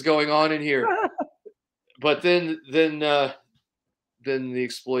fuck is going on in here? But then the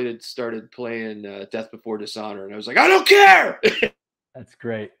Exploited started playing Death Before Dishonor, and I was like, I don't care. That's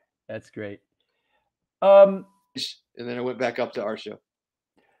great. That's great. And then I went back up to our show.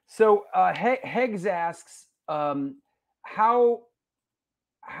 So Heggs asks, how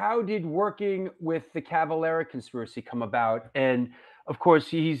did working with the Cavalera conspiracy come about? And of course,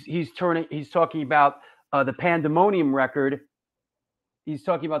 he's talking about the Pandemonium record. He's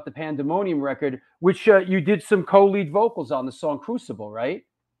talking about the Pandemonium record, which you did some co-lead vocals on the song Crucible, right?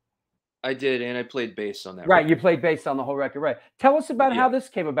 I did, and I played bass on that. Right, record. You played bass on the whole record, right? Tell us about how this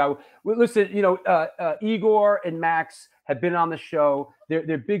came about. Well, listen, you know, Igor and Max have been on the show.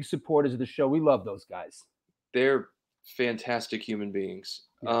 They're big supporters of the show. We love those guys. They're fantastic human beings.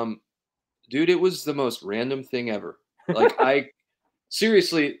 Dude, it was the most random thing ever. Like,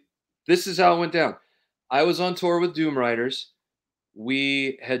 seriously, this is how it went down. I was on tour with Doomriders,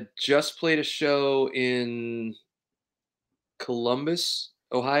 we had just played a show in Columbus,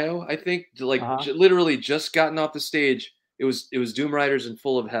 Ohio, I think. Like literally just gotten off the stage. It was Doomriders and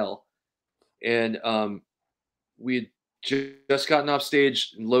Full of Hell, and we had just gotten off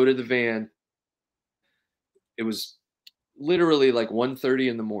stage and loaded the van. It was literally like 1:30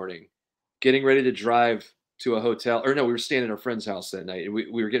 in the morning, getting ready to drive to a hotel. Or no, we were staying at our friend's house that night. And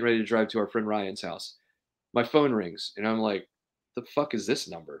we were getting ready to drive to our friend Ryan's house. My phone rings, and I'm like, the fuck is this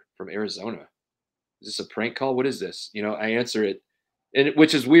number from Arizona? Is this a prank call? What is this? You know, I answer it,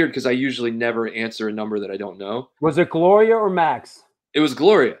 which is weird because I usually never answer a number that I don't know. Was it Gloria or Max? It was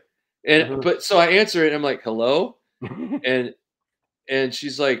Gloria. And but so I answer it, and I'm like, hello? and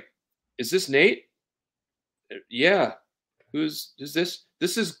she's like, is this Nate? Yeah. Who's this?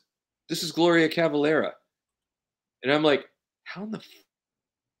 This is Gloria Cavalera. And I'm like, how in the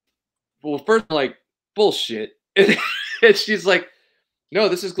well, first I'm like, bullshit. And she's like, no,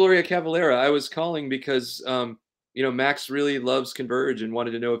 this is Gloria Cavalera. I was calling because you know, Max really loves Converge and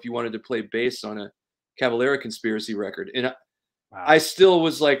wanted to know if you wanted to play bass on a Cavalera conspiracy record. And I still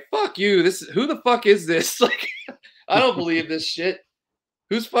was like, fuck you. Who the fuck is this? Like, I don't believe this shit.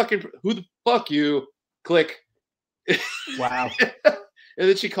 Who the fuck you? Click. Wow. And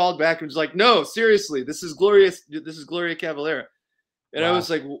then she called back and was like, no, seriously, this is Gloria Cavalera. And I was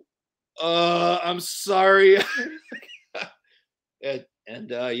like, I'm sorry. and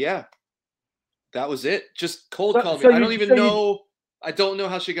yeah, that was it. Just cold called me. I don't even know. I don't know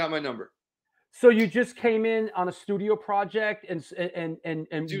how she got my number. So you just came in on a studio project and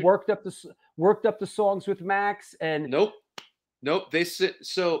Dude, worked up the songs with Max and nope.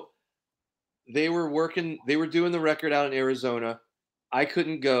 So they were doing the record out in Arizona. I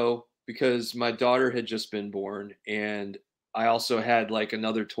couldn't go because my daughter had just been born, and I also had like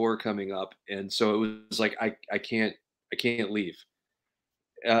another tour coming up, and so it was like I can't leave.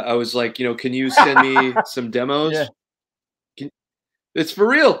 I was like, you know, can you send me some demos? Yeah. It's for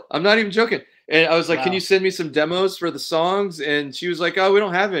real. I'm not even joking. And I was like, can you send me some demos for the songs? And she was like, oh, we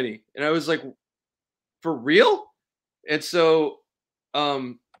don't have any. And I was like, for real? And so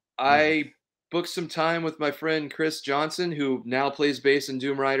I booked some time with my friend Chris Johnson, who now plays bass in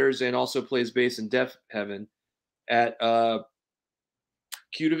Doomriders and also plays bass in Deaf Heaven at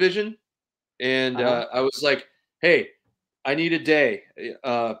Q Division. And I was like, hey, I need a day,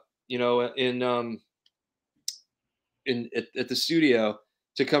 you know, at the studio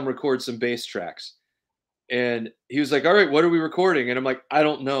to come record some bass tracks. And he was like, all right, what are we recording? And I'm like, I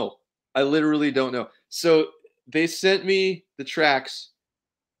don't know. I literally don't know. So they sent me the tracks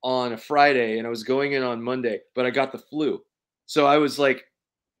on a Friday, and I was going in on Monday, but I got the flu. So I was like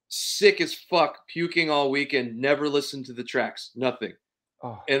sick as fuck, puking all weekend, never listened to the tracks, nothing.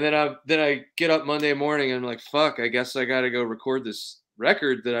 Oh. And then I get up Monday morning and I'm like, fuck, I guess I got to go record this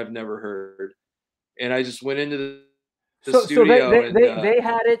record that I've never heard. And I just went into the studio. So they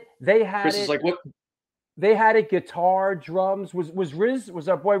had it. They had Chris it. is like, what? They had it. Guitar, drums. Was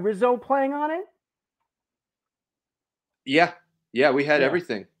our boy Rizzo playing on it? Yeah, we had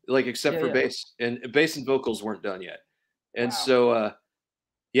everything, like except for bass, and bass and vocals weren't done yet. And so,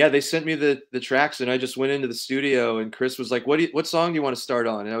 yeah, they sent me the tracks, and I just went into the studio, and Chris was like, what song do you want to start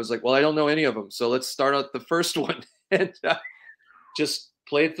on? And I was like, well, I don't know any of them, so let's start out the first one. And just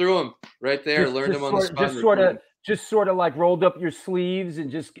played through them right there, learned them on the spot. Just sort of like rolled up your sleeves and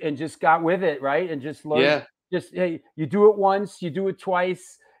just got with it, right? And just learned. Yeah. Just hey, you do it once, you do it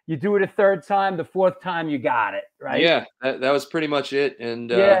twice, you do it a third time, the fourth time you got it, right? Yeah, that was pretty much it. And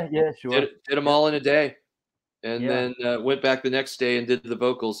sure. Did them all in a day. And then went back the next day and did the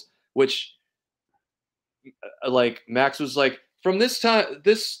vocals, which like Max was like, from this timestamp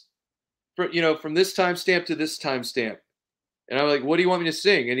to this timestamp. And I'm like, what do you want me to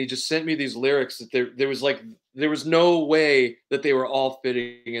sing? And he just sent me these lyrics that there was no way that they were all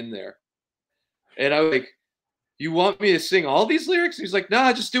fitting in there. And I was like, you want me to sing all these lyrics? And he's like,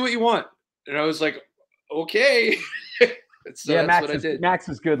 nah, just do what you want. And I was like, okay. So yeah, that's what I did. Max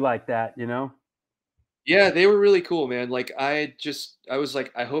is good like that, you know? Yeah, they were really cool, man. Like I was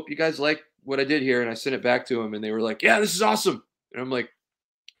like, I hope you guys like what I did here. And I sent it back to them, and they were like, yeah, this is awesome. And I'm like,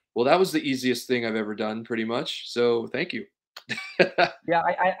 well, that was the easiest thing I've ever done, pretty much. So thank you. Yeah,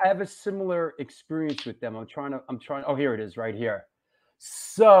 I have a similar experience with them. I'm trying. Oh, here it is, right here.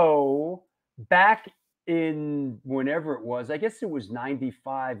 So back in whenever it was, I guess it was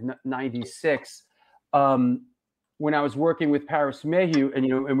 95, 96, when I was working with Paris Mayhew,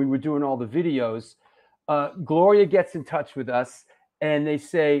 and we were doing all the videos, Gloria gets in touch with us, and they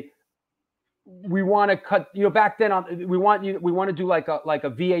say, we want to cut, back then we want to do like a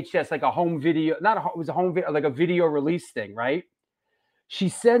VHS, like a home video, it was a home video, like a video release thing, right? She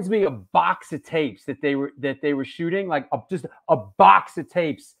sends me a box of tapes that they were shooting, like just a box of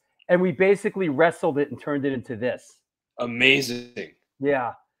tapes, and we basically wrestled it and turned it into this. Amazing.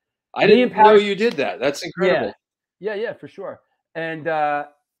 Yeah, I didn't know you did that. That's incredible. Yeah, for sure. And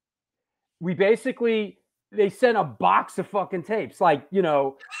we basically, they sent a box of fucking tapes, like, you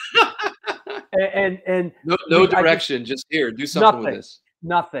know, and no direction, just here, do something with this.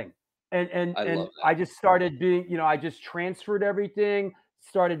 Nothing. And I just started being, you know, I just transferred everything,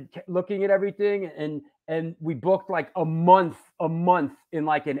 started looking at everything, and we booked like a month in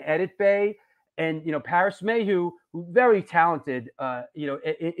like an edit bay. And, you know, Paris Mayhew, very talented, you know,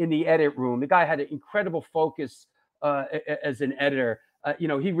 in the edit room. The guy had an incredible focus as an editor. You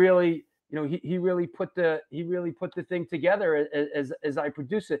know, he really, you know, he really put the thing together as I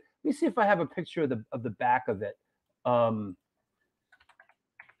produce it. Let me see if I have a picture of the back of it.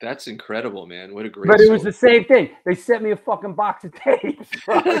 That's incredible, man. What a great But it was the same thing. They sent me a fucking box of tapes,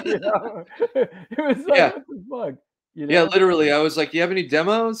 bro, you know? It was like, what the fuck? You know? Yeah, literally. I was like, you have any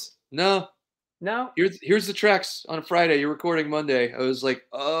demos? No. No. Here's the tracks on a Friday. You're recording Monday. I was like,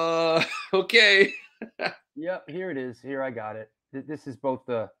 okay. Yep, here it is. Here, I got it. This is both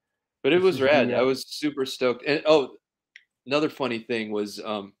the... But it was rad. I was super stoked. And another funny thing was...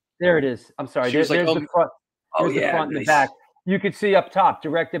 there it is. I'm sorry. There's the front. There's the front and the back. You could see up top,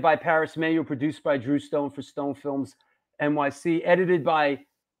 directed by Paris Mayhew, produced by Drew Stone for Stone Films NYC, edited by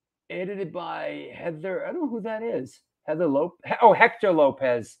Heather. I don't know who that is. Heather Lopez. Oh, Hector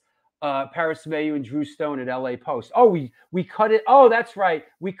Lopez. Paris Mayhew and Drew Stone at LA Post. Oh, we cut it. Oh, that's right.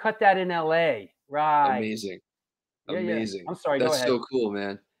 We cut that in LA. Right. Amazing. Yeah, amazing. I'm sorry. That's go ahead. so cool,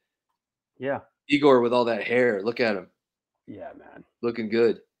 man. Yeah. Igor with all that hair. Look at him. Yeah, man. Looking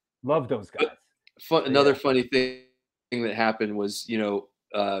good. Love those guys. Another funny thing that happened was, you know,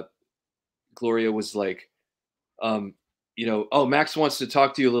 Gloria was like, you know, oh, Max wants to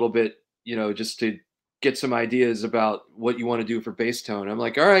talk to you a little bit, you know, just to get some ideas about what you want to do for bass tone. I'm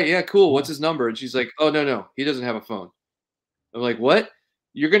like, all right, yeah, cool. What's his number? And she's like, oh, no, he doesn't have a phone. I'm like, what?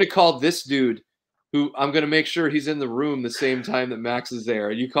 You're going to call this dude who I'm going to make sure he's in the room the same time that Max is there.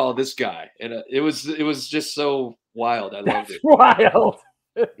 And you call this guy. And it was just so wild. I loved it. Wild.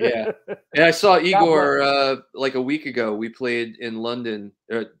 Yeah. And I saw Igor like a week ago. We played in London.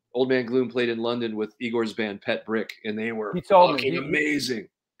 Old Man Gloom played in London with Igor's band Pet Brick, and they were fucking amazing.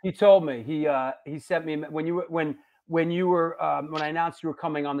 He told me he sent me when I announced you were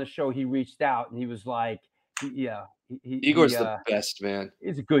coming on the show. He reached out and he was like, Igor's the best, man.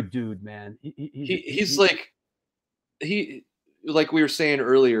 He's a good dude, man. He's like we were saying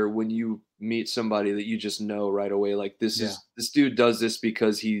earlier, when you meet somebody that you just know right away, like this dude does this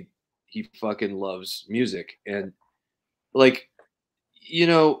because he fucking loves music. And like, you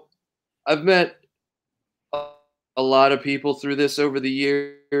know, I've met a lot of people through this over the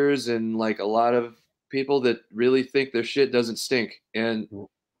years, and like a lot of people that really think their shit doesn't stink, and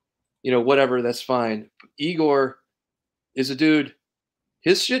you know, whatever, that's fine. Igor is a dude,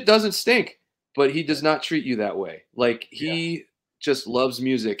 his shit doesn't stink, but he does not treat you that way. Like, he just loves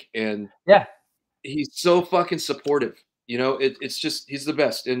music, and he's so fucking supportive. You know, it's just, he's the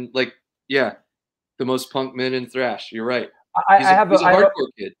best. And like, the most punk men in thrash. You're right. He's a hardcore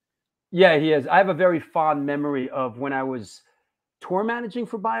kid. Yeah, he is. I have a very fond memory of when I was tour managing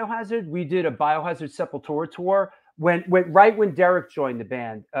for Biohazard. We did a Biohazard Sepultura tour right when Derek joined the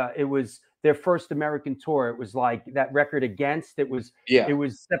band. It was their first American tour. It was like that record Against. It was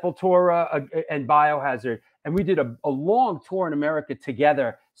Sepultura and Biohazard, and we did a long tour in America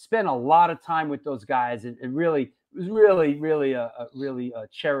together. Spent a lot of time with those guys, and really, it was really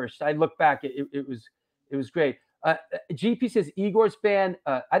cherished. I look back, it was great. GP says Igor's band.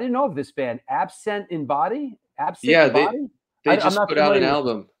 I didn't know of this band, Absent in Body. They just put out an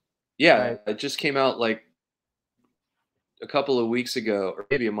album. Yeah, it just came out like a couple of weeks ago, or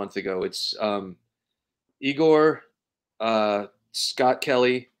maybe a month ago. It's Igor, Scott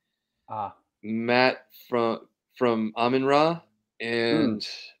Kelly, Matt from Amin-Ra, and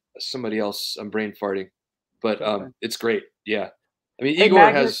somebody else. I'm brain farting, but it's great. Yeah, I mean,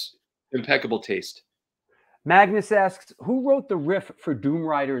 Igor has impeccable taste. Magnus asks, who wrote the riff for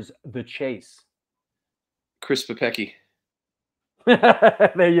Doomriders The Chase? Chris Papecki.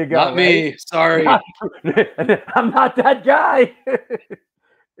 There you go. Not me. Sorry. I'm not that guy.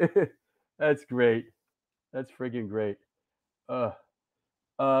 That's great. That's friggin' great. Let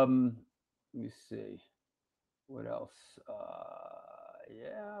me see. What else?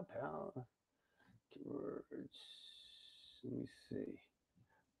 Pal. Let me see.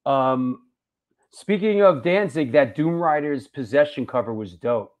 Speaking of Danzig, that Doomriders Possession cover was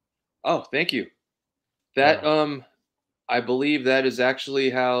dope. Oh, thank you. That I believe that is actually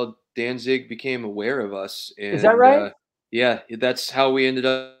how Danzig became aware of us, Is that and right? yeah, that's how we ended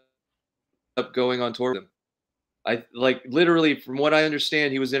up going on tour with him. I like literally, from what I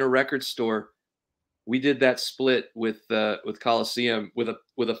understand, he was in a record store. We did that split with Coliseum with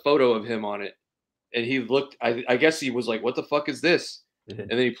a photo of him on it, and he looked. I guess he was like, "What the fuck is this?" And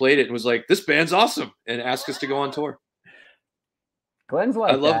then he played it and was like, "This band's awesome," and asked us to go on tour. Glenn's I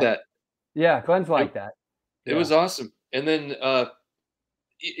like love that. that. Yeah, Glenn's It, like that. it Yeah, was awesome. And then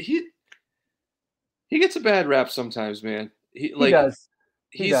he he gets a bad rap sometimes, man. He he like does.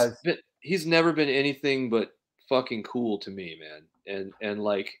 He does. he's never been anything but fucking cool to me, man. And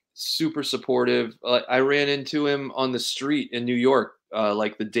like super supportive. I ran into him on the street in New York,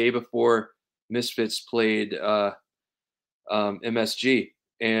 like the day before Misfits played MSG,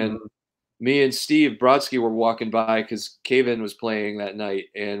 and Mhm. me and Steve Brodsky were walking by because Caven was playing that night,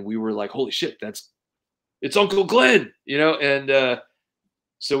 and we were like, "Holy shit, it's Uncle Glenn," you know, and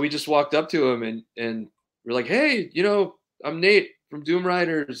so we just walked up to him and we're like, "Hey, you know, I'm Nate from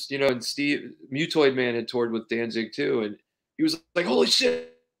Doomriders," you know, and Steve Mutoid Man had toured with Danzig too, and he was like, "Holy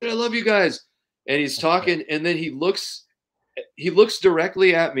shit, I love you guys," and he's talking, and then he looks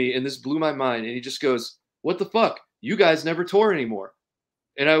directly at me, and this blew my mind, and he just goes, "What the fuck? You guys never tour anymore,"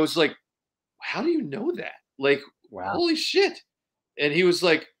 and I was like, "How do you know that? Like, Wow. holy shit!" And he was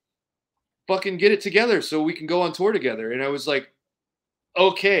like, "Fucking get it together so we can go on tour together," and I was like,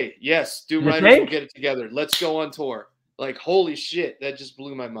 okay, yes, Doom You Riders will think? get it together. Let's go on tour. Like, holy shit, that just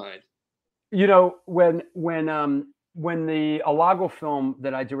blew my mind. You know, when the Alago film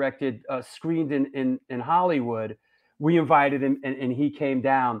that I directed screened in Hollywood, we invited him and he came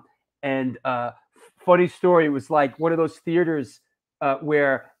down. And funny story, it was like one of those theaters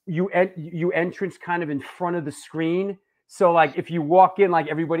where you entrance kind of in front of the screen. So like if you walk in, like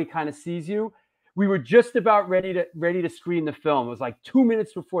everybody kind of sees you. We were just about ready to screen the film. It was like 2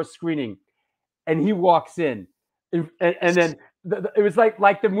 minutes before screening, and he walks in, and then it was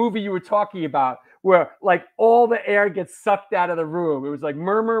like the movie you were talking about, where like all the air gets sucked out of the room. It was like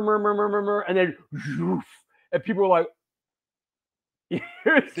murmur, murmur, murmur, murmur, and then whoosh, and people were like,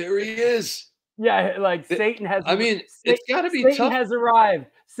 There he is. yeah, like Th- Satan has I mean, Sa- it's got to be Satan tough. has arrived.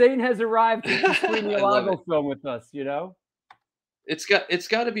 Satan has arrived to screen the I love it. Alago film with us. You know? It's got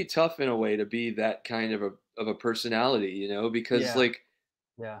to be tough in a way to be that kind of a personality, you know, because Yeah, like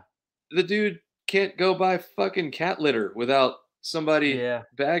yeah, the dude can't go buy fucking cat litter without somebody yeah,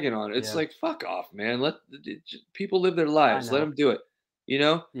 bagging on it. It's yeah. like fuck off, man. People live their I lives. Let know. them do it. You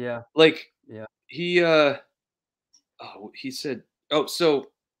know, Yeah, like yeah. he oh, he said, oh,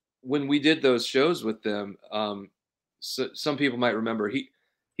 so when we did those shows with them, so some people might remember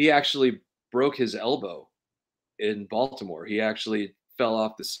he actually broke his elbow in Baltimore. He actually fell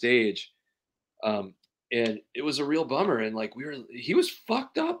off the stage, um, and it was a real bummer. And like he was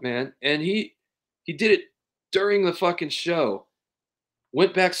fucked up, man. And he did it during the fucking show.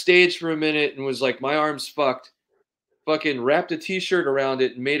 Went backstage for a minute and was like, "My arm's fucked." Fucking wrapped a t-shirt around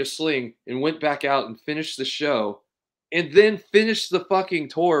it and made a sling and went back out and finished the show, and then finished the fucking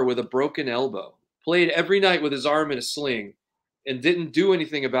tour with a broken elbow. Played every night with his arm in a sling and didn't do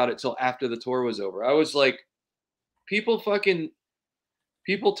anything about it till after the tour was over. I was like, people talk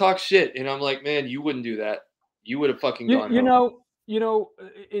shit, and I'm like, man, you wouldn't do that. You would have fucking You gone you home. know you know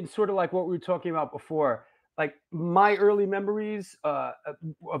it's sort of like what we were talking about before. Like my early memories of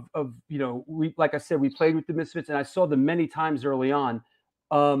we, like I said, we played with the Misfits and I saw them many times early on.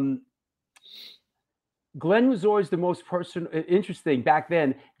 Um, Glenn was always the most interesting back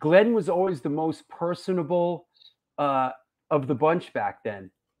then. Glenn was always the most personable of the bunch back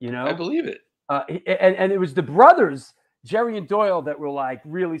then. You I know, believe it. and it was the brothers Jerry and Doyle that were like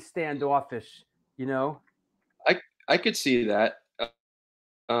really standoffish. You know. I could see that.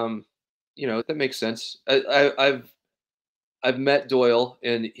 Um, that makes sense. I've met Doyle,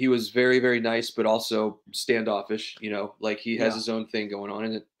 and he was very, very nice, but also standoffish. You know, like he has Yeah. his own thing going on,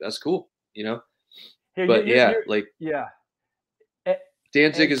 and that's cool. You know, Here, but yeah, you're like yeah. A-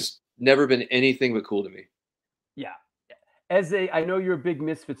 Danzig As has never been anything but cool to me. yeah, I know you're a big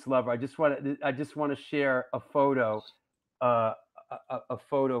Misfits lover. I just want to share a photo, a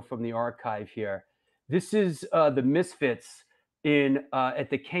photo from the archive here. This is the Misfits in at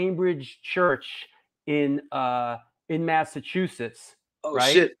the Cambridge Church in Massachusetts, Oh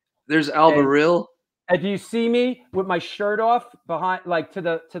right? shit! There's Alba And Rill. do you see me with my shirt off behind, like to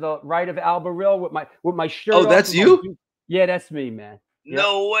the right of Alba Rill with my shirt Oh, off that's and my you? yeah, that's me, man. Yep.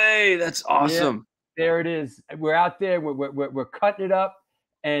 No way! That's Yeah, awesome. there it is. We're out there. We're cutting it up,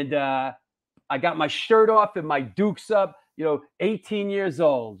 and I got my shirt off and my dukes up. 18 years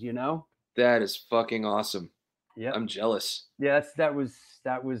old. That is fucking awesome. Yeah. I'm jealous. Yeah, that was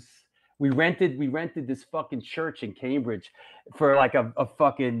we rented this fucking church in Cambridge for like a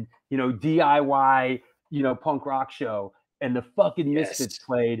fucking, DIY, punk rock show, and the fucking Misfits Yes.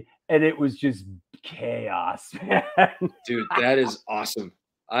 played, and it was just chaos, man. Dude, that is awesome.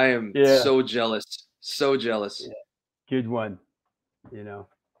 I am Yeah. so jealous. So jealous. Yeah. Good one.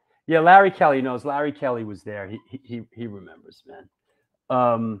 Yeah, Larry Kelly knows. Larry Kelly was there. He remembers, man.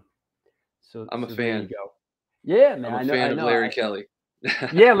 So I'm a so there you fan. go. Yeah, man. I'm a fan I of know. Larry Kelly.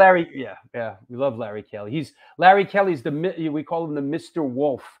 Yeah, Larry. Yeah. We love Larry Kelly. Larry Kelly's we call him the Mr.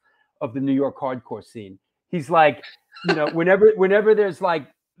 Wolf of the New York hardcore scene. He's like, whenever there's like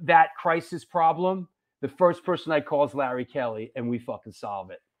that crisis problem, the first person I call is Larry Kelly, and we fucking solve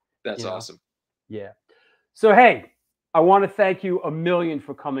it. That's awesome. Yeah. So hey, I want to thank you a million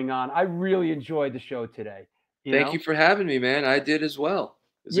for coming on. I really enjoyed the show today. Thank you for having me, man. I did as well.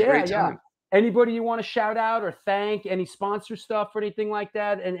 It was a great time. Anybody you want to shout out or thank? Any sponsor stuff or anything like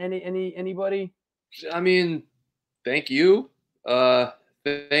that? And anybody? I mean, thank you.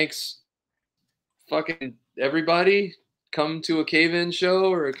 Thanks, fucking everybody. Come to a Cave-In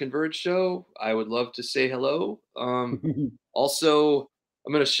show or a Converge show. I would love to say hello. Also,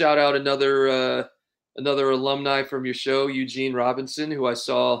 I'm gonna shout out another alumni from your show, Eugene Robinson, who I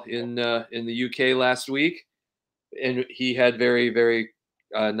saw in the UK last week, and he had very, very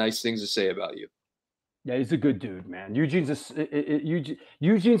nice things to say about you. Yeah, he's a good dude, man. Eugene's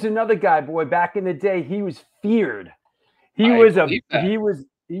another guy, boy. Back in the day, he was feared. He's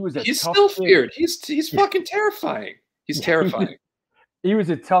still feared. He's fucking terrifying. He's terrifying. He was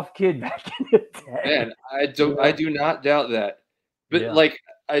a tough kid back in the day. Man, I do not doubt that. But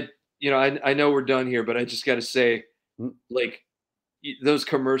I know we're done here, but I just got to say, like, those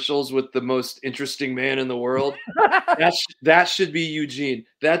commercials with the most interesting man in the world, that should be Eugene.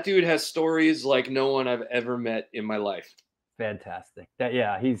 That dude has stories like no one I've ever met in my life. Fantastic.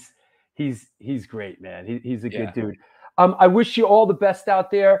 He's great, man. He's a good dude. I wish you all the best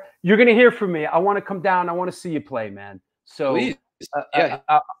out there. You're gonna hear from me. I want to come down. I want to see you play, man. So please,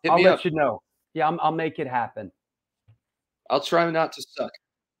 I'll let you know. Yeah, I'll make it happen. I'll try not to suck.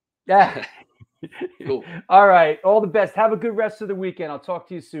 Yeah. Cool. All right. All the best. Have a good rest of the weekend. I'll talk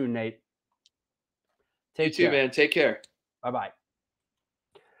to you soon, Nate. Take care. You too, man. Take care. Bye-bye.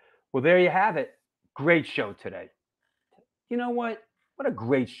 Well, there you have it. Great show today. You know what? What a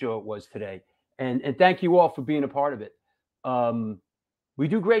great show it was today. And thank you all for being a part of it. We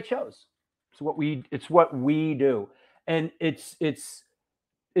do great shows. It's what we do. And it's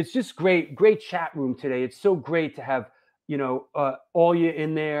just great chat room today. It's so great to have, all you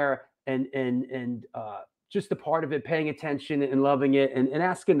in there and just a part of it, paying attention and loving it and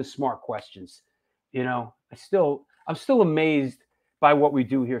asking the smart questions. I'm still amazed by what we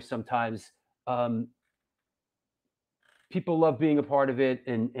do here sometimes. People love being a part of it,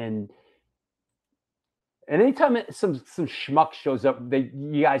 and anytime some schmuck shows up,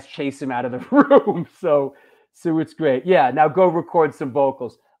 you guys chase him out of the room. So it's great. Yeah, now go record some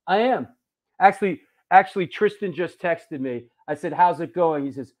vocals. I am. Actually, Tristan just texted me. I said, "How's it going?"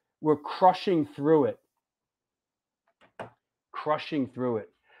 He says, "We're crushing through it." Crushing through it.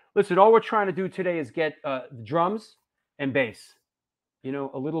 Listen, all we're trying to do today is get drums and bass. A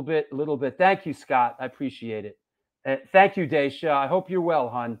little bit. Thank you, Scott. I appreciate it. Thank you, Daisha. I hope you're well,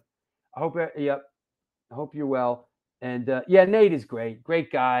 hon. I hope you're well. And Nate is great.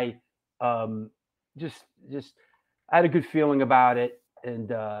 Great guy. Just I had a good feeling about it,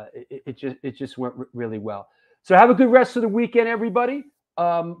 and it just went really well. So have a good rest of the weekend, everybody.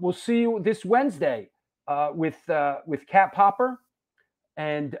 We'll see you this Wednesday with Cat Popper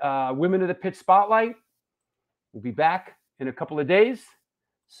and Women of the Pit Spotlight. We'll be back in a couple of days.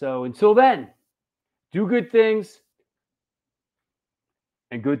 So until then, do good things,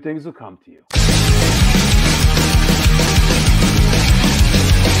 and good things will come to you.